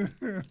wrong?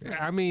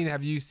 I mean,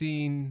 have you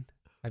seen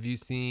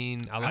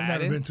Aladdin? I've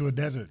never been to a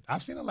desert.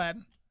 I've seen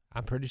Aladdin.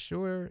 I'm pretty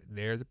sure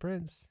there's a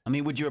prince. I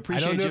mean, would you I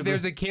appreciate? don't know if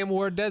there's a camel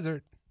or a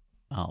desert.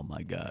 Oh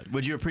my God!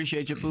 Would you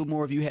appreciate your food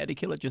more if you had to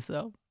kill it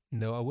yourself?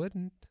 No, I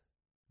wouldn't.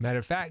 Matter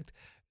of fact,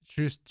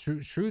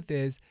 truth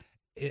is,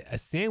 a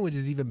sandwich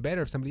is even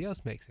better if somebody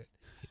else makes it.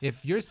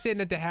 If you're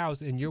sitting at the house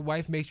and your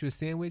wife makes you a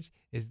sandwich,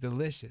 it's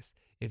delicious.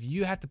 If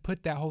you have to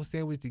put that whole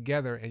sandwich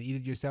together and eat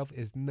it yourself,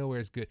 it's nowhere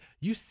as good.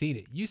 You seen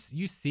it.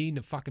 You seen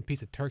the fucking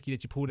piece of turkey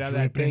that you pulled out of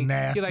that thing.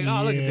 Nasty, you're like,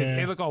 oh, look at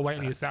this. It look all white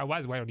on the inside. Why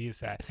is it white on the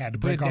inside? Had to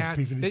Put it break off down. a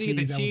piece of the then you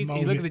get the cheese. that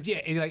was And you look at molded.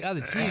 the and you're like, oh,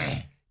 the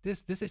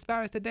cheese. This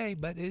expires today,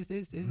 but it's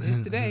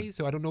today,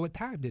 so I don't know what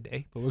time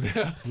today. But we're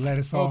gonna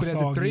Lettuce all open it at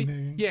soggy, 3.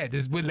 nigga. Yeah,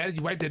 this lettuce,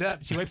 you wiped it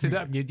up. She wipes it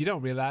up, and you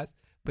don't realize.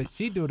 But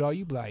she do it all.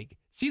 You be like,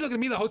 she looking at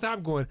me the whole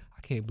time, going, I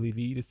can't believe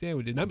you eat a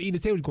sandwich, and I'm eating a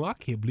sandwich, going, I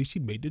can't believe she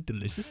made the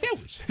delicious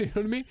sandwich. You know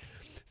what I mean?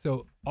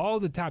 So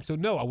all the time. So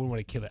no, I wouldn't want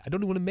to kill it. I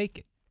don't even want to make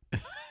it.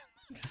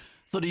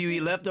 So do you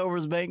eat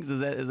leftovers, Banks? Is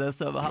that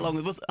something? How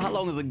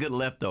long is a good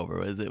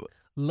leftover? Is it?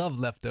 Love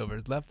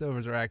leftovers.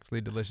 Leftovers are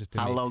actually delicious to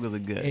me. How long is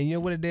it good? And you know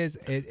what it is?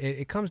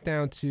 It comes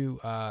down to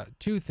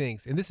two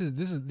things, and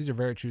these are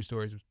very true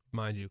stories,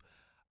 mind you.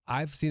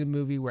 I've seen a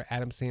movie where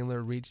Adam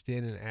Sandler reached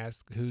in and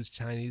asked whose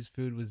Chinese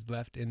food was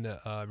left in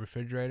the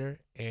refrigerator,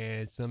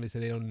 and somebody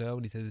said they don't know,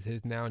 and he says it's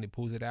his now, and he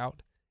pulls it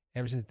out.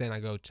 Ever since then, I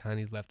go,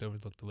 Chinese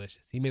leftovers look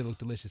delicious. He made it look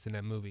delicious in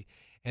that movie.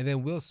 And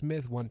then Will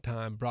Smith one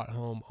time brought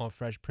home on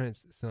Fresh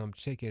Prince some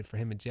chicken for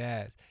him and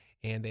Jazz,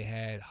 and they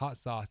had hot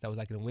sauce that was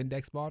like in a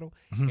Windex bottle,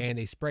 and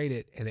they sprayed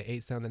it, and they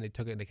ate some, and they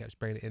took it, and they kept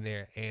spraying it in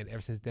there. And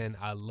ever since then,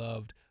 I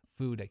loved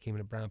food that came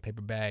in a brown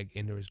paper bag,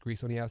 and there was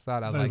grease on the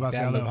outside. I was like,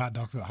 I love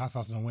hot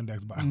sauce in a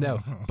Windex bottle.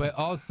 No, but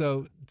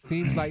also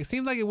seems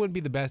like it wouldn't be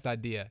the best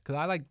idea, because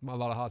I like a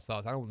lot of hot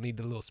sauce. I don't need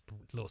the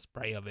little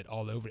spray of it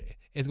all over it.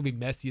 It's gonna be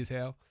messy as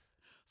hell.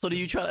 So do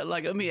you try to,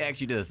 let me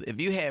ask you this. If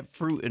you had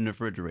fruit in the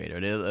refrigerator,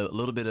 there's a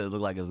little bit of it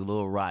look like it's a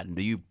little rotten,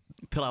 do you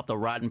peel out the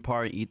rotten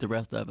part and eat the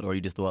rest of it, or you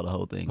just throw out the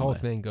whole thing The whole away?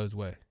 thing goes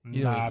away.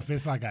 If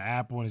it's like an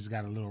apple and it's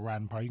got a little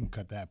rotten part, you can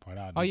cut that part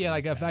out. Oh yeah,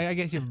 like if I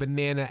guess you have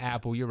banana,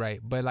 apple, you're right.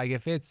 But like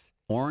if it's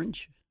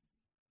Orange?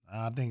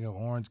 I think of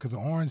orange, because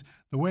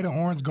the way the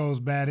orange goes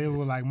bad, it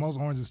will, like most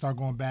oranges start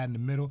going bad in the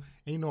middle.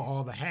 And you know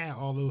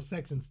all those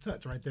sections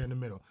touch right there in the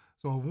middle.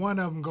 So if one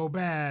of them go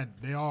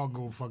bad, they all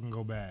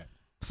go bad.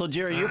 So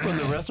Jerry, you're from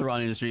the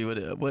restaurant industry.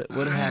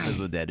 What happens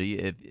with that? Do you,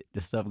 if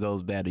the stuff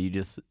goes bad, do you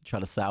just try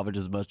to salvage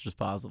as much as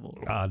possible?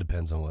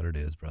 Depends on what it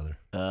is, brother.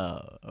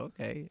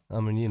 Okay. I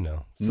mean,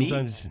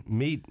 sometimes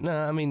meat.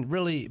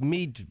 Really,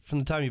 meat from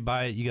the time you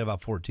buy it, you got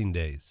about 14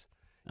 days.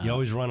 You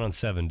always run on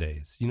 7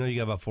 days. You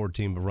got about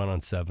 14, but run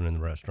on 7 in the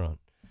restaurant.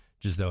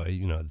 Just though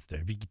it's there.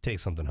 If you could take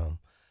something home.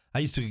 I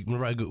used to,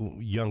 whenever I go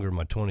younger in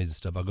my 20s and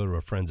stuff, I'd go to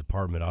a friend's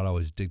apartment. I'd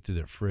always dig through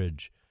their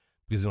fridge,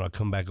 because when I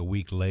come back a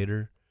week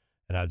later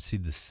and I'd see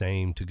the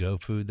same to-go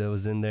food that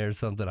was in there or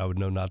something, I would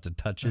know not to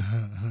touch it.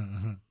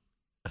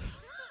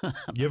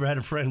 You ever had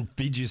a friend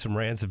feed you some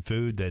rancid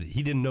food that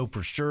he didn't know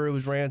for sure it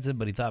was rancid,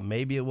 but he thought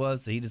maybe it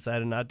was, so he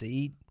decided not to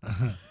eat?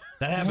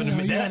 That happened to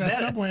me.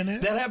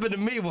 That happened to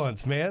me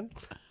once, man.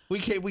 We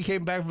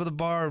came back from the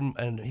bar,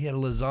 and he had a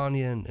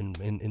lasagna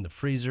in the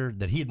freezer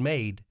that he had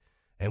made,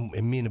 and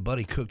me and a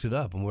buddy cooked it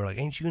up, and we're like,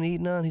 "Ain't you gonna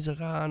eat none?" He's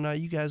like, "Oh no,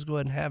 you guys go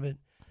ahead and have it."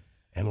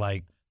 And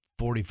like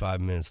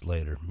 45 minutes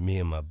later, me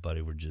and my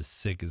buddy were just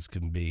sick as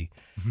can be,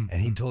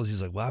 and he told us,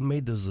 he's like, "Well, I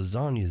made those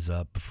lasagnas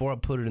up before I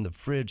put it in the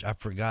fridge. I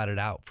forgot it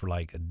out for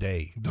like a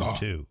day or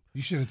two."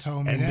 You should have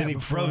told me and that. And then he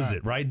froze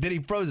it, right? Then he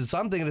froze it. So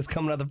I'm thinking it's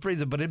coming out of the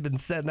freezer, but it had been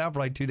setting out for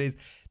like 2 days.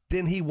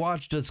 Then he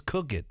watched us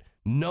cook it,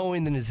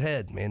 knowing in his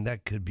head, man,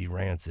 that could be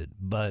rancid.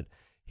 But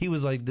he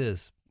was like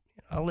this,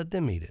 I'll let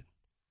them eat it.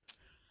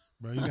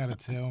 Bro, you got to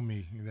tell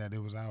me that it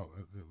was out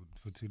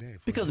for 2 days.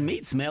 Because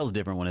meat smells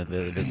different when if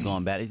it's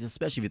gone bad,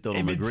 especially if you throw it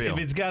on the grill. If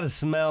it's got a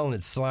smell and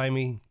it's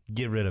slimy,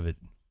 get rid of it.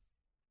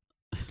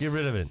 Get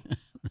rid of it.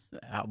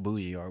 How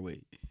bougie are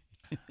we?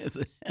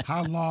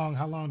 How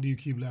long do you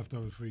keep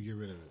leftovers before you get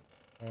rid of it,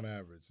 on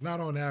average?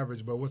 Not on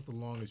average, but what's the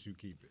longest you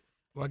keep it?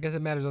 Well, I guess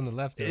it matters on the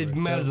leftovers. It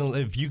matters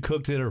if you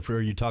cooked it or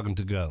are you talking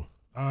to go?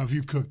 If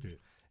you cooked it.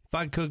 If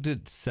I cooked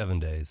it, 7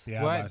 days.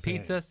 Yeah, what?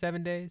 Pizza,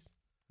 7 days?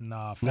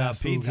 Nah,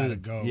 fast food pizza, gotta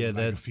go. Yeah,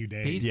 like a few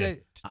days. Pizza,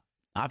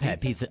 I've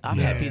had pizza. I've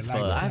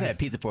had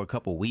pizza for a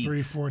couple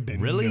weeks. 3-4 days.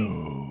 Really?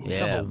 No. Yeah.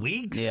 Couple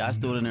weeks? Yeah, I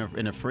stood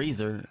in the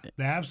freezer.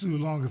 The absolute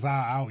longest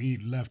I'll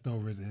eat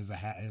leftovers is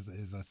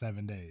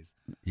 7 days.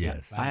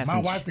 Yes. Like, my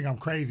wife think I'm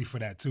crazy for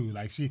that too.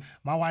 Like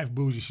my wife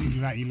bougie, she do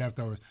not eat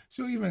leftovers.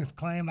 She'll even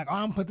claim like, "Oh,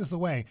 I'm gonna put this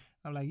away."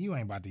 I'm like, "You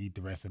ain't about to eat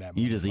the rest of that."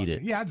 You just eat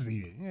it. Yeah, I just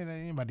eat it. Yeah, I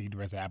ain't about to eat the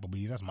rest of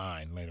Applebee's. That's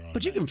mine later on.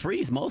 But you can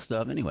freeze most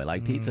stuff anyway.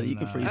 Like pizza, you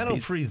can freeze. I don't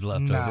pizza. freeze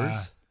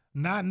leftovers.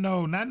 Not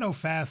no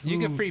fast food. You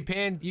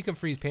can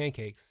freeze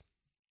pancakes.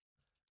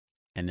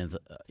 And then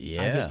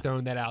I'm just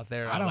throwing that out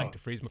there. I like to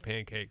freeze my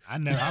pancakes.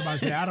 I'm about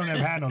to say I don't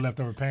ever had no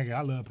leftover pancakes.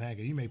 I love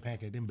pancakes. You make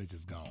pancakes, them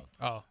bitches gone.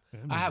 Oh,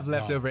 I have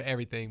leftover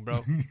everything,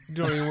 bro.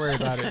 Don't even worry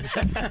about it.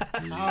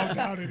 I don't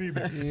doubt it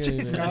either. I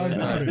don't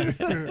doubt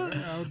it.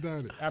 I don't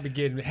doubt it. I be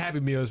getting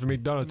Happy Meals from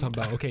McDonald's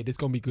talking about, okay, this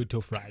gonna be good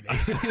till Friday.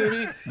 You know what I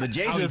mean? But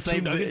Jason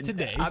saved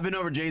today. I've been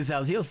over to Jason's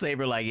house. He'll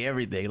savor like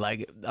everything.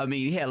 Like, I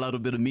mean, he had a little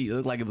bit of meat. It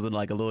looked like it was in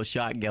like a little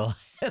shot glass,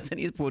 and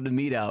he's pulled the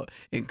meat out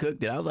and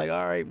cooked it. I was like,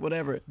 all right,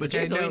 whatever. But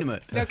Jason ate him.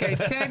 Okay,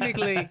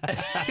 technically,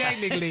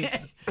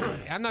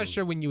 I'm not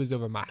sure when you was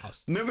over my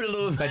house. Remember the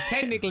little? But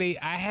technically,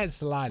 I had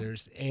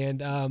sliders,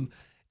 and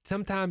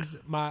sometimes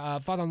my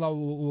father-in-law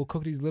will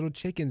cook these little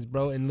chickens,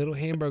 bro, and little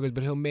hamburgers,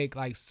 but he'll make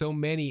like so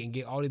many and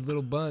get all these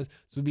little buns.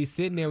 So we'd be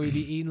sitting there, we'd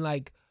be eating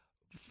like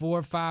 4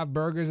 or 5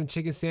 burgers and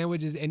chicken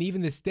sandwiches, and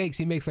even the steaks.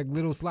 He makes like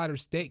little slider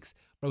steaks,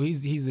 bro.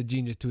 He's a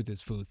genius to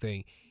this food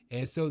thing.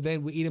 And so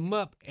then we eat them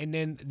up, and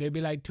then there'd be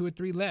like 2 or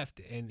 3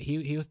 left, and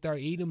he'll start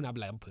eating them, and I'll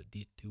be like, I'm gonna put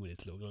these 2 in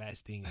this little glass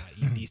thing, and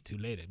I'll eat these 2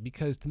 later,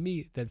 because to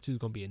me that 2 is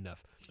gonna be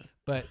enough.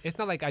 But it's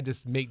not like I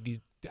just make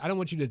these. I don't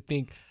want you to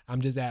think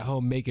I'm just at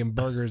home making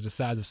burgers the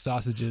size of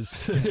sausages.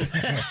 Just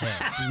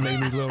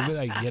making these little,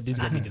 like, yeah, these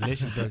are gonna be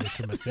delicious burgers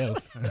for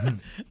myself.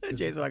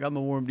 Jason like, I'm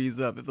gonna warm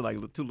these up. It's like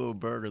 2 little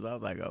burgers. I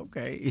was like,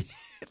 okay,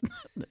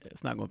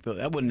 it's not gonna feel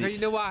that. I wouldn't. You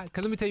know why?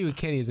 Because let me tell you what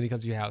Kenny is when he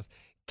comes to your house.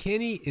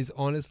 Kenny is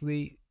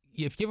honestly.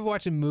 If you ever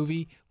watch a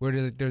movie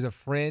where there's a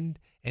friend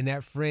and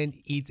that friend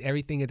eats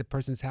everything at the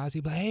person's house,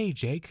 he'd be like, "Hey,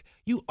 Jake,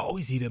 you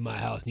always eat at my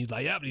house." And he's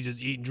like, "Yep," and he's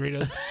just eating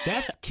Doritos.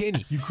 That's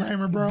Kenny. You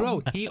Kramer, bro?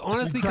 Bro, he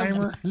honestly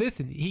comes.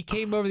 Listen, he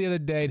came over the other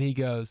day and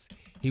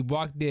he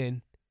walked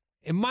in,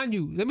 and mind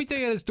you, let me tell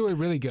you how the story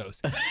really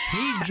goes.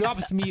 He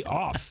drops me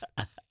off,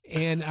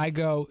 and I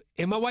go,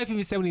 and my wife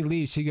even said when he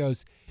leaves, she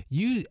goes,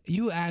 "You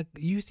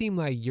seem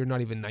like you're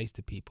not even nice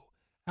to people."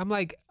 I'm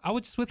like, I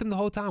was just with him the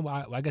whole time.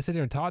 Like I sit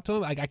there and talk to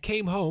him. Like I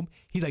came home.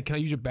 He's like, "Can I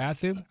use your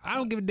bathroom?" I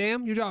don't give a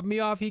damn. You drop me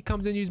off. He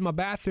comes in, uses my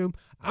bathroom.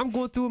 I'm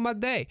going through with my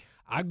day.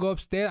 I go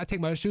upstairs. I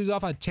take my shoes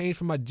off. I change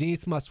from my jeans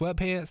to my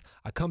sweatpants.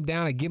 I come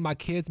down. I get my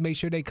kids, make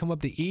sure they come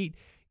up to eat.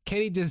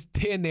 Kenny just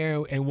stand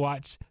there and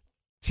watch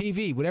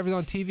TV, whatever's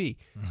on TV,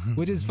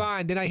 which is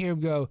fine. Then I hear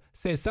him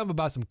say something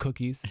about some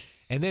cookies.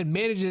 And then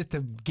manages to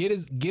get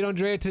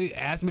Andrea to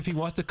ask him if he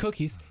wants the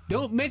cookies.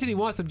 Don't mention he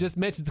wants them, just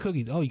mention the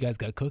cookies. Oh, you guys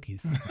got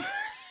cookies.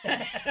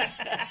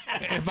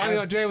 And finally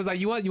Andrea was like,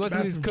 you want some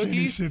of these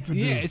cookies?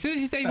 Yeah, as soon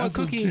as he said he want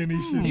cookies,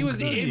 he was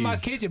in my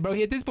kitchen, bro.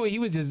 At this point, he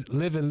was just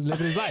living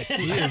his life.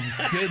 He was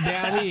sitting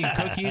down, eating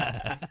cookies,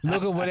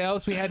 looking what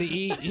else we had to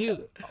eat. He was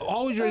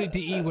always ready to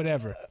eat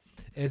whatever.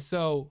 And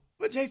so...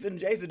 But Jason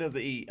doesn't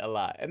eat a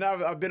lot. And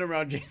I've been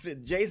around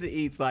Jason. Jason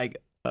eats like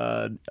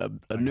a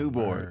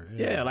newborn.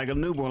 Yeah, like a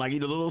newborn. Like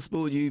eat a little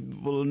spoon, you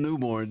full of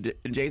newborn,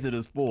 and Jason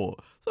is full.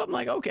 So I'm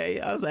like,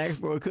 okay, I was asking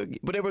for a cookie.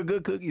 But they were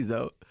good cookies,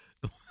 though.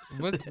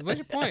 What's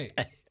your point?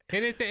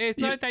 And it's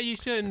not that you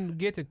shouldn't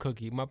get a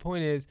cookie. My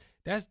point is,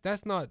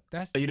 that's not...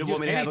 You don't want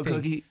me to have a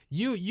cookie?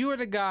 You are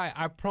the guy,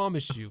 I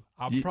promise you.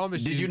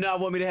 Promise you. Did you not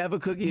want me to have a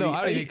cookie? No,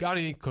 I don't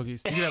eat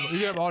cookies. You can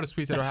have all the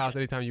sweets at our house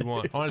anytime you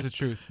want. Honest the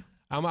truth.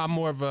 I'm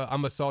more of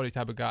a salty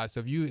type of guy.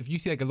 So if you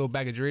see like a little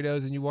bag of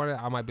Doritos and you want it,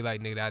 I might be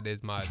like, nigga, that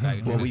is my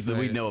bag of Doritos. Well,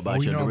 we know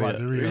about your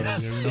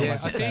Doritos.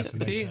 Yeah,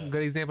 see,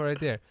 good example right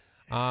there.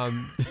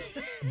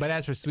 But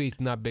as for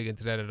sweets, not big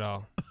into that at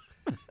all.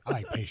 I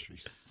like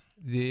pastries.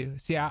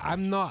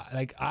 I'm not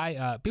like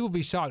people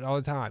be shocked all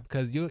the time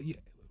because you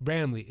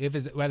randomly,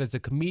 whether it's a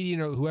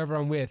comedian or whoever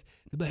I'm with,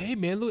 they're like, "Hey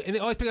man, look," and they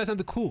always pick out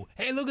something cool.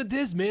 "Hey, look at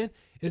this, man!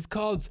 It's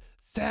called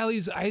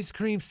Sally's Ice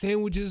Cream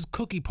Sandwiches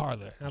Cookie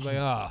Parlor." And I'm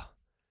like,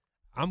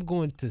 I'm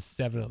going to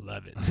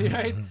 7-Eleven,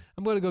 right?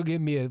 I'm going to go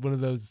get me one of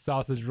those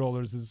sausage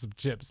rollers and some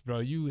chips, bro.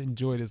 You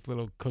enjoy this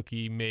little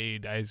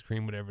cookie-made ice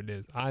cream, whatever it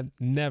is. I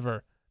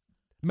never.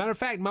 Matter of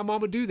fact, my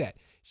mom would do that.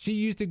 She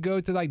used to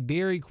go to like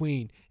Dairy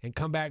Queen and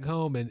come back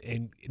home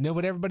and know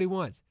what everybody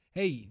wants.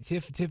 Hey,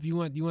 Tiff, you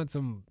want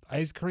some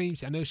ice cream?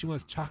 I know she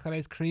wants chocolate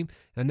ice cream.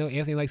 And I know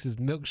Anthony likes his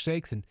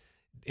milkshakes and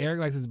Eric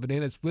likes his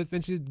banana splits.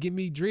 Then she'd give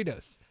me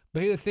Doritos.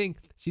 But here's the thing.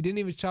 She didn't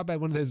even shop at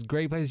one of those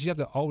great places. She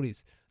shopped at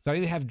Aldi's. So I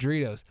didn't have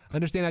Doritos.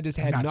 Understand I just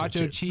had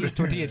nacho cheese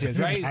tortilla chips,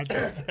 right?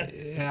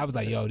 And I was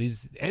like, yo,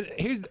 these... And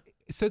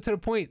so to the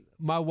point,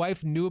 my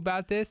wife knew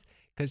about this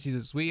because she's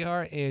a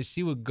sweetheart, and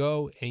she would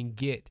go and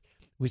get...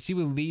 When she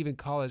would leave in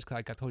college,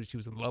 like I told you, she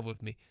was in love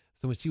with me.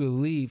 So when she would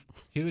leave,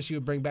 here's what she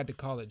would bring back to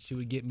college. She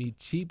would get me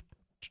cheap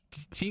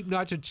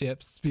nacho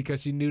chips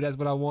because she knew that's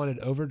what I wanted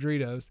over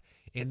Doritos.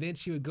 And then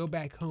she would go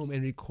back home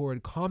and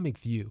record Comic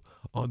View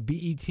on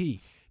BET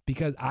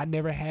because I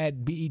never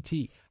had BET.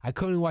 I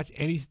couldn't watch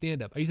any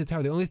stand-up. I used to tell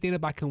her the only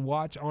stand-up I can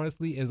watch,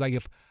 honestly, is like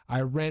if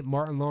I rent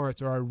Martin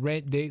Lawrence or I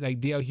rent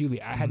D.L.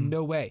 Hughley. I had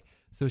no way.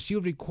 So she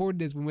would record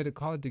this when we went to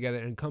college together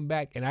and come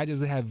back, and I just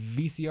would have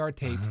VCR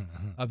tapes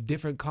of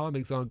different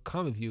comics on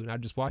Comic View, and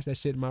I'd just watch that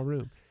shit in my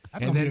room.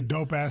 That's going to be a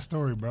dope-ass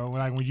story, bro.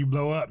 Like, when you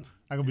blow up,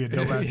 that's going to be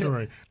a dope-ass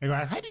story. They go,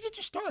 how did you get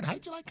your start? How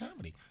did you like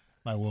comedy?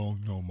 Like, well,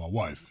 my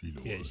wife,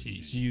 Yeah,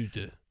 she used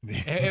to.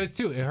 It was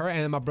too. Her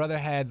and my brother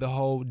had the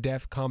whole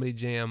Def Comedy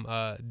Jam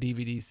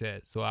DVD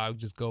set, so I would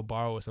just go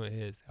borrow some of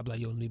his. I'd be like,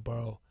 yo, let me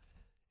borrow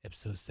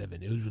episode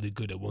 7. It was really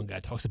good that one guy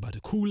talks about the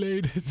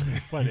Kool-Aid. It's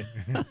funny.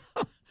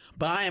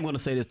 But I am going to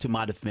say this to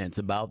my defense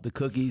about the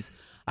cookies.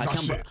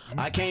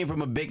 I came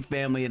from a big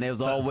family, and they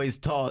was always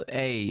taught,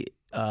 hey,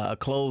 a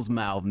closed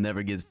mouth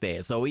never gets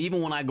fed. So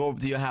even when I go over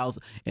to your house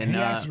and he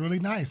acts really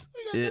nice.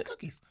 You got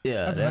cookies.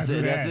 Yeah, that's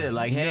it.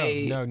 Like,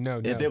 hey,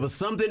 no. If there was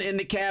something in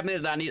the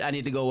cabinet, I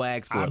need to go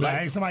ask for it. Like,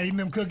 hey, somebody eating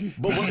them cookies.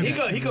 But when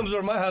he comes over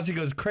to my house, he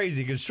goes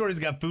crazy because Shorty's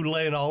got food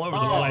laying all over the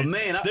place. Oh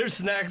man, there's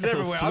snacks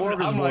everywhere.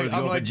 I'm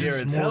like,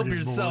 just help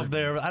yourself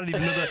there. I didn't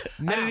even know that.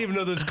 I didn't even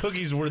know those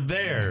cookies were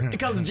there.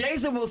 Because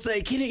Jason will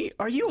say, Kenny,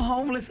 are you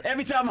homeless?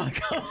 Every time I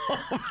come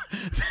home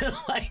to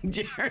like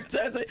Jared,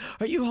 I say,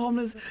 are you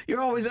homeless?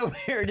 You're always over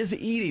here just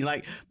eating.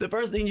 Like the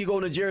first thing you go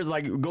into Jared's,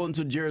 like going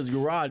to Jared's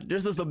garage,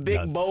 there's just a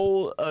big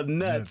bowl of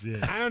nuts.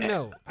 I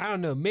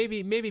don't know.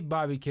 Maybe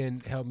Bobby can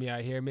help me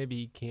out here. Maybe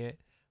he can't.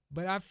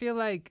 But I feel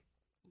like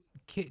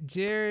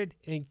Jared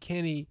and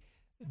Kenny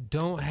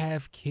don't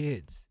have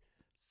kids.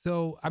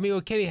 So I mean,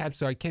 Kenny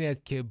has a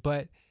kid,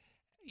 but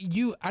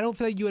I don't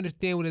feel like you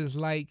understand what it's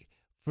like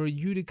for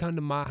you to come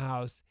to my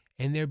house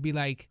and there'd be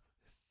like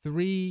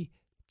 3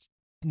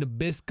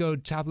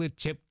 Nabisco chocolate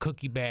chip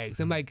cookie bags.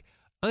 I'm like,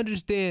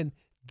 understand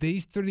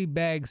these 30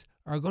 bags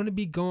are going to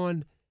be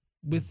gone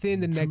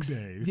within the next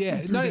 2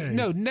 days.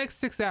 Next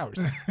 6 hours.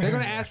 They're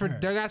going to ask for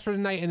the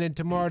night, and then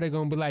tomorrow they're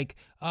going to be like,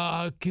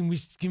 can we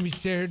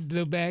share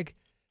the bag?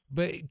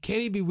 But can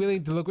he be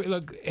willing to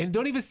look and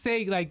don't even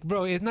say like,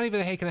 bro, it's not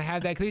even hey, can I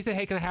have that? Because he said,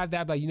 hey, can I have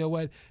that? But like, you know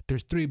what?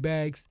 There's 3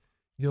 bags.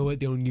 You know what?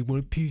 They only need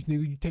 1 piece,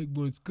 nigga. You take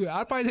one, it's good.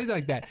 I'll probably say something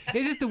like that.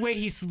 It's just the way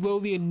he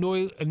slowly,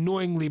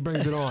 annoyingly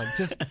brings it on.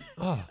 Just,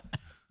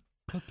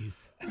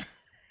 cookies.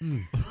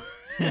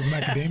 Those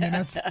macadamia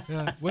nuts.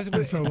 It's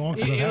been so long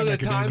since I've had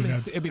macadamia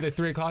nuts. It'd be like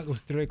 3 o'clock. It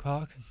was 3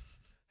 o'clock.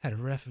 Had a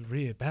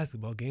referee at a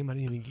basketball game. I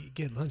didn't even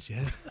get lunch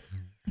yet.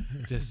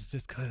 just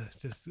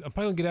I'm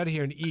probably gonna get out of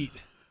here and eat.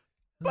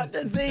 But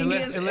the thing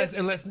is,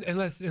 unless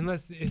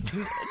it's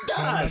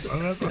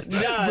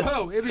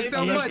bro, it'd be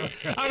so much.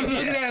 I was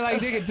looking at it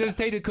like, nigga, just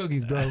take the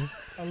cookies, bro.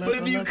 But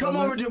if you come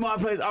over to my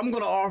place, I'm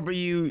gonna offer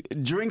you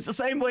drinks the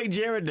same way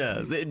Jared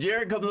does.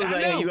 Jared comes over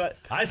like, hey, you got.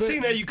 I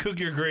seen how you cook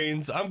your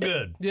greens. I'm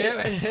good.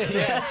 Yeah.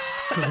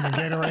 Cooking the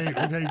Gatorade.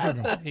 That's how you cook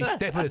them. He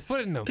put his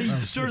foot in them.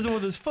 He stirs them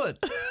with his foot.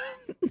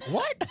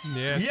 What?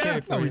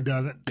 Yeah. No, he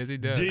doesn't. Yes, he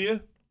does. Do you?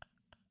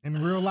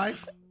 In real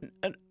life?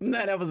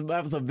 No, that was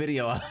a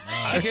video.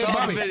 Okay,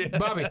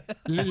 Bobby,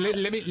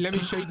 let me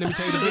show you. Let me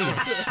tell you the video.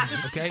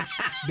 Okay,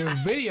 the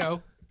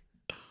video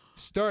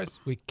starts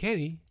with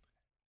Kenny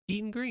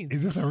eating greens.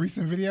 Is this a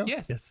recent video?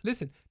 Yes.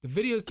 Listen, the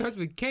video starts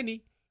with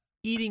Kenny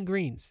eating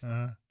greens.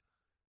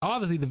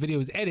 Obviously, the video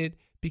is edited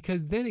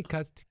because then it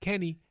cuts to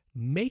Kenny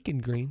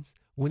making greens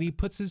when he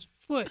puts his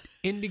foot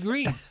in the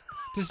greens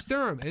to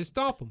stir them and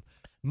stomp them.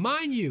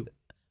 Mind you,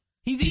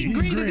 he's eating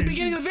greens at the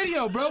beginning of the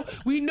video, bro.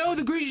 We know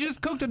the greens you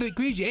just cooked, or the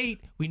greens you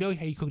ate. We know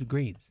how you cook the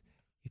greens.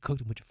 You cooked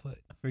them with your foot.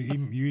 So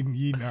you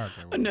eating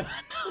okay. No.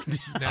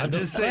 I'm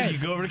just saying, you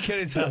go over to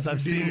Kenny's house.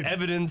 I've seen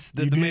evidence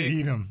that you the did man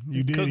eat them.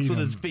 You did cooks eat with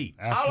them. his feet.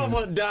 I don't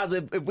want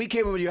to, if we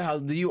came over to your house,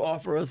 do you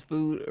offer us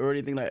food or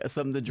anything like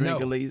something to drink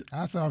No. at least?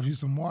 I saw you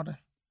some water.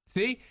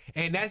 See?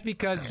 And that's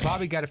because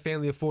Bobby got a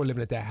family of 4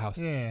 living at that house.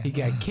 Yeah. He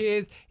got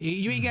kids.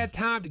 You ain't got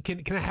time.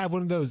 Can I have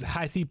one of those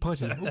high C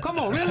punches? Well, come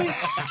on, really?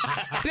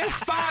 There's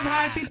 5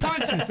 high C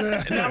punches.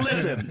 Now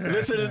listen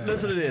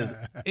to this.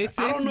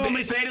 I don't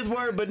normally say this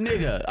word, but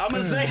nigga, I'm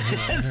gonna say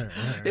this.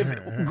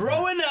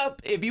 Growing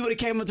up, if you would have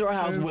came into our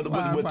house with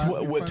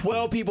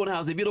 12 people in the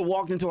house, if you'd have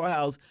walked into our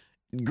house,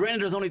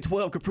 granted there's only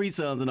 12 Capri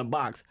Suns in a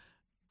box,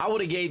 I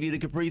would have gave you the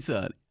Capri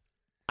Sun.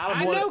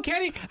 I know,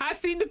 Kenny. I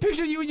seen the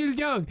picture of you when you was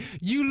young.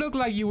 You look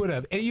like you would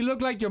have. And you look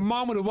like your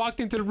mom would have walked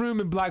into the room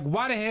and be like,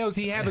 why the hell does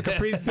he have a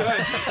Capri Sun?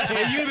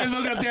 And you've been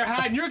looking up there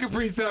hiding your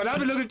Capri Sun. I've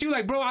been looking at you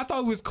like, bro, I thought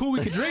it was cool we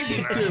could drink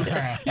these 2. You've been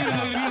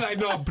looking at me like,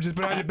 no, just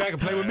put it on your back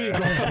and play with me,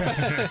 bro.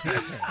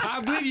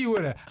 I believe you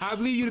would have. I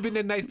believe you'd have been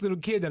that nice little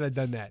kid that had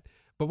done that.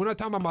 But we're not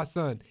talking about my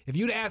son. If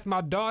you'd asked my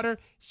daughter,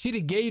 she'd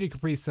have gave you the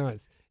Capri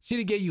Suns. She'd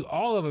have gave you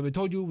all of them and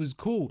told you it was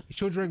cool.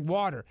 She'll drink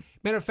water.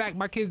 Matter of fact,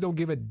 my kids don't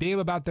give a damn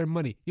about their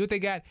money. You know what they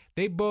got?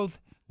 They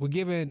both were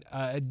given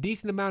a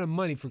decent amount of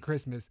money for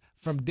Christmas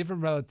from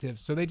different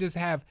relatives. So they just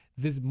have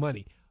this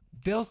money.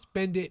 They'll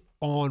spend it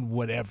on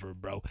whatever,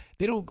 bro.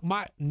 They don't.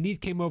 My niece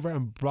came over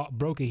and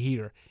broke a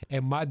heater,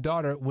 and my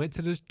daughter went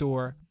to the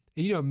store.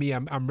 And you know me,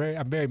 I'm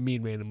very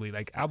mean randomly.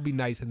 Like I'll be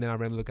nice, and then I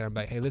randomly look at her and be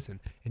like, hey, listen,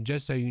 and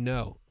just so you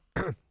know,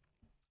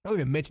 I don't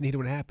even mention the heater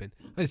when it happened.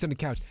 I just on the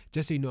couch.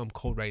 Just so you know, I'm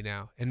cold right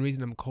now. And the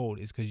reason I'm cold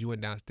is because you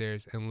went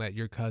downstairs and let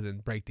your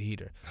cousin break the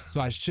heater.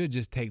 So I should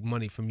just take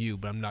money from you,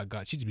 but I'm not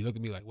God. She'd just be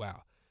looking at me like,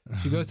 wow.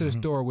 She goes to the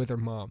store with her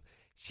mom.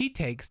 She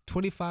takes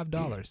 $25.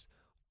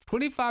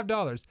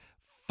 $25.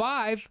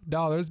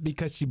 $5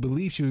 because she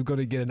believed she was going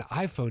to get an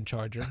iPhone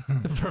charger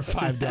for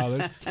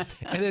 $5.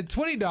 And then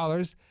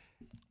 $20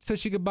 so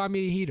she could buy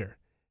me a heater.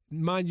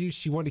 Mind you,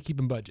 she wanted to keep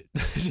in budget.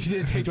 She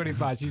didn't take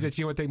 25. She said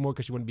she wanted to take more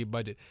because she wanted to be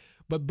budget.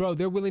 But bro,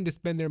 they're willing to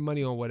spend their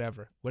money on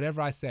whatever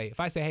I say. If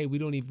I say, hey, we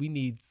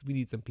need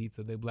some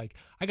pizza, they'd be like,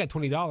 I got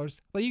 $20.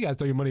 Like, you guys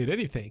throw your money at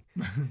anything.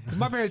 If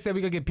my parents said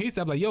we gonna get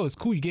pizza, I'm like, yo, it's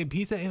cool, you getting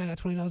pizza, and I got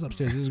 $20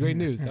 upstairs. This is great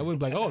news. I would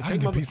be like, oh,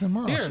 take my pizza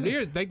tomorrow.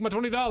 Here, take my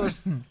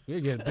 $20. You're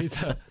getting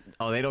pizza.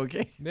 Oh, they don't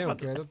care. They don't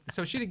care.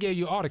 So she'd have gave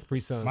you all the Capri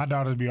Suns. My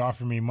daughters be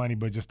offering me money,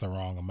 but just the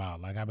wrong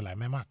amount. Like, I'd be like,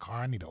 man, my car,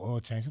 I need an oil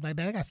change. She's like,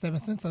 Dad, I got 7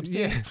 cents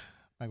upstairs. Yeah.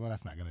 Like, well,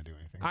 that's not going to do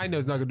anything. I know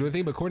it's not going to do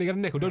anything, but Courtney got a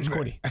nickel. Don't you,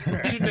 Courtney?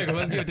 Get your nickel.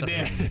 Let's give it to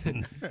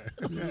Dad.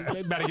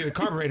 You better get a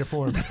carburetor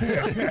for him.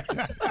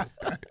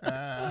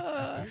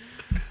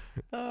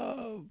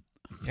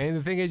 And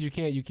the thing is,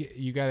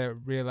 you got to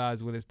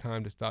realize when it's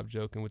time to stop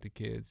joking with the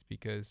kids,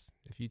 because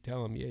if you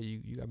tell them, yeah,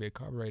 you got to be a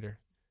carburetor,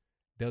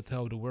 they'll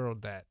tell the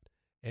world that.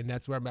 And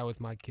that's where I'm at with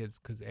my kids,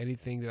 because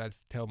anything that I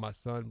tell my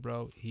son,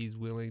 bro, he's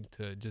willing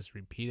to just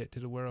repeat it to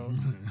the world.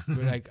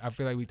 I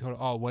feel like we told,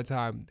 one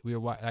time, we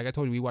were like I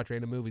told you, we watched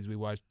random movies. We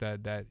watched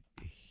that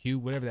Hugh,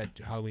 whatever that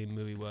Halloween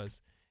movie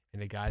was,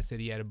 and the guy said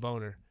he had a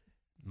boner.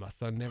 My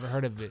son never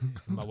heard of it.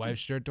 My wife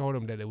sure told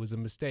him that it was a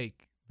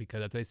mistake, because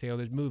that's what they say on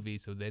this movie.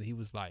 So then he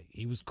was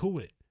cool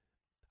with it.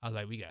 I was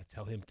like, we got to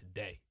tell him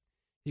today.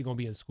 He's going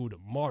to be in school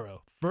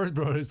tomorrow. First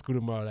bro in school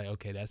tomorrow. Like,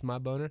 okay, that's my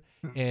boner.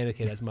 And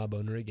okay, that's my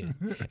boner again.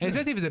 And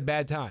especially if it's a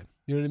bad time.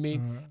 You know what I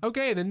mean?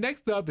 Okay, and then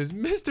next up is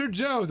Mr.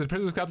 Jones. And the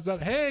principal comes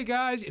up, hey,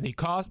 guys. And he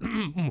coughs.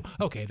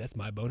 Okay, that's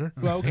my boner.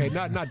 Well, okay,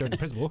 not during the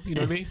principal. You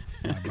know what I mean?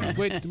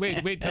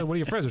 Wait till one of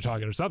your friends are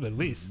talking or something at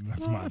least.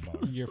 That's my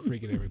boner. You're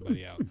freaking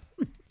everybody out.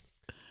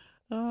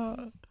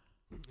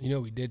 You know,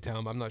 we did tell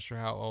them, I'm not sure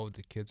how old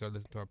the kids are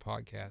listening to our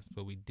podcast,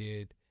 but we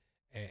did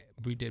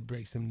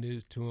break some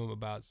news to them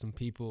about some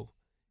people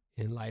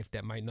in life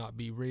that might not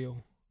be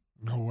real.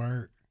 No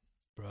word,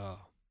 bro.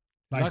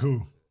 Like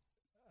who?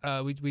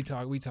 We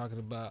talking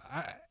about.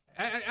 I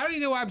don't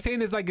even know why I'm saying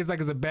this like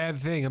it's a bad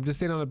thing. I'm just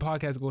saying on the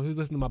podcast, going, who's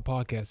listening to my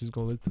podcast? Who's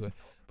going to listen to it?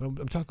 But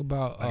I'm talking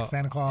about like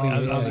Santa Claus. I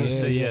was going to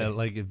say,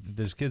 like if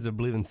there's kids that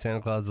believe in Santa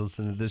Claus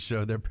listening to this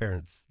show, their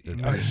parents, they're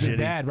shitty.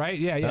 Dad, right?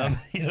 Yeah.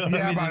 You know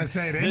I'm about to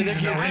say they need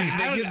to know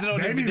anyway.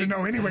 They need to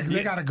know anyway because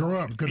they got to grow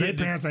up because their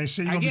parents ain't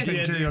shit. You gonna be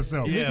taking care of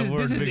yourself. This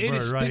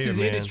is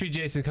industry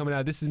Jason coming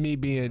out. This is me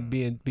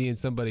being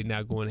somebody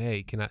now going,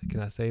 hey, can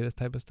I say this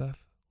type of stuff?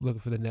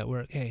 Looking for the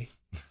network. Hey.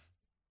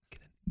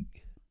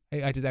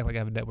 Hey, I just act like I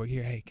have a network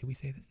here. Hey, can we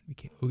say this?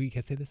 We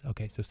can't say this?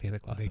 Okay, so Santa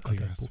Claus. They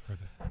clear us for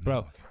the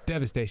bro,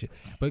 devastation.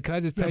 But can I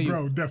just tell you?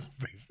 Bro,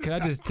 devastation. Can I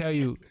just tell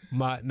you,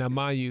 my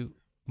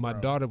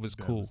daughter was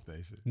cool.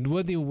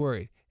 Wasn't even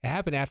worried. It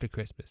happened after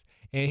Christmas.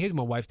 And here's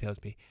what my wife tells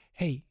me.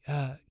 Hey,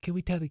 can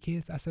we tell the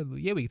kids? I said,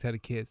 yeah, we can tell the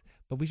kids.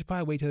 But we should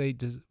probably wait till they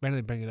just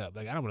randomly bring it up.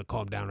 Like, I don't want to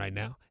calm down right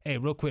now. Hey,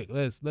 real quick,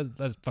 let's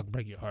fucking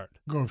break your heart.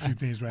 Go a few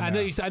things now. I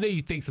know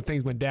you think some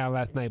things went down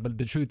last night, but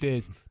the truth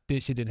is,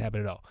 this shit didn't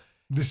happen at all.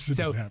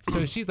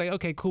 So she's like,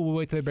 okay, cool. We'll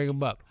wait till they bring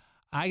them up.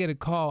 I get a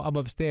call. I'm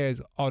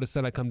upstairs. All of a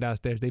sudden, I come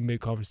downstairs. They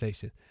made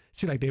conversation.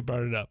 She's like, they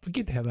brought it up.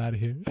 Get the hell out of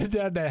here.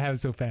 That happened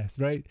so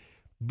fast, right?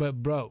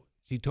 But bro,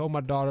 she told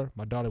my daughter.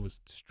 My daughter was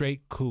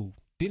straight cool.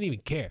 Didn't even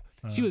care.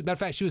 She was, matter of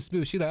fact, she was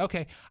smooth. She was like,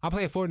 okay, I'm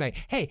playing Fortnite.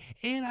 Hey,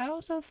 and I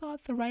also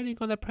thought the writing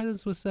on the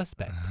presents was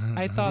suspect.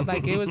 I thought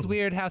like it was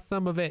weird how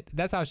some of it.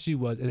 That's how she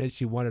was, and then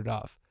she wandered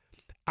off.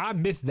 I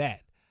missed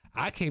that.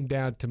 I came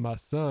down to my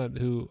son,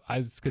 who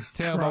I could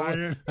tell by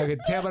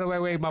the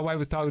way my wife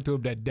was talking to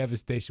him that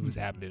devastation was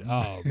happening.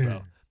 Oh,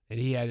 bro, and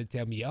he had to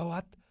tell me, oh,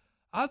 I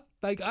thought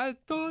he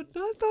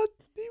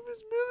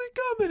was really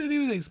coming, and he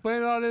was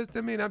explaining all this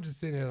to me, and I'm just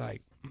sitting there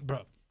like,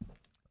 bro.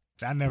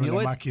 I never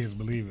let my kids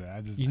believe it.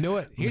 I just, you know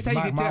what? Here's how you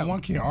can tell. My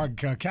one kid,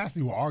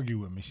 Cassie, will argue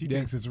with me. She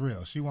thinks it's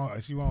real. She won't.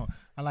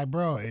 I'm like,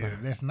 bro,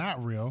 that's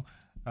not real.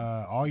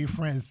 All your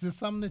friends, it's just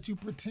something that you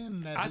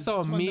pretend that. I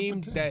saw a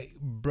meme that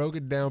broke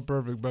it down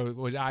perfect, bro.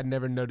 Which I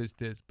never noticed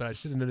this, but I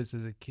should have noticed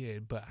as a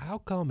kid. But how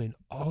come in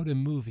all the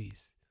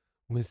movies,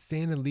 when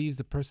Santa leaves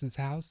a person's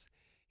house,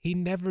 he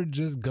never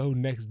just go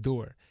next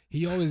door?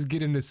 He always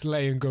get in the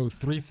sleigh and go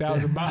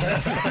 3,000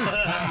 miles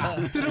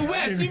to the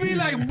west. You be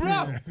like,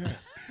 bro.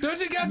 Don't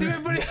you got to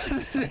everybody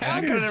else's house? I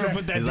could never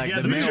put that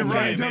together. You should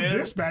change your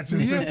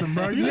dispatching system,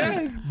 bro.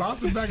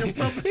 Bouncing back and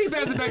forth. He's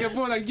bouncing back and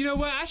forth. Like, you know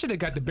what? I should have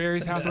got the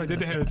Barry's house when I did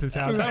the Harrison's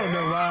house. I don't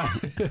know why.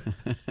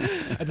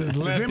 I just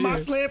left. It's in my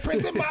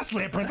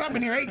sled prints. I've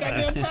been here 8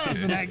 goddamn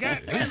times, and I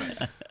got damn it.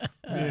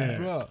 Yeah,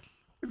 bro.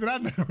 I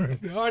never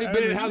already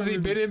been in houses he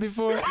been in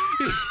before.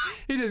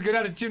 He just go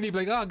down the chimney,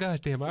 be like, oh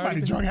gosh, damn!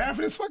 Somebody drunk half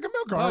of this fucking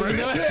milk already.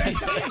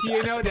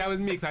 You know that was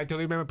me. Cause I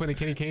totally remember putting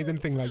Kenny Canes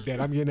and thing like that.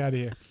 I'm getting out of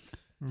here.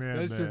 Yeah,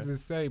 that's just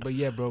insane. But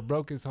yeah, bro,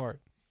 broke his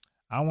heart.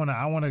 I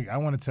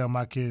wanna tell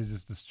my kids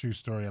just this true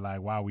story of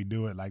like why we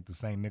do it, like the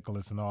St.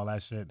 Nicholas and all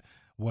that shit.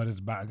 What it's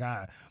about.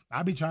 God,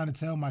 I be trying to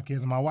tell my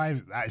kids. And my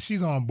wife,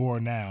 she's on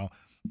board now.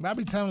 I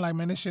be telling like,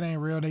 man, this shit ain't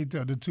real. They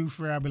tell the tooth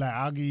fairy. I be like,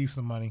 I'll give you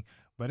some money,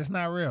 but it's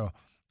not real.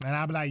 And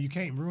I be like, you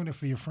can't ruin it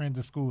for your friends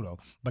at school though.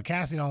 But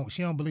Cassie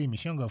don't believe me.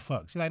 She don't go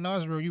fuck. She's like, no,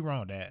 it's real. You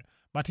wrong, Dad.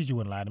 My teacher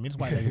wouldn't lie to me. This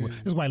white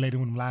lady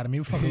wouldn't lie to me.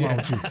 What the fuck is wrong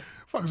with you?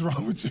 What is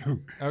wrong with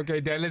you?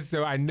 Okay, Dad, listen,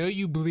 so I know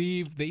you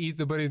believe the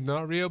Easter Bunny is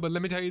not real, but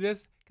let me tell you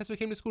this. Guess what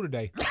came to school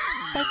today?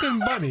 Fucking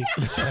bunny.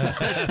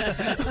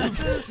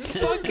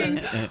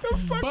 fucking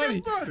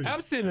bunny.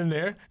 I'm sitting in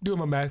there doing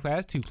my math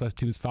class. 2 +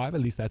 2 is 5.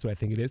 At least that's what I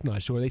think it is.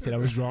 Not sure. They said I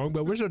was wrong,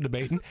 but we're still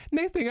debating.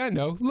 Next thing I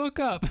know, look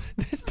up.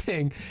 This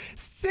thing,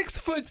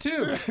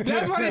 6'2".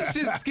 That's why this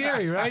shit's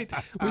scary, right?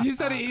 When you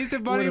saw the Easter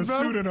Bunny, with a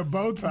suit and a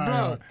bow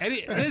tie. Bro,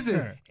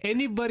 listen,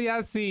 any bunny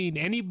I've seen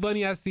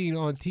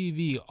on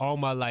TV all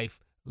my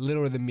life,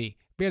 littler than me,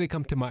 barely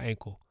come to my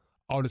ankle.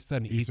 All of a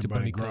sudden, Easter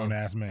Bunny grown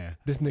ass man.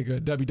 This nigga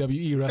a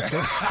WWE wrestler.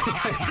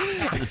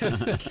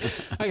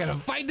 I gotta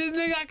fight this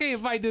nigga. I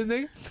can't fight this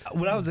nigga.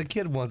 When I was a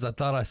kid once, I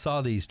thought I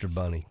saw the Easter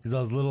Bunny because I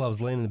was little. I was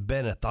laying in the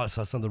bed and I thought I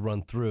saw something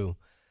run through.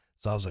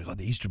 So I was like, "Oh,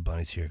 the Easter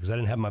Bunny's here," because I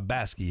didn't have my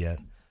basket yet.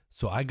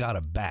 So I got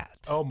a bat.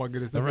 Oh my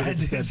goodness! This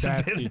nigga just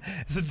said basket.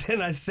 So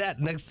then I sat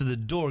next to the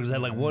door because I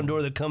had like one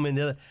door that come in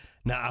the other.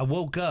 Now I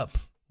woke up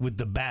with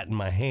the bat in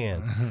my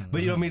hand. But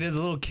you know what I mean? As a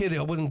little kid,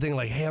 I wasn't thinking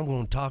like, hey, I'm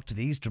going to talk to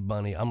the Easter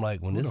Bunny. I'm like,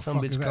 when this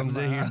sumbitch comes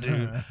in here,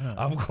 dude,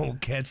 I'm going to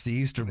catch the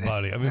Easter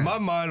Bunny. I mean, my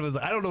mind was,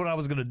 I don't know what I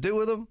was going to do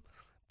with him,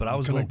 but I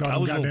was going to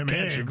catch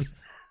eggs.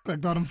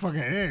 Collect all them fucking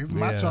eggs.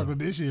 My chocolate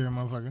this year,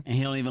 motherfucker. And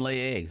he don't even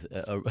lay eggs.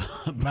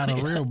 Not a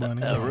real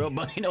bunny. A real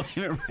bunny don't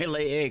even really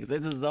lay eggs.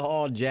 This is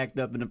all jacked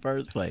up in the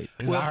first place.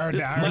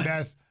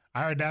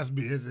 I heard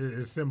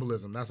it's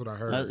symbolism. That's what I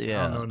heard.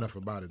 Yeah. I don't know enough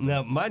about it. Though.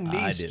 Now, my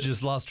niece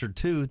just lost her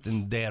tooth,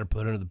 and they had her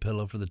put under the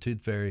pillow for the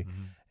tooth fairy.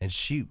 Mm-hmm. And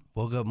she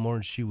woke up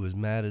morning, she was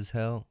mad as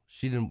hell.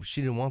 She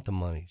didn't want the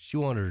money. She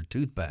wanted her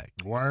tooth back.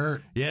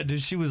 Word. Yeah,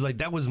 dude. She was like,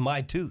 that was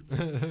my tooth.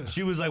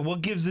 She was like,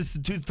 what gives this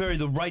the tooth fairy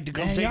the right to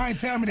come take? Y'all ain't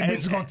telling me the bitch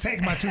is gonna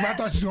take my tooth. I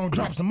thought she was gonna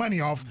drop some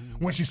money off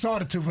when she saw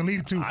the tooth and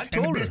leave the tooth. And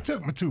the bitch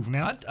took my tooth.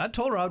 Now I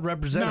told her I'd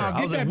represent her.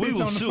 I was like, we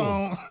will sue.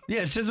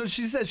 Yeah, that's what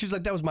she said. She's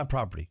like, that was my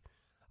property.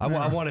 I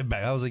want it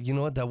back. I was like, you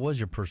know what? That was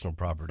your personal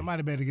property.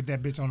 Somebody better get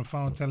that bitch on the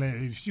phone. Tell her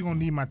if she gonna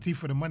need my teeth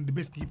for the money, the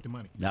bitch keep the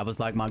money. That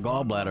was like my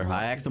gallbladder.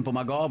 I asked them for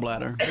my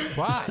gallbladder.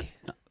 Why?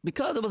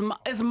 Because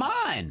it's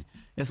mine.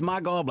 It's my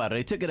gallbladder.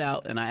 They took it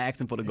out, and I asked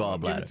them for the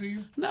gallbladder. Give it to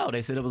you? No,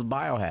 they said it was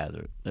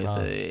biohazard. They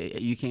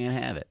said you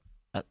can't have it.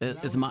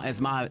 It's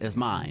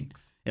mine.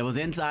 It was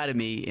inside of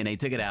me, and they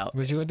took it out.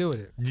 What you gonna do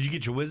with it? Did you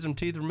get your wisdom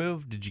teeth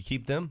removed? Did you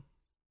keep them?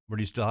 Or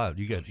do you still have?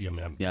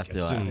 I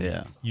still have.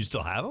 Yeah. You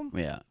still have them?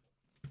 Yeah.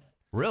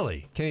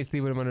 Really? Kenny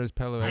sleep with him under his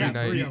pillow every I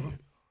got night. 3 of them.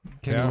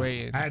 Kenny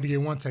wait. I had to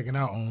get one taken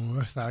out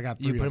so I got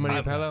 3 You put of him them. on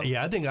your pillow?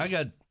 Yeah, I think I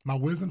got. My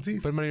wisdom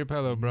teeth? Put them on your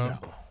pillow, bro. No.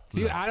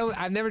 See,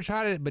 I never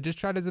tried it, but just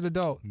tried it as an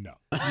adult. No.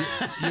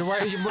 You're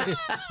right.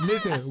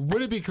 Listen,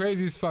 would it be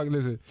crazy as fuck?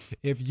 Listen,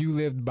 if you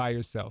lived by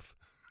yourself,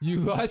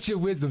 you lost your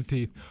wisdom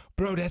teeth,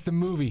 bro. That's the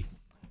movie.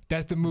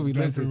 That's the movie.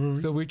 That's Listen, the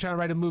movie? so we're trying to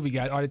write a movie,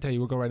 guys. I already tell you,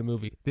 we're gonna write a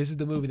movie. This is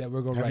the movie that we're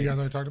gonna Have write. you guys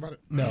already talked about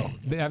it? No,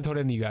 I haven't told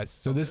any of you guys.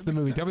 So this is the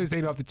movie. Tell me this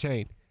ain't off the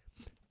chain.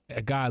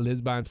 A guy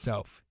lives by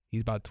himself.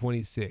 He's about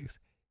 26.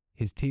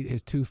 His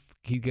tooth,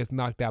 he gets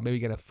knocked out. Maybe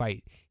he got a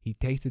fight. He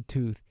takes the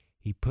tooth.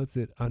 He puts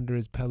it under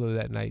his pillow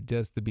that night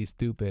just to be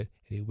stupid.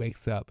 And he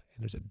wakes up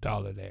and there's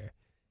 $1 there.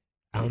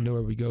 I don't know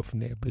where we go from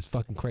there, but it's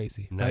fucking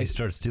crazy. Now right? you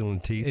start stealing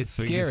teeth. It's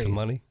so scary. You get some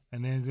money.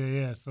 And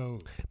then, so.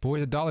 But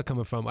where's $1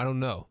 coming from? I don't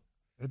know.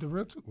 It's the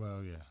real tooth?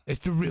 Well, yeah. It's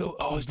the real.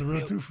 Oh, it's the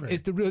real tooth fairy.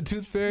 It's the real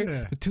tooth fairy?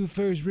 Yeah. The tooth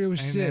fairy's real and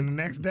shit. And then the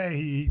next day,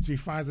 he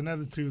finds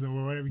another tooth or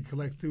whatever he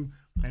collects tooth,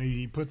 and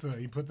he puts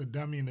a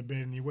dummy in the bed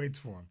and he waits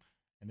for him.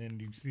 And then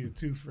you see the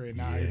tooth fairy.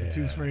 Now is the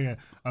tooth fairy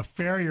a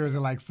fairy, or is it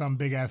like some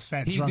big ass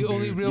fat He's drunk the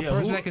only dude? real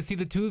person that can see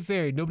the tooth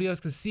fairy. Nobody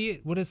else can see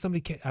it. What if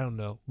somebody I don't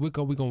know. We're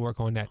gonna work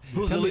on that.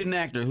 Who's the leading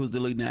actor? Who's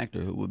the leading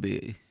actor? Who would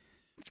be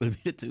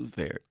the tooth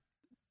fairy?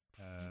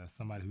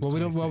 Somebody who's we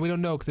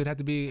don't know because it'd have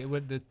to be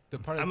with the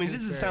part of I mean,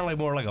 this would sound like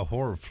more like a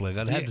horror flick.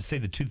 I'd have to say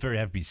the tooth fairy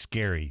have to be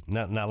scary,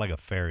 not like a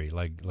fairy,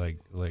 like a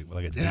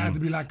demon. It has to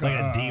be like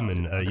a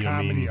demon. A you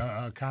comedy, know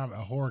what I mean?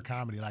 a horror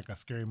comedy, like a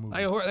scary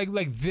movie.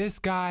 Like this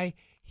guy.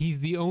 He's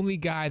the only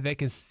guy that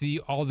can see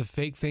all the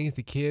fake things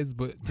to kids,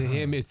 but to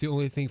him, it's the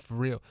only thing for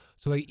real.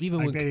 So like even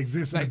like when they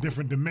exist in a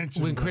different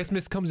dimension. When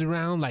Christmas comes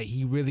around, like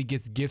he really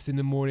gets gifts in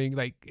the morning.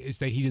 Like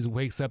it's like he just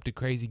wakes up to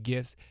crazy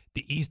gifts.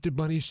 The Easter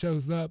Bunny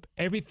shows up.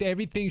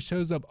 Everything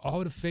shows up.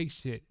 All the fake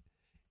shit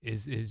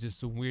is just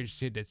some weird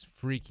shit that's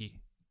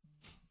freaky.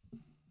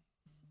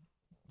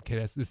 Okay,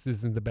 this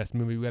isn't the best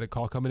movie. We got a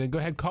call coming in. Go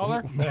ahead,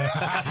 caller.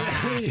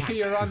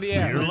 You're on the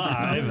air. You're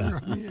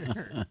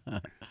live.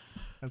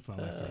 That's all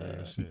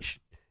real shit.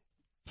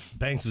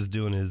 Banks was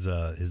doing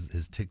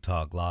his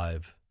TikTok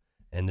live,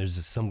 and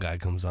there's some guy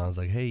comes on. He's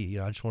like, "Hey,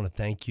 I just want to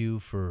thank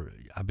you for.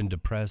 I've been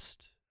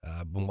depressed.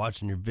 I've been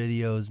watching your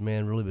videos,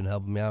 man. Really been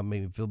helping me out,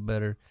 made me feel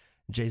better.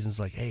 Jason's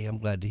like, hey, I'm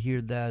glad to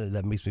hear that.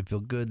 That makes me feel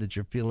good that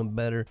you're feeling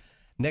better.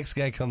 Next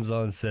guy comes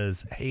on and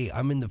says, hey,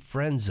 I'm in the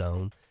friend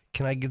zone.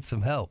 Can I get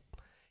some help?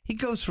 He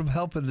goes from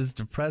helping this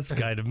depressed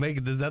guy to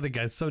making this other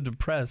guy so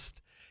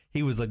depressed.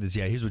 He was like this,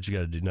 yeah, here's what you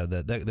got to do. No,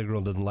 that girl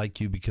doesn't like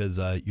you because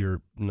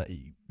you're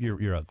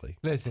ugly.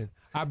 Listen,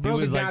 I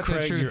broke it down to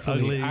him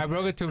truthfully. I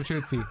broke it to him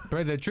truthfully.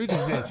 But the truth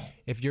is this.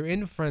 If you're in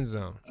the friend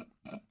zone,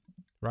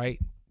 right,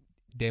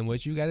 then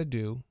what you got to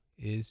do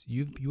is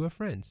you are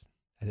friends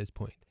at this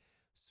point.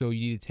 So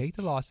you need to take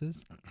the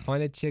losses,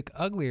 find a chick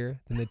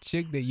uglier than the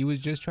chick that you was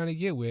just trying to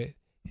get with,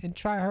 and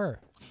try her.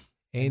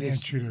 And then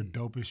treat her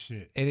dope as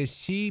shit. And if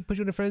she puts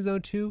you in the friend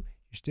zone too,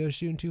 you're still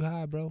shooting too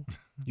high, bro.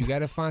 You got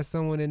to find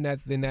someone in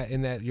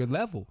that your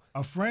level.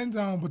 A friend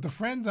zone, but the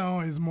friend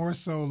zone is more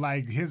so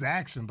like his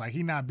actions. Like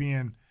he not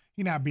being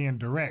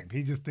direct.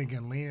 He just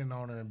thinking leaning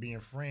on her and being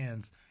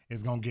friends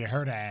is gonna get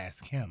her to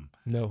ask him.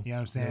 No, you know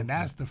what I'm saying?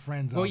 That's the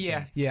friend zone. Oh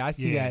yeah, yeah, I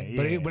see that.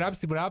 But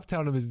what I'm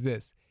telling him is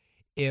this: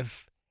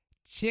 if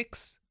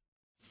chicks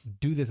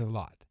do this a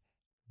lot,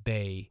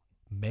 they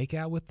make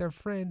out with their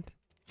friend,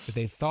 but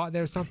they thought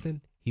there was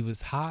something. He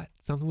was hot,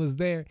 something was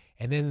there,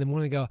 and then in the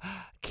morning go,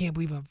 can't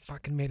believe I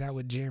fucking made out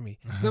with Jeremy.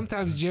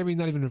 Sometimes Jeremy's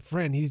not even a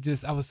friend. He's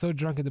just, I was so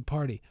drunk at the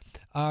party.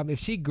 If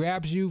she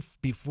grabs you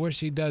before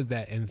she does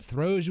that and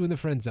throws you in the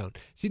friend zone,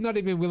 she's not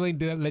even willing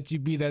to let you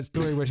be that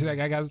story where she's like,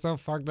 I got so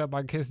fucked up,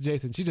 I kissed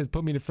Jason. She just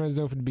put me in the friend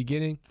zone from the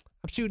beginning.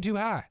 I'm shooting too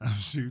high.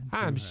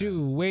 I'm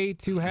shooting way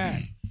too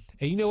high.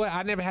 And you know what?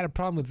 I never had a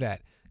problem with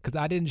that because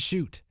I didn't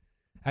shoot.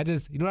 I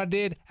just, you know what I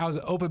did? I was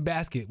an open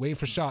basket waiting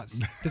for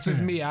shots. This was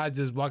me. I was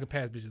just walking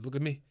past bitches. Look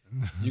at me.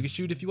 You can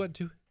shoot if you want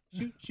to.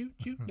 Shoot.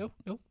 No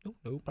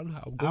problem.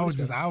 I was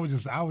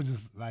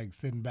just like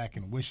sitting back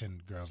and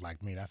wishing girls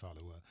like me. That's all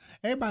it was.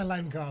 Everybody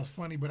liked me because I was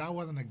funny, but I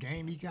wasn't a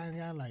gamey kind of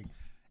guy. Like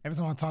every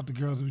time I talked to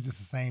girls, it was just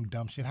the same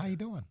dumb shit. How you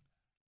doing?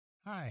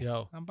 Hi.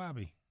 Yo. I'm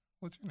Bobby.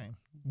 What's your name?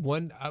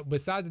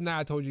 Besides the night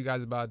I told you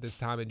guys about this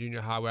time in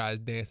junior high where I was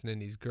dancing and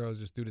these girls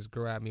just threw this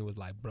girl at me, was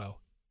like, bro,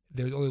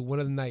 there was only one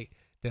other night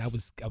that I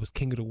was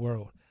king of the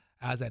world.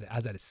 I was at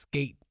a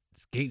skate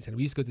center.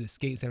 We used to go to the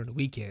skate center on the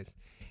weekends,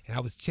 and I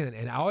was chilling.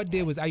 And all I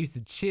did was I used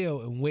to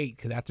chill and wait,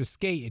 because after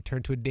skate, it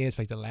turned to a dance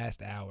for like the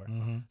last hour.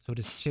 Mm-hmm. So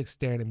this chick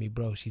staring at me,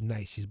 bro. She's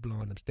nice. She's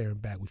blonde. I'm staring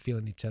back. We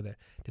feeling each other.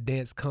 The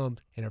dance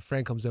comes, and her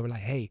friend comes over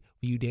like, hey,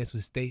 will you dance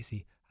with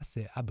Stacy? I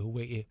said, I've been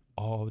waiting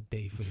all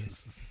day for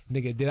this.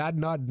 Nigga, did I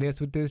not dance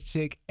with this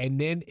chick? And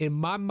then in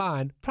my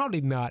mind,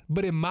 probably not,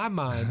 but in my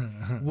mind,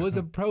 was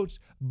approached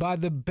by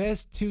the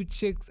best two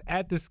chicks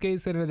at the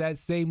skate center that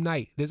same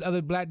night. This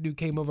other black dude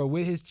came over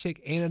with his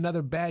chick and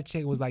another bad chick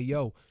and was like,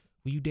 yo,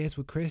 will you dance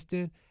with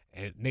Kristen?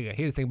 And nigga,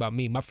 here's the thing about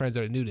me. My friends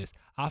already knew this.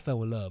 I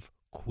fell in love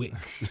quick.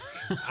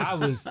 I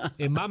was,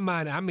 in my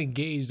mind, I'm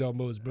engaged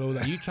almost, bro.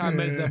 Like, you try to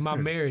mess up my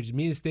marriage.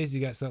 Me and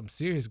Stacey got something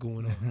serious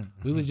going on.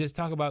 We was just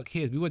talking about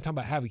kids. We weren't talking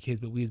about having kids,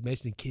 but we was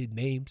mentioning kid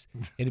names.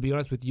 And to be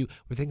honest with you,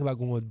 we're thinking about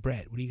going with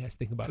Brett. What do you guys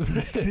think about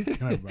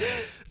Brett?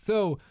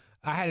 So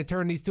I had to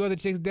turn these two other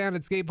chicks down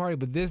at the skate party.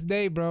 But this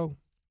day, bro,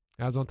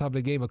 I was on top of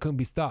the game. I couldn't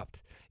be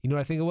stopped. You know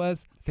what I think it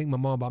was? I think my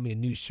mom bought me a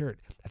new shirt.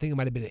 I think it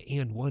might have been an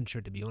And One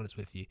shirt, to be honest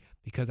with you,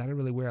 because I didn't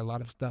really wear a lot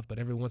of stuff, but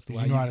every once in a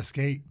while. You know how to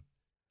skate?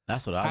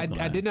 That's what I was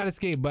I did not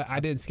skate, but I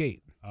didn't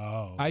skate.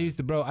 Oh. I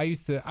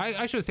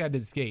should say I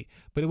did skate,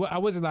 but I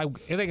wasn't like,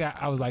 I think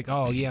I was like,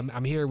 oh yeah,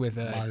 I'm here with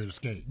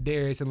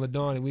Darius and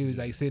LaDawn, and we was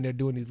like sitting there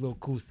doing these little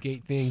cool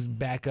skate things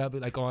back up,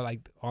 like on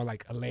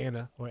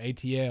Atlanta or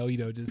ATL, you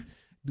know, just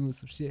doing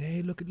some shit.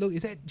 Hey, look,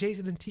 is that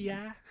Jason and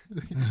T.I.?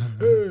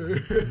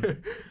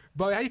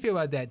 But how you feel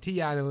about that?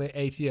 T.I. and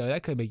ATL,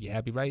 that could make you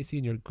happy, right?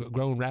 Seeing your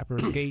grown rapper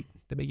skate,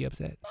 that make you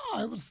upset?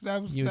 No,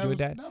 You enjoyed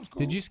that? That was cool.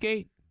 Did you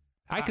skate?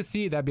 I could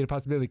see that being a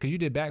possibility because you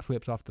did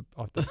backflips off the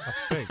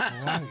straight.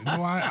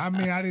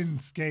 I didn't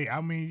skate.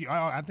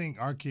 I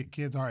think our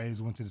kids our age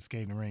went to the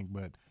skating rink,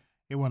 but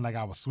it wasn't like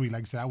I was sweet.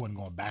 Like you said, I wasn't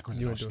going backwards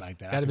and shit like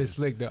that. That'd have been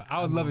slick though.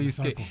 I would love if you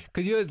skate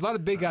because there's a lot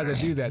of big guys that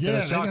do that.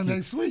 Yeah,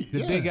 they're sweet.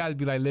 The big guys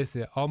be like,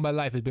 listen, all my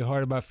life it's been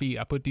hard on my feet.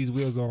 I put these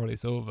wheels on,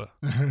 it's over.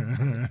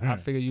 I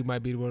figured you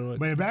might be the one.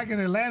 But back in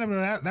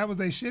Atlanta, that was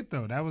their shit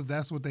though.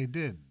 That's what they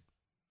did.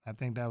 I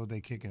think that was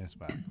their kicking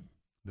spot.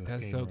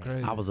 That's so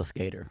crazy. I was a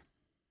skater.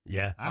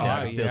 Yeah.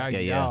 I still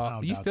skate. Yeah.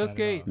 You still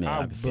skate?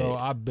 Yeah, bro,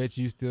 I bet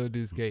you still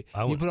do skate.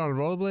 You put on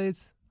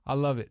rollerblades? I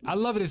love it. I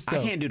love it if so.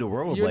 I can't do the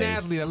rollerblades. You're an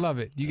athlete. I love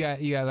it. You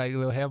got like a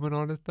little helmet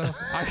on and stuff.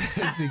 I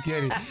can't see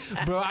Kenny.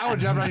 Bro, I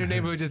would jump around your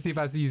neighborhood just see if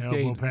I see you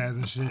skating. Elbow pads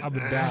and shit. I would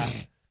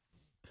die.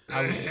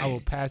 I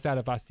will pass out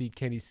if I see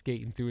Kenny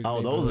skating through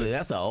his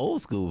that's an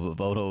old school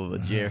photo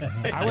of Jerry.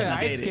 I went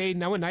ice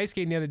skating. I went ice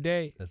skating the other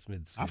day. That's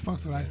mid. I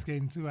fucks with ice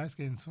skating too. Ice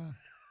skating's fun.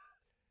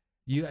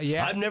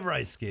 Yeah. I've never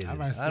ice skated.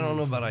 I don't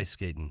know about ice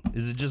skating.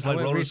 Is it just like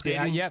roller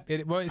skating? I've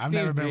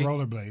never been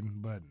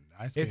rollerblading, but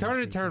ice skating. It's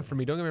harder to turn for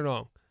me. Don't get me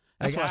wrong.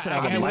 That's why I said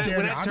I'm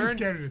just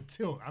scared of the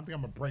tilt. I think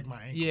I'm gonna break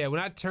my ankle. Yeah,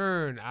 when I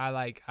turn,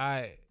 I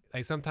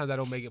sometimes I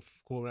don't make it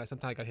cool.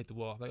 Sometimes I gotta hit the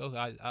wall. Like,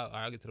 okay,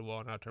 I'll get to the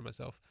wall and I'll turn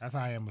myself. That's how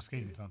I am with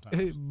skating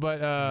sometimes.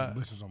 But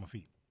blisters on my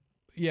feet.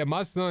 Yeah,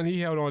 my son, he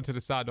held on to the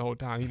side the whole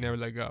time. He never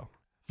let go.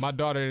 My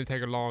daughter didn't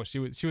take her long. She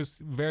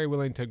was very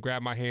willing to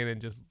grab my hand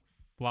and just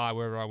fly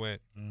wherever I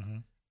went. Mm-hmm.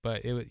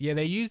 But it was,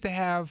 they used to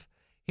have.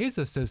 Here's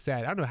what's so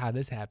sad. I don't know how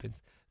this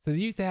happens. So they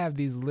used to have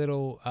these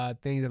little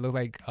things that look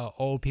like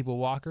old people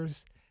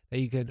walkers that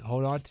you could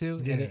hold on to,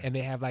 and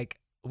they have like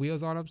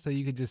wheels on them, so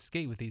you could just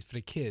skate with these for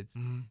the kids.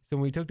 Mm-hmm. So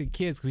when we took the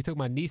kids, because we took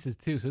my nieces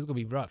too, so it's gonna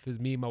be rough. It was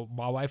me, my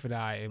wife, and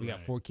I, and we got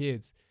 4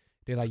 kids.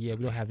 They're like, yeah,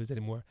 we don't have this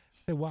anymore. I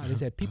said, why? They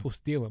said, people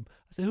steal them. I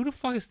said, who the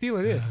fuck is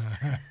stealing this?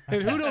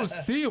 And who don't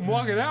see them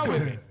walking out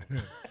with it?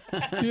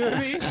 You know what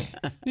I mean?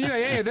 You're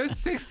like, hey, there's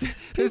 6.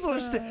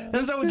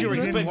 That's not what you were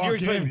expecting. You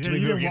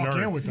didn't walk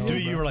in with those.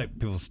 You were like,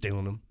 people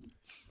stealing them.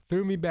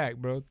 Threw me back,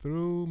 bro.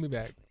 Threw me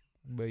back.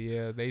 But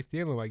yeah, they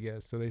steal them, I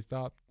guess. So they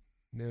stopped.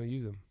 They don't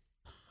use them.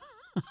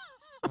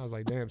 I was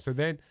like, damn. So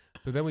then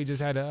we just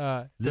had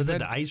a. Is this at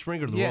the ice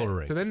rink or the roller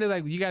rink? So then they're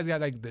like, you guys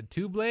got like the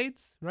 2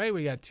 blades, right?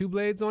 Where you got 2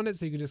 blades on it,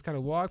 so you can just kind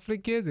of walk for the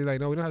kids. They're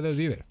like, no, we don't have those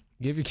either.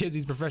 Give your kids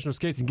these professional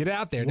skates and get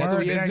out there. That's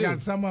what we do.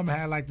 Some of them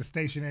had like the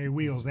stationary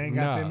wheels. They ain't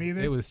got them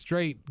either. It was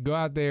straight. Go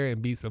out there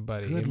and beat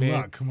somebody. Good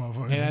luck, come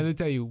on. And I will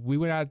tell you, we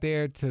went out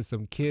there to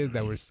some kids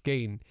that were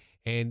skating,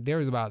 and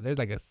there's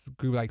like a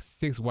group of like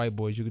 6 white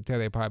boys. You could tell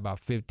they're probably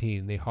about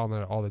 15. They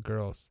hollering at all the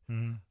girls.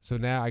 Mm-hmm. So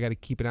now I got to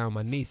keep an eye on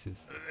my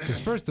nieces.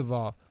 Because first of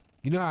all,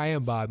 you know how I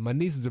am, Bob. My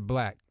nieces are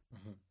black.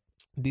 Mm-hmm.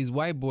 These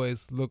white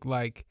boys look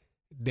like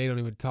they don't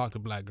even talk to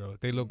black girls.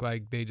 They look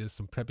like they just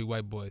some preppy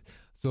white boys.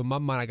 So in my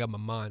mind, I got my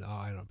mind. Oh,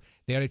 I don't know.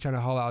 They already trying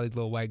to holler out these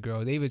little white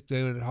girls. They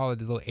would holler at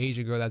this little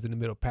Asian girl that's in the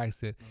middle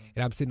practicing.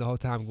 And I'm sitting the whole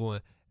time going,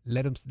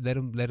 let them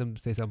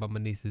say something about my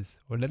nieces,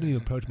 or let them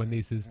even approach my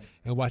nieces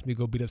and watch me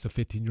go beat up some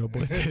 15-year-old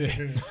boys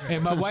today.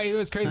 And my wife, it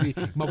was crazy.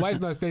 My wife's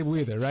not stable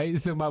either, right?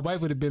 So my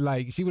wife would have been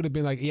like,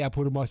 yeah, I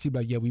pulled them off. She'd be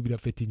like, yeah, we beat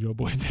up 15-year-old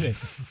boys today.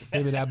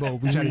 Him and that boy,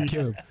 we trying to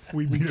kill him.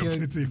 We beat up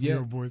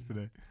 15-year-old boys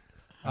today.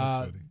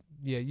 That's funny.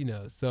 Yeah, you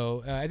know.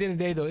 So at the end of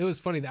the day, though, it was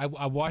funny.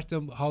 I watched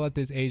them holler at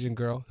this Asian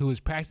girl who was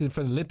practicing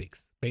for the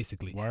Olympics,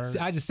 basically. Word.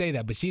 I just say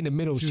that, but she in the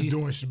middle. She's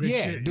doing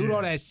shit. Doing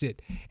all that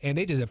shit. And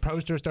they just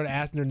approached her, started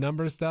asking her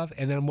number and stuff.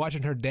 And then I'm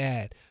watching her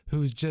dad,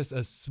 who's just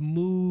a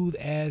smooth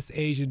ass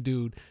Asian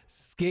dude,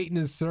 skating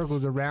in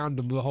circles around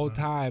them the whole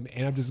time.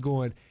 And I'm just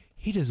going,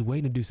 he just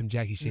waiting to do some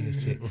Jackie Chan and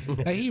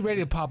shit. Like he ready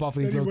to pop off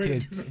with these little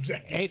kids.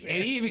 And he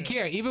didn't even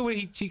care. Even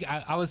when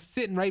I was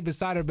sitting right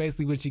beside her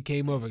basically when she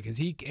came over, because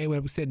he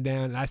was sitting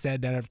down and I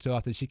sat down after so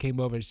often. She came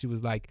over and she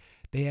was like,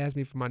 they asked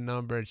me for my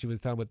number, and she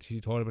was telling what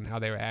she told him and how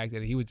they were acting,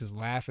 and he was just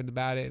laughing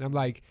about it. And I'm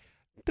like,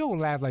 don't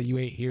laugh like you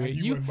ain't hear it.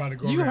 You about to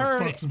go you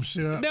heard fuck some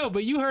shit up. No,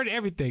 but you heard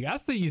everything. I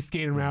see you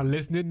skating around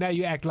listening. Now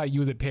you act like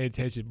you wasn't paying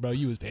attention, bro.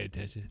 You was paying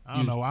attention. I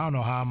don't know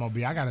how I'm gonna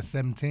be. I got a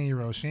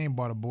 17-year-old. She ain't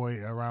bought a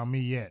boy around me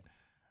yet.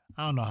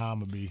 I don't know how I'm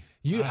gonna be.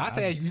 I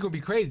tell you, you're gonna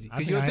be crazy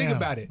because you don't think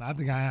about it. I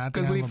think I am.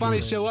 Because when he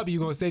finally show up,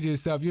 you're gonna say to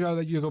yourself, you know,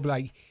 that you're gonna be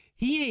like,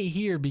 he ain't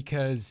here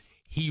because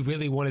he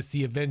really want to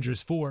see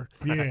Avengers 4.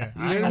 Yeah,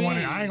 I ain't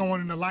gonna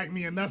want him to like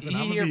me or nothing.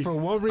 He here for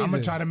one reason. I'm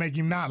gonna try to make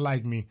him not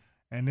like me,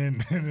 and then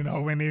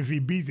and if he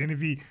beats and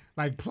if he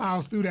like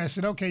plows through that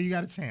shit, okay, you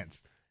got a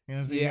chance. You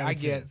know what I'm saying? Yeah, I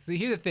get. See,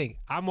 here's the thing.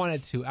 I'm on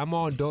it too. I'm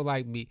on Don't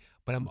Like Me,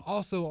 but I'm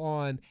also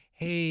on,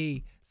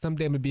 hey,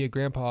 someday I'm gonna be a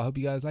grandpa. I hope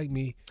you guys like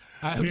me.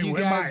 I hope you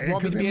guys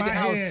want me to be at the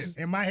house.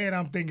 In my head,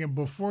 I'm thinking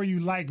before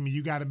you like me,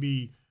 you got to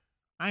be,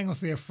 I ain't gonna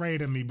say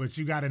afraid of me, but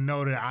you got to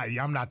know that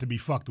I'm not to be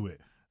fucked with.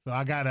 So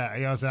I gotta,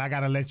 you know what I'm saying? I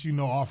gotta let you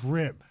know off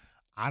rip,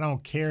 I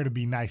don't care to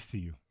be nice to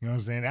you. You know what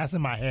I'm saying? That's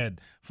in my head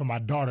for my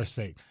daughter's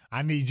sake.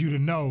 I need you to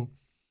know,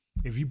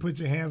 if you put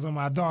your hands on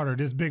my daughter,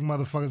 this big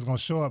motherfucker's gonna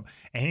show up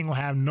and he ain't gonna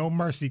have no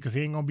mercy because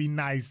he ain't gonna be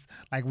nice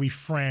like we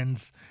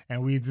friends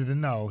and we didn't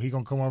know. He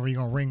gonna come over, he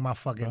gonna wring my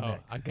fucking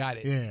neck. I got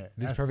it. Yeah.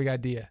 This perfect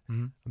idea.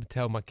 Mm-hmm. I'm gonna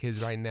tell my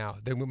kids right now.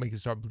 They're gonna make you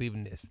start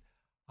believing this.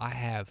 I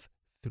have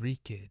 3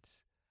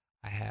 kids.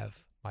 I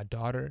have my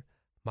daughter,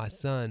 my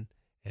son,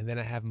 and then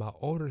I have my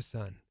older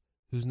son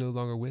who's no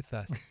longer with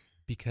us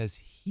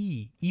because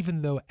he,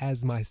 even though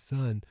as my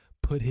son,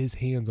 put his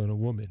hands on a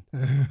woman.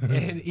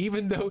 And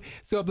even though,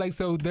 so I'm like,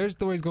 so their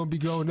story's going to be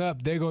growing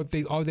up. They're going to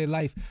think all their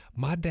life,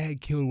 my dad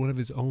killed one of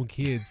his own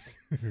kids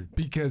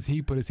because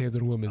he put his hands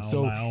on a woman.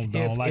 So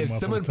if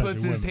someone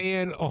puts his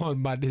hand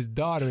on his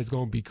daughter, it's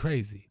going to be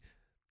crazy.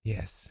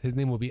 Yes, his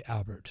name will be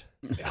Albert.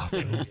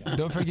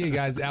 Don't forget,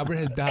 guys, Albert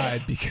has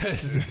died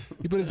because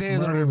he put his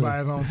hands on a woman. By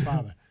his own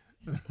father.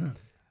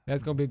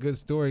 That's gonna be a good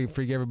story.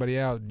 Freak everybody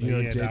out. You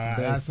know, Jason.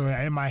 That's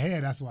in my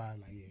head. That's why I'm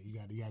like,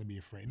 yeah, you got to be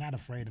afraid. Not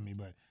afraid of me,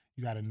 but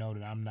you got to know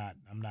that I'm not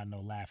no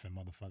laughing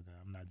motherfucker.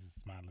 I'm not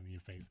just smiling in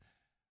your face.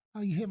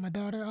 Oh, you hit my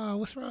daughter? Oh,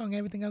 what's wrong?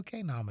 Everything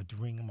okay? No, I'm gonna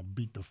ring. I'm gonna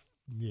beat the.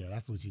 Yeah,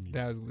 that's what you need.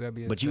 That'd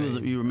be. But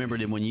insane. you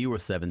remembered it when you were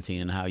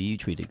 17 and how you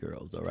treated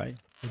girls, though, right?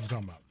 What you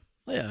talking about?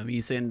 Well, yeah, I mean,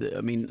 you saying.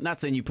 I mean, not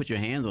saying you put your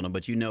hands on them,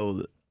 but you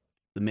know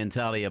the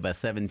mentality of a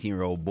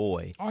 17-year-old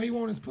boy. All he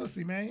wants is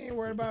pussy, man. He ain't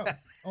worried about.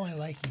 Oh, I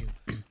like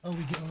you. Oh,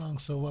 we get along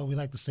so well. We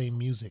like the same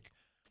music.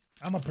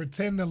 I'm gonna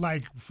pretend to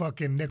like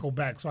fucking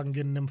Nickelback so I can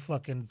get in them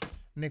fucking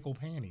nickel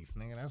panties,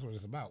 nigga. That's what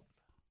it's about.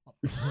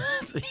 When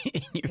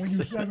you're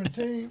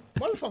 17,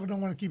 motherfucker don't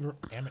want to keep her.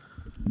 Damn it.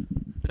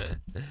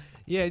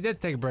 Yeah,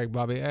 just take a break,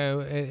 Bobby.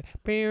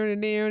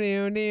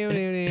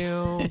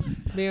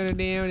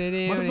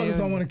 Motherfuckers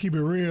don't want to keep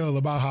it real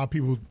about how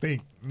people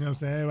think. You know what I'm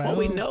saying? Like, Well,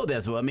 we know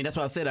that's what I mean. That's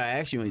why I said I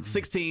asked you.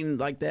 16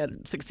 like that,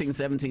 16,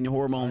 17, your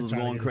hormones is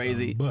going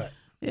crazy. But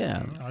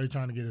Yeah. Are you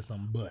trying to get it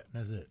some butt?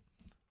 That's it.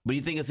 But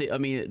you think it's? I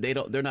mean,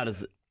 they're not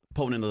as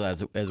potent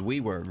as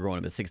we were growing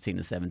up at 16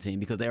 and 17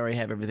 because they already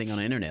have everything on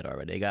the internet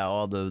already. They got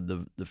all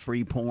the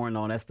free porn and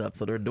all that stuff.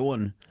 So they're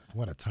doing.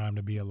 What a time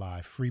to be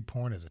alive. Free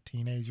porn as a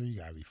teenager? You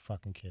gotta be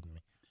fucking kidding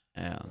me.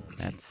 Yeah,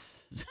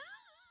 that's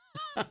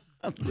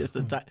just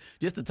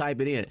to type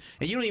it in,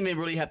 and you don't even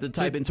really have to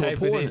type into a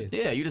porn.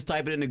 Yeah, you just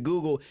type it into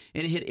Google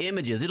and hit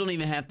images. It don't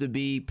even have to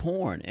be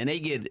porn, and they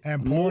get.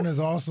 And porn is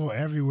also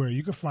everywhere.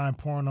 You can find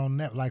porn on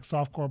like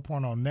softcore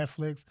porn on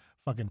Netflix,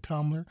 fucking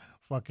Tumblr,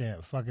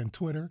 fucking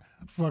Twitter,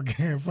 fucking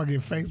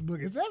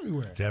Facebook. It's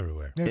everywhere. It's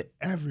everywhere. It's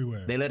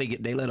everywhere. They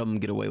let them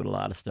get away with a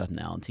lot of stuff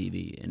now on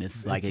TV, and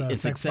it's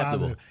acceptable.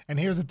 Positive. And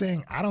here's the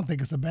thing: I don't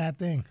think it's a bad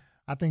thing.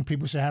 I think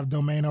people should have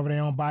domain over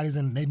their own bodies,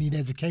 and they need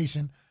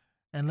education,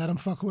 and let them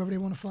fuck whoever they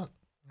want to fuck.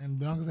 And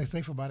as long as they're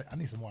safe about it, I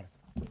need some water.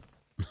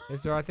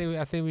 So I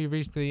think we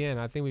reached the end.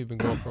 I think we've been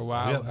going for a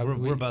while. Yeah,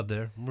 we're about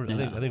there. I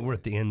think we're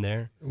at the end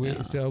there.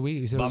 So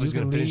Bobby's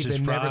gonna finish his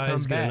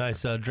fries, get a back.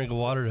 nice drink of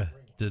water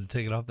to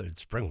take it off there.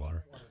 It's spring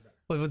water.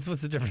 What's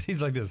the difference?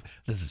 He's like this.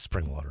 This is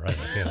spring water, right?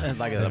 Yeah.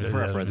 Like a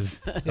preference.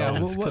 Yeah, I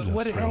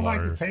don't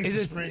like the taste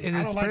of spring. Is it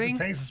I don't like spring? the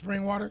taste of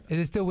spring water. Is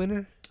it still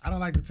winter? I don't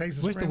like the taste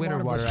of Where's spring the winter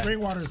water, water but at? spring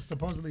water is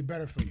supposedly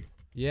better for you.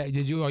 Yeah,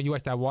 did you? Oh, you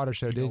watched that water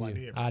show, didn't I you?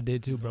 did, bro. I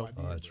did too, bro.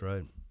 Oh, that's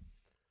right.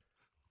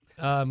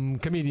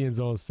 Comedians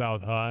on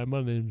South High.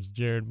 My name's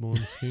Jared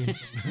Moonstein.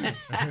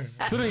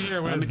 Sitting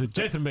here with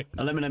Jason Mc.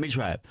 Let me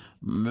try it.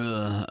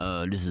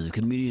 This is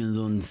Comedians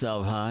on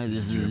South High.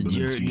 This is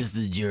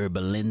Jared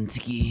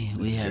Belinsky.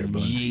 We have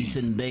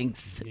Jason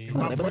Banks.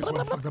 My voice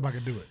wasn't fucked up. I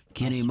could do it.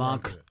 Kenny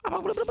Mock.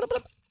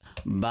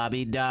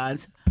 Bobby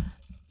Dodds.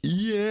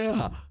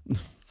 Yeah.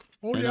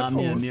 Oh, And yes,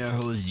 I'm your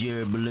host,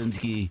 Jared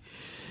Belinsky.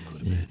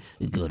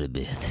 Go to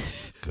bed.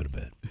 Go to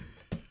bed.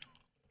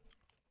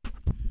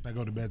 That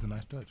go to bed's a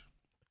nice touch.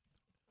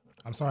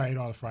 I'm sorry I ate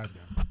all the fries,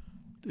 guys.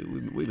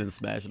 Dude, we've been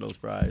smashing those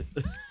fries.